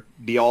throws, where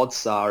the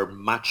odds are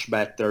much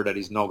better. There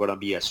is not going to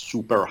be a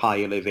super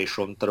high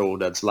elevation throw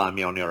that slams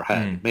you on your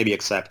head, maybe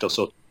except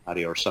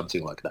Osotari or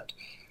something like that.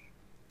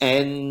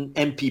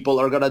 And people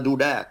are going to do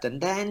that.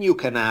 And then you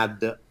can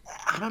add,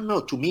 I don't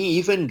know, to me,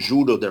 even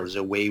judo, there's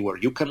a way where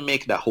you can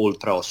make the whole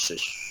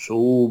process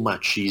so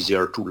much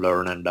easier to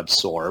learn and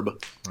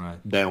absorb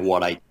than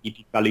what I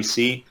typically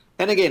see.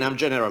 And again, I'm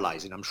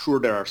generalizing. I'm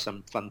sure there are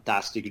some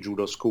fantastic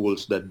judo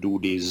schools that do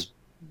this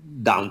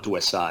down to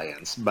a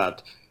science.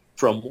 But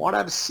from what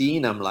I've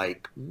seen, I'm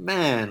like,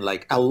 man,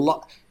 like a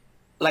lot.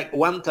 Like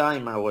one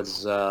time I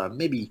was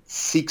maybe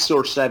 6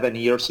 or 7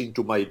 years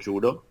into my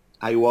judo.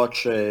 I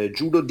watched a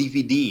judo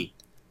DVD,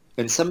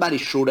 and somebody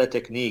showed a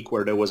technique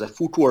where there was a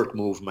footwork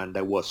movement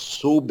that was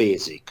so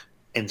basic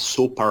and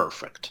so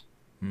perfect.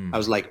 I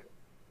was like,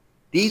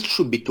 this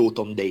should be taught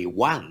on day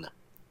one.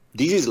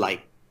 This is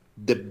like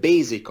the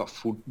basic of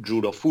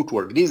judo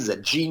footwork. This is a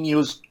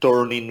genius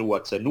turning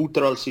what's a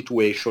neutral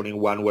situation in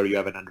one where you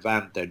have an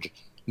advantage,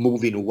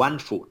 moving one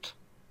foot.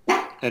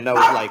 And I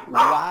was like,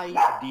 why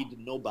did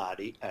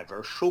nobody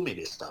ever show me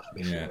this stuff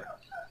before? Yeah.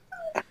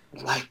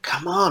 Like,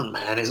 come on,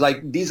 man. It's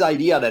like this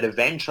idea that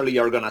eventually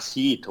you're going to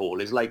see it all.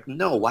 It's like,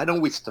 no, why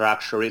don't we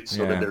structure it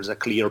so that there's a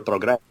clear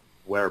progression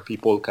where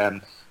people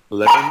can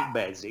learn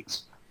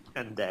basics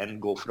and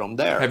then go from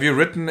there. Have you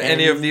written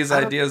any of these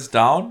ideas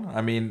down?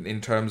 I mean, in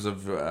terms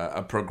of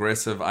a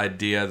progressive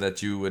idea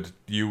that you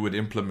would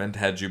implement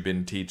had you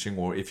been teaching,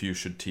 or if you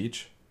should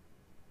teach?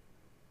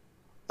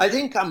 I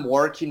think I'm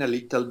working a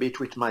little bit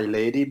with my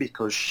lady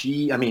because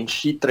she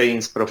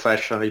trains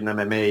professionally in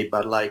MMA,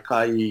 but like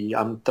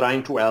I'm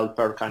trying to help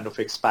her kind of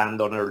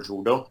expand on her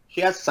judo. She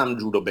has some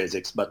judo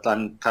basics, but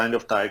I'm kind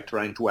of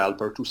trying to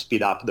help her to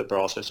speed up the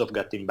process of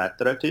getting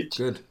better at it.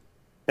 Good.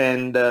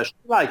 And she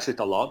likes it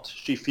a lot.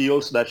 She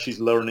feels that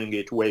she's learning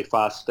it way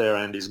faster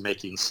and is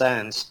making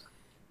sense.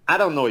 I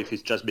don't know if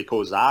it's just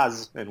because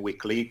and we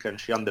click and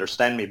she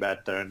understands me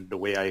better and the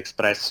way I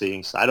express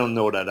things. I don't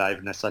know that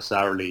I've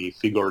necessarily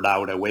figured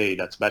out a way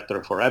that's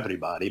better for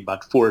everybody,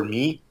 but for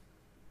me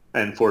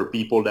and for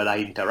people that I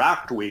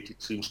interact with,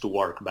 it seems to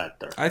work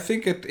better. I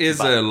think it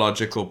is a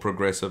logical,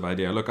 progressive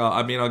idea. Look,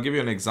 I'll give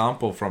you an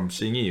example from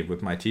Xingyi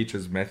with my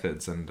teacher's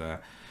methods, and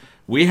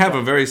we have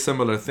a very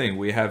similar thing.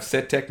 We have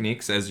set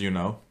techniques, as you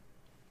know.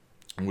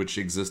 which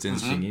exist in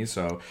Xingyi.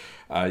 So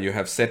you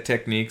have set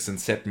techniques and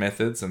set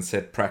methods and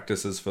set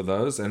practices for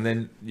those. And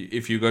then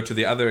if you go to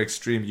the other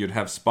extreme, you'd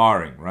have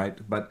sparring, right?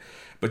 But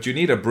you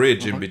need a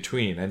bridge in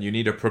between, and you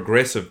need a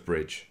progressive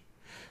bridge.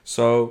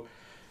 So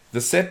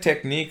the set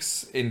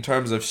techniques in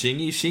terms of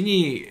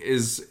Xingyi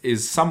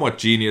is somewhat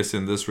genius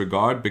in this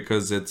regard,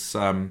 because it's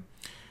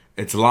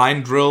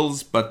line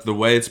drills, but the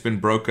way it's been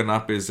broken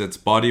up is it's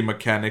body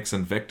mechanics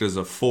and vectors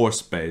of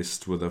force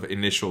based with the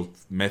initial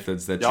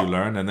methods that you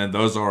learn, and then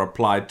those are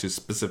applied to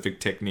specific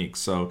techniques.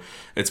 So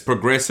it's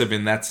progressive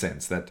in that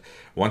sense, that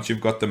once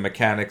you've got the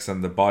mechanics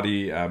and the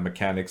body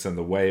mechanics and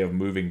the way of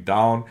moving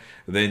down,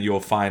 then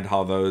you'll find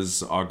how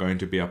those are going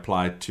to be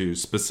applied to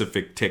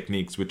specific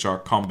techniques, which are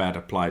combat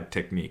applied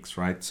techniques,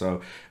 right?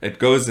 So it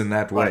goes in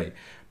that way.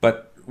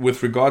 But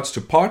with regards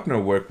to partner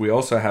work, we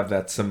also have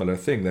that similar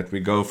thing, that we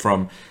go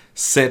from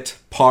set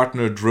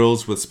partner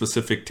drills with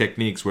specific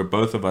techniques where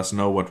both of us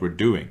know what we're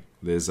doing.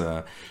 There's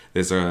a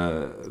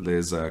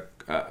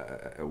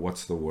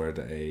what's the word?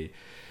 A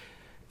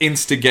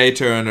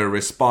instigator and a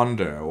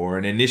responder, or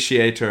an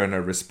initiator and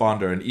a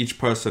responder, and each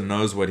person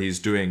knows what he's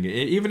doing,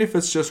 even if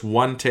it's just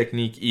one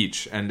technique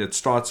each, and it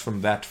starts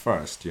from that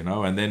first,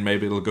 and then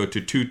maybe it'll go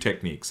to 2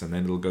 techniques, and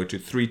then it'll go to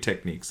 3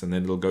 techniques, and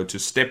then it'll go to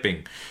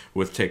stepping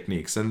with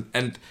techniques,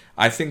 and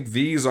I think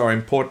these are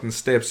important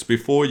steps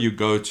before you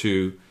go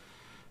to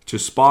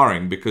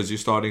sparring, because you're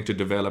starting to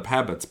develop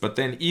habits. But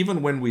then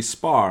even when we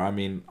spar, I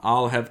mean,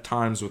 I'll have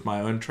times with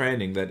my own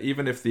training that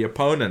even if the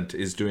opponent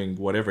is doing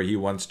whatever he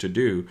wants to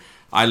do,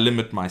 I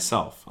limit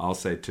myself. I'll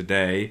say,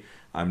 today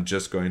I'm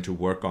just going to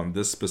work on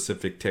this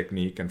specific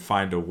technique and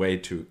find a way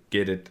to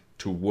get it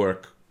to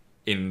work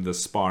in the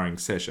sparring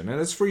session.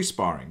 And it's free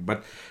sparring,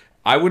 but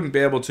I wouldn't be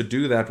able to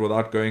do that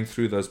without going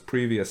through those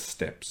previous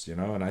steps,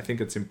 and I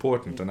think it's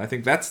important. And I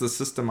think that's the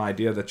system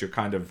idea that you're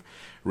kind of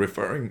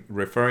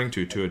referring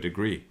to a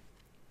degree.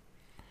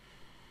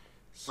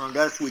 So I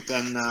guess we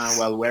can,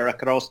 we're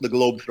across the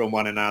globe from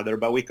one another,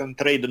 but we can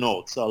trade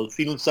notes. I'll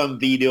film some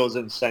videos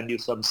and send you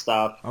some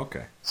stuff.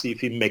 Okay. See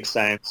if it makes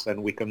sense,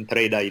 and we can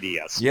trade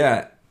ideas.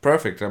 Yeah,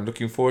 perfect. I'm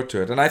looking forward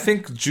to it. And I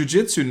think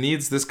jiu-jitsu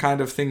needs this kind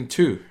of thing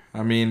too.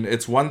 I mean,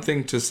 it's one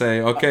thing to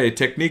say, okay,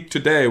 technique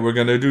today, we're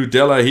going to do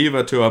De La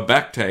Hiva to a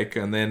back take,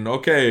 and then,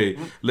 okay,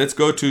 let's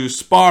go to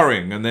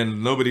sparring, and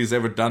then nobody's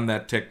ever done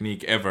that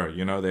technique ever.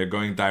 They're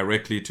going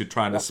directly to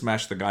trying to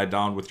smash the guy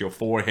down with your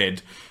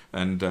forehead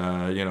and,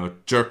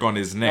 jerk on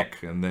his neck.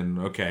 And then,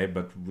 okay,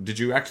 but did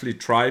you actually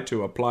try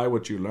to apply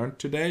what you learned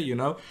today,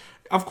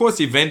 Of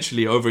course,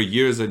 eventually, over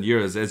years and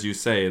years, as you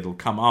say, it'll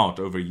come out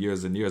over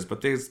years and years,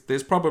 but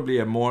there's probably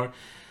a more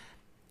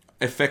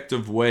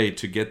effective way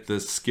to get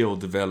this skill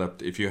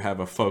developed if you have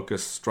a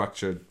focused,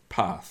 structured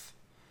path.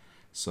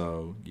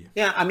 So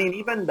yeah, I mean,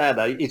 even that,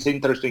 it's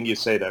interesting you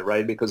say that,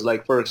 right? Because,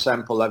 like, for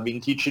example, I've been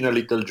teaching a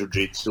little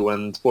jiu-jitsu,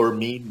 and for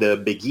me, the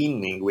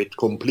beginning with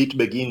complete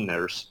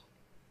beginners,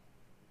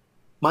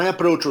 my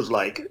approach was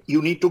like,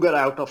 you need to get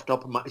out of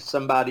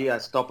somebody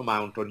has top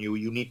mount on you.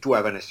 You need to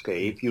have an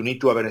escape. You need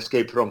to have an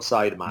escape from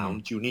side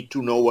mount. You need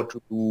to know what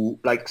to do,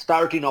 like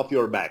starting off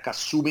your back,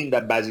 assuming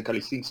that basically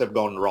things have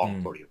gone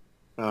wrong for you.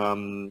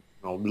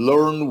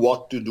 Learn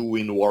what to do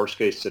in worst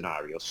case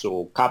scenarios.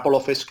 So couple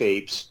of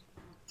escapes,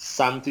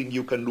 something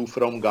you can do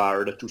from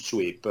guard to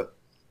sweep,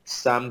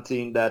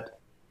 something that,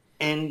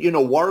 and,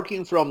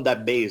 working from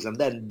that base and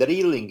then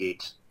drilling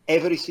it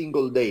every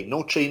single day,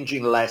 no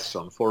changing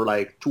lesson for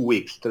like 2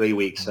 weeks, 3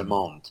 weeks, a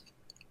month,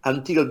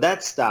 until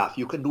that stuff,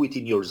 you can do it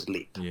in your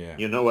sleep. Yeah.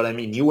 You know what I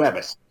mean? You have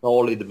a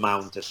solid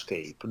mount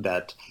escape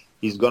that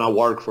is going to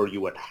work for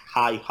you at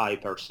high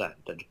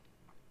percentage.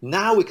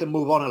 Now we can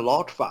move on a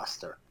lot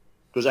faster,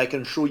 because I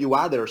can show you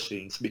other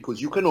things, because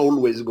you can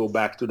always go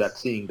back to that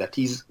thing that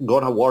is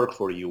going to work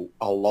for you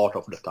a lot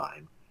of the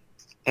time.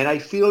 And I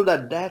feel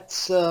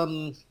that's...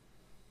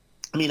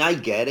 I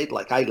get it.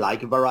 Like, I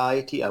like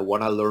variety. I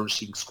want to learn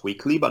things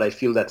quickly, but I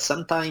feel that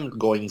sometimes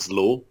going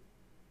slow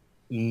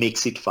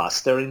makes it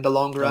faster in the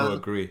long run. I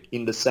agree.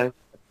 In the sense,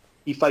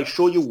 if I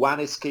show you one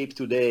escape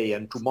today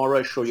and tomorrow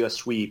I show you a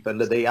sweep and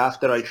the day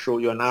after I show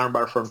you an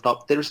armbar from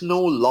top, there's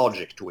no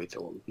logic to it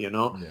all,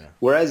 Yeah.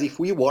 Whereas if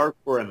we work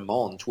for a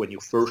month when you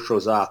first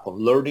shows up on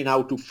learning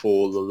how to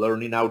fall,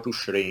 learning how to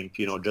shrimp,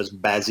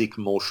 just basic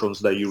motions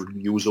that you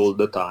use all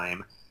the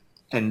time,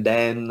 and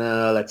then,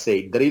 let's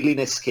say, drilling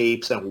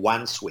escapes and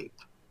one sweep,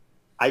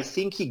 I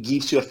think it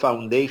gives you a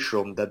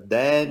foundation that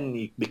then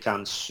it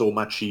becomes so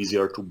much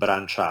easier to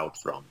branch out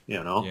from,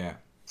 Yeah.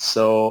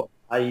 So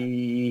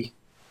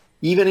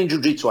even in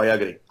jiu-jitsu, I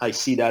agree. I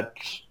see that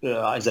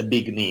as a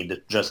big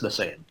need, just the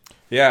same.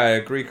 Yeah, I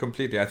agree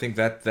completely. I think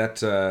that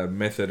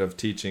method of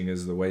teaching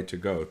is the way to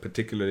go,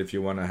 particularly if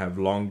you want to have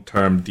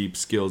long-term deep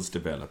skills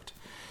developed.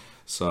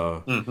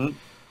 So,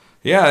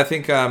 yeah, I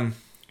think,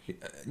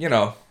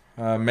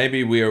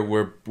 maybe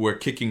we're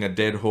kicking a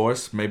dead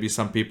horse. Maybe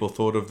some people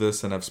thought of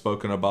this and have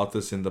spoken about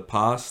this in the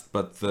past,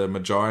 but the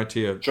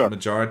majority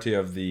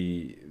of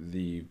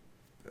the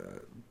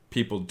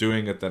people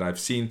doing it that I've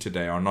seen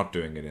today are not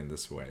doing it in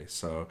this way.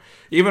 So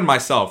even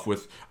myself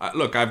with,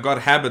 look, I've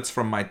got habits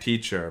from my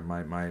teacher,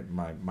 my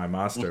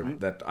master,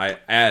 that I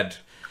add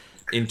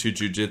into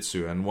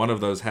jiu-jitsu. And one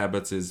of those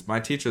habits is my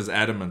teacher's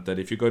adamant that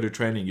if you go to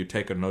training, you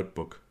take a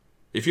notebook.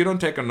 If you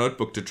don't take a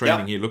notebook to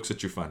training, he looks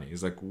at you funny.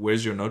 He's like,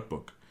 where's your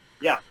notebook?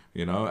 Yeah.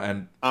 You know,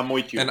 and I'm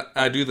with you. And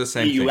I do the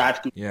same thing.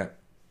 Have to... Yeah.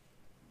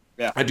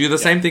 I do the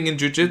same thing in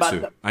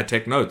jiu-jitsu. I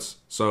take notes.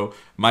 So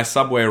my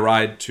subway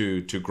ride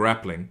to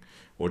grappling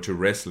or to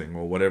wrestling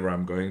or whatever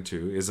I'm going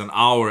to is an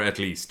hour at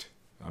least.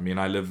 I mean,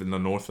 I live in the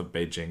north of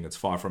Beijing. It's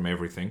far from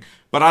everything.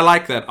 But I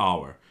like that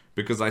hour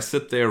because I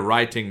sit there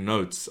writing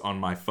notes on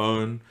my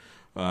phone,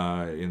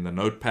 in the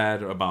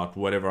notepad about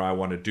whatever I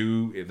want to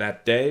do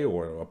that day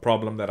or a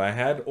problem that I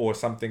had or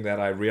something that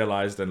I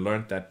realized and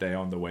learned that day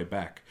on the way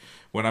back.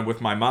 When I'm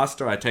with my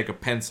master, I take a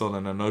pencil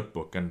and a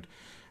notebook, and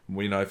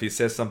you know, if he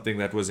says something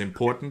that was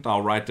important,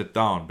 I'll write it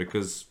down,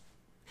 because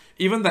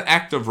even the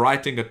act of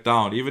writing it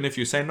down, even if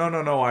you say,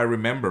 no, I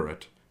remember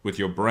it with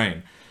your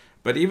brain,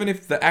 but even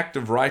if the act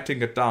of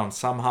writing it down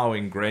somehow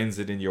ingrains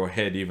it in your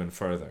head even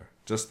further,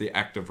 just the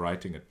act of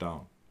writing it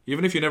down,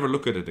 even if you never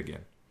look at it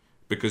again,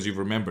 because you've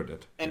remembered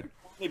it. And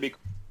only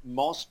because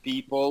most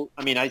people,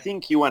 I mean, I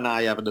think you and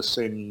I have the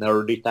same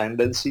nerdy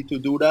tendency to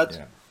do that.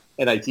 Yeah.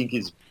 And I think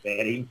it's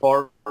very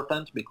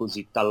important because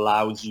it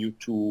allows you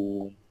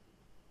to,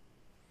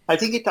 I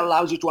think it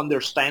allows you to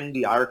understand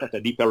the art at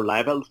a deeper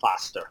level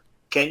faster.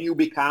 Can you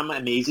become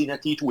amazing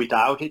at it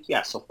without it?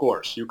 Yes, of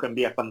course. You can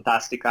be a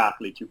fantastic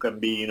athlete. You can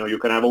be, you know, you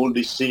can have all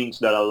these things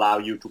that allow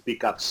you to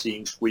pick up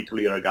things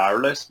quickly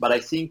regardless. But I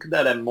think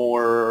that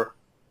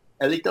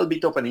a little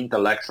bit of an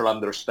intellectual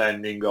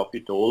understanding of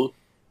it all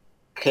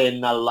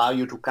can allow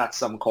you to cut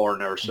some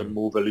corners and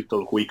move a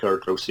little quicker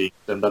through things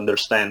and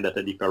understand at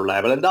a deeper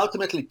level and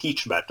ultimately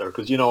teach better.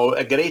 Because, you know,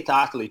 a great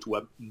athlete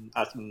will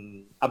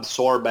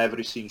absorb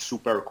everything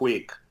super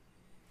quick.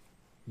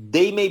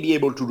 They may be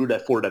able to do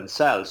that for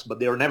themselves, but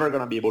they're never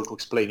going to be able to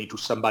explain it to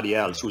somebody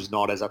else who's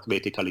not as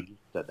athletically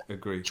gifted.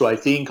 Agreed. So I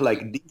think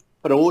like this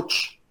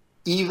approach,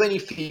 even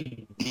if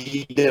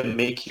it didn't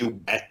make you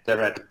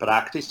better at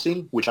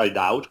practicing, which I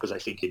doubt because I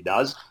think it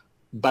does,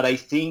 but I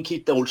think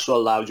it also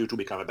allows you to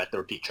become a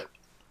better teacher,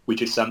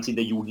 which is something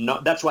that you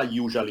not. That's why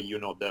usually, you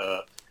know,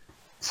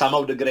 some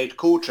of the great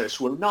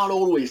coaches were not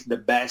always the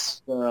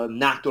best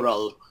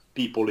natural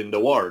people in the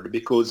world,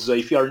 because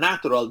if you're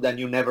natural, then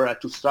you never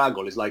had to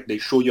struggle. It's like they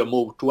show you a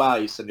move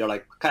twice and you're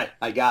like, okay,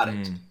 I got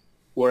it.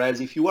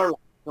 Whereas if you are,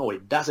 no,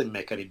 it doesn't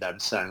make any damn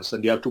sense,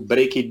 and you have to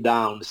break it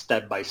down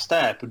step by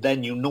step,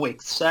 then you know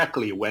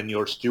exactly when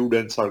your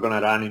students are going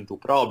to run into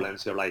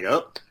problems. You're like,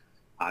 oh,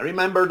 I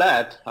remember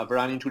that. I've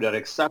run into that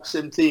exact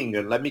same thing,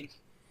 and let me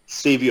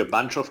save you a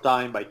bunch of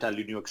time by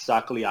telling you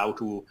exactly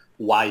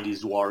why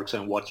this works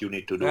and what you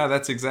need to do. Yeah,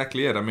 that's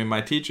exactly it. I mean,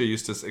 my teacher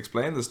used to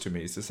explain this to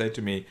me. He used to say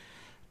to me,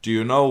 do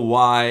you know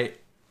why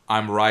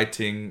I'm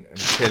writing and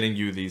telling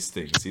you these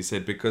things? He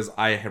said, because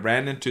I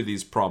ran into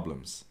these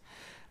problems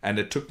and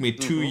it took me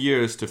 2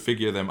 years to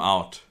figure them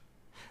out.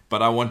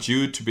 But I want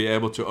you to be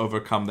able to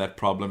overcome that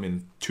problem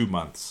in 2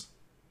 months.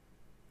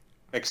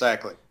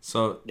 Exactly.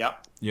 So,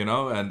 you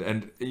know,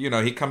 and you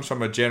know, he comes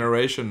from a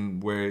generation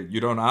where you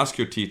don't ask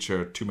your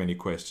teacher too many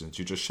questions.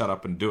 You just shut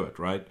up and do it,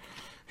 right?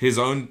 His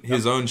own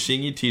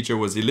Shingi teacher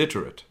was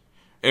illiterate.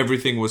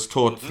 Everything was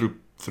taught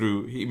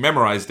through he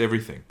memorized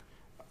everything.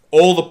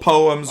 All the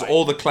poems,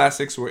 all the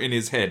classics were in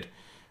his head.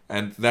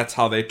 And that's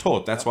how they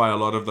taught. That's why a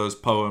lot of those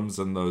poems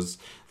and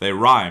they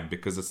rhyme,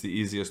 because it's the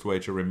easiest way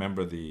to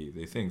remember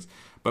the things.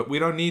 But we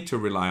don't need to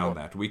rely on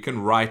that. We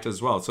can write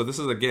as well. So this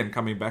is, again,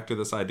 coming back to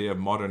this idea of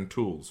modern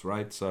tools,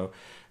 right? So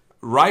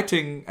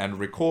writing and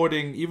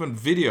recording, even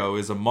video,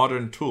 is a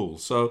modern tool.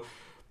 So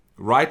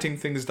writing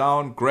things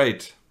down,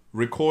 great.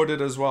 Record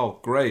it as well,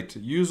 great.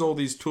 Use all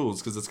these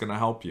tools because it's going to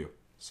help you.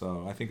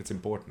 So I think it's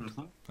important.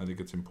 I think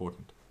it's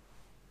important.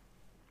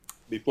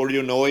 Before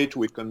you know it,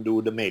 we can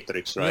do the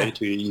Matrix,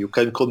 right? Yeah. You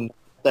can connect,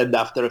 and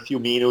after a few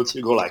minutes,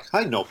 you go like,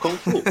 I know Kung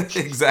Fu.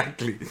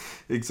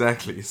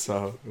 Exactly.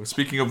 So,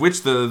 speaking of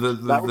which,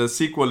 the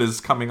sequel is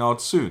coming out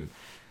soon.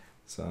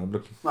 So I'm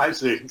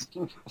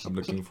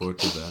looking forward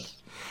to that.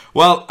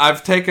 Well,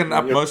 I've taken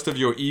up most of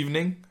your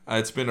evening.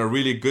 It's been a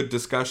really good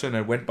discussion.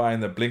 It went by in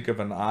the blink of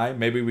an eye.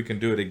 Maybe we can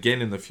do it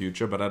again in the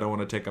future, but I don't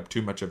want to take up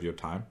too much of your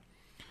time.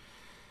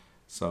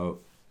 So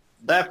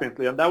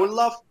definitely, and I would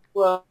love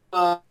to.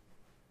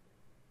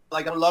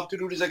 I would love to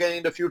do this again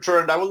in the future,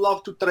 and I would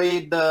love to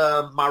trade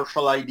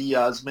martial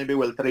ideas. Maybe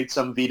we'll trade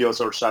some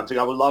videos or something.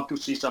 I would love to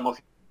see some of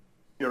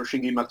your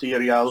Shingi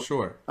material.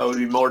 Sure. I would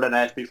be more than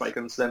happy if I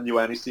can send you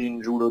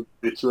anything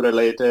Jiu-Jitsu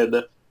related,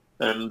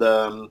 and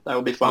that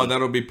would be fun. Oh,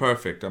 that'll be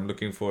perfect. I'm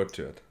looking forward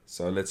to it.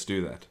 So let's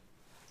do that.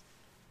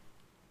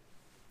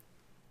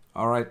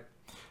 All right.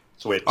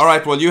 Sweet. All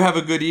right. Well, you have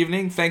a good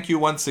evening. Thank you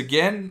once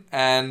again,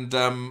 and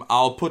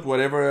I'll put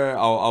whatever.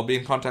 I'll be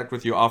in contact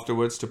with you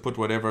afterwards to put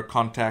whatever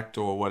contact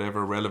or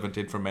whatever relevant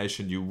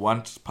information you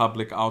want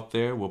public out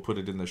there. We'll put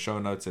it in the show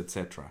notes,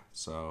 etc.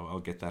 So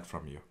I'll get that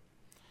from you.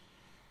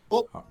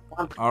 Cool.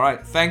 All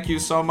right. Thank you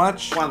so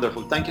much.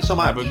 Wonderful. Thank you so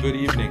much. Have a good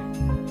evening.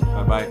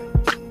 Bye-bye.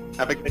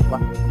 Have a great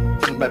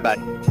one.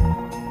 Bye-bye.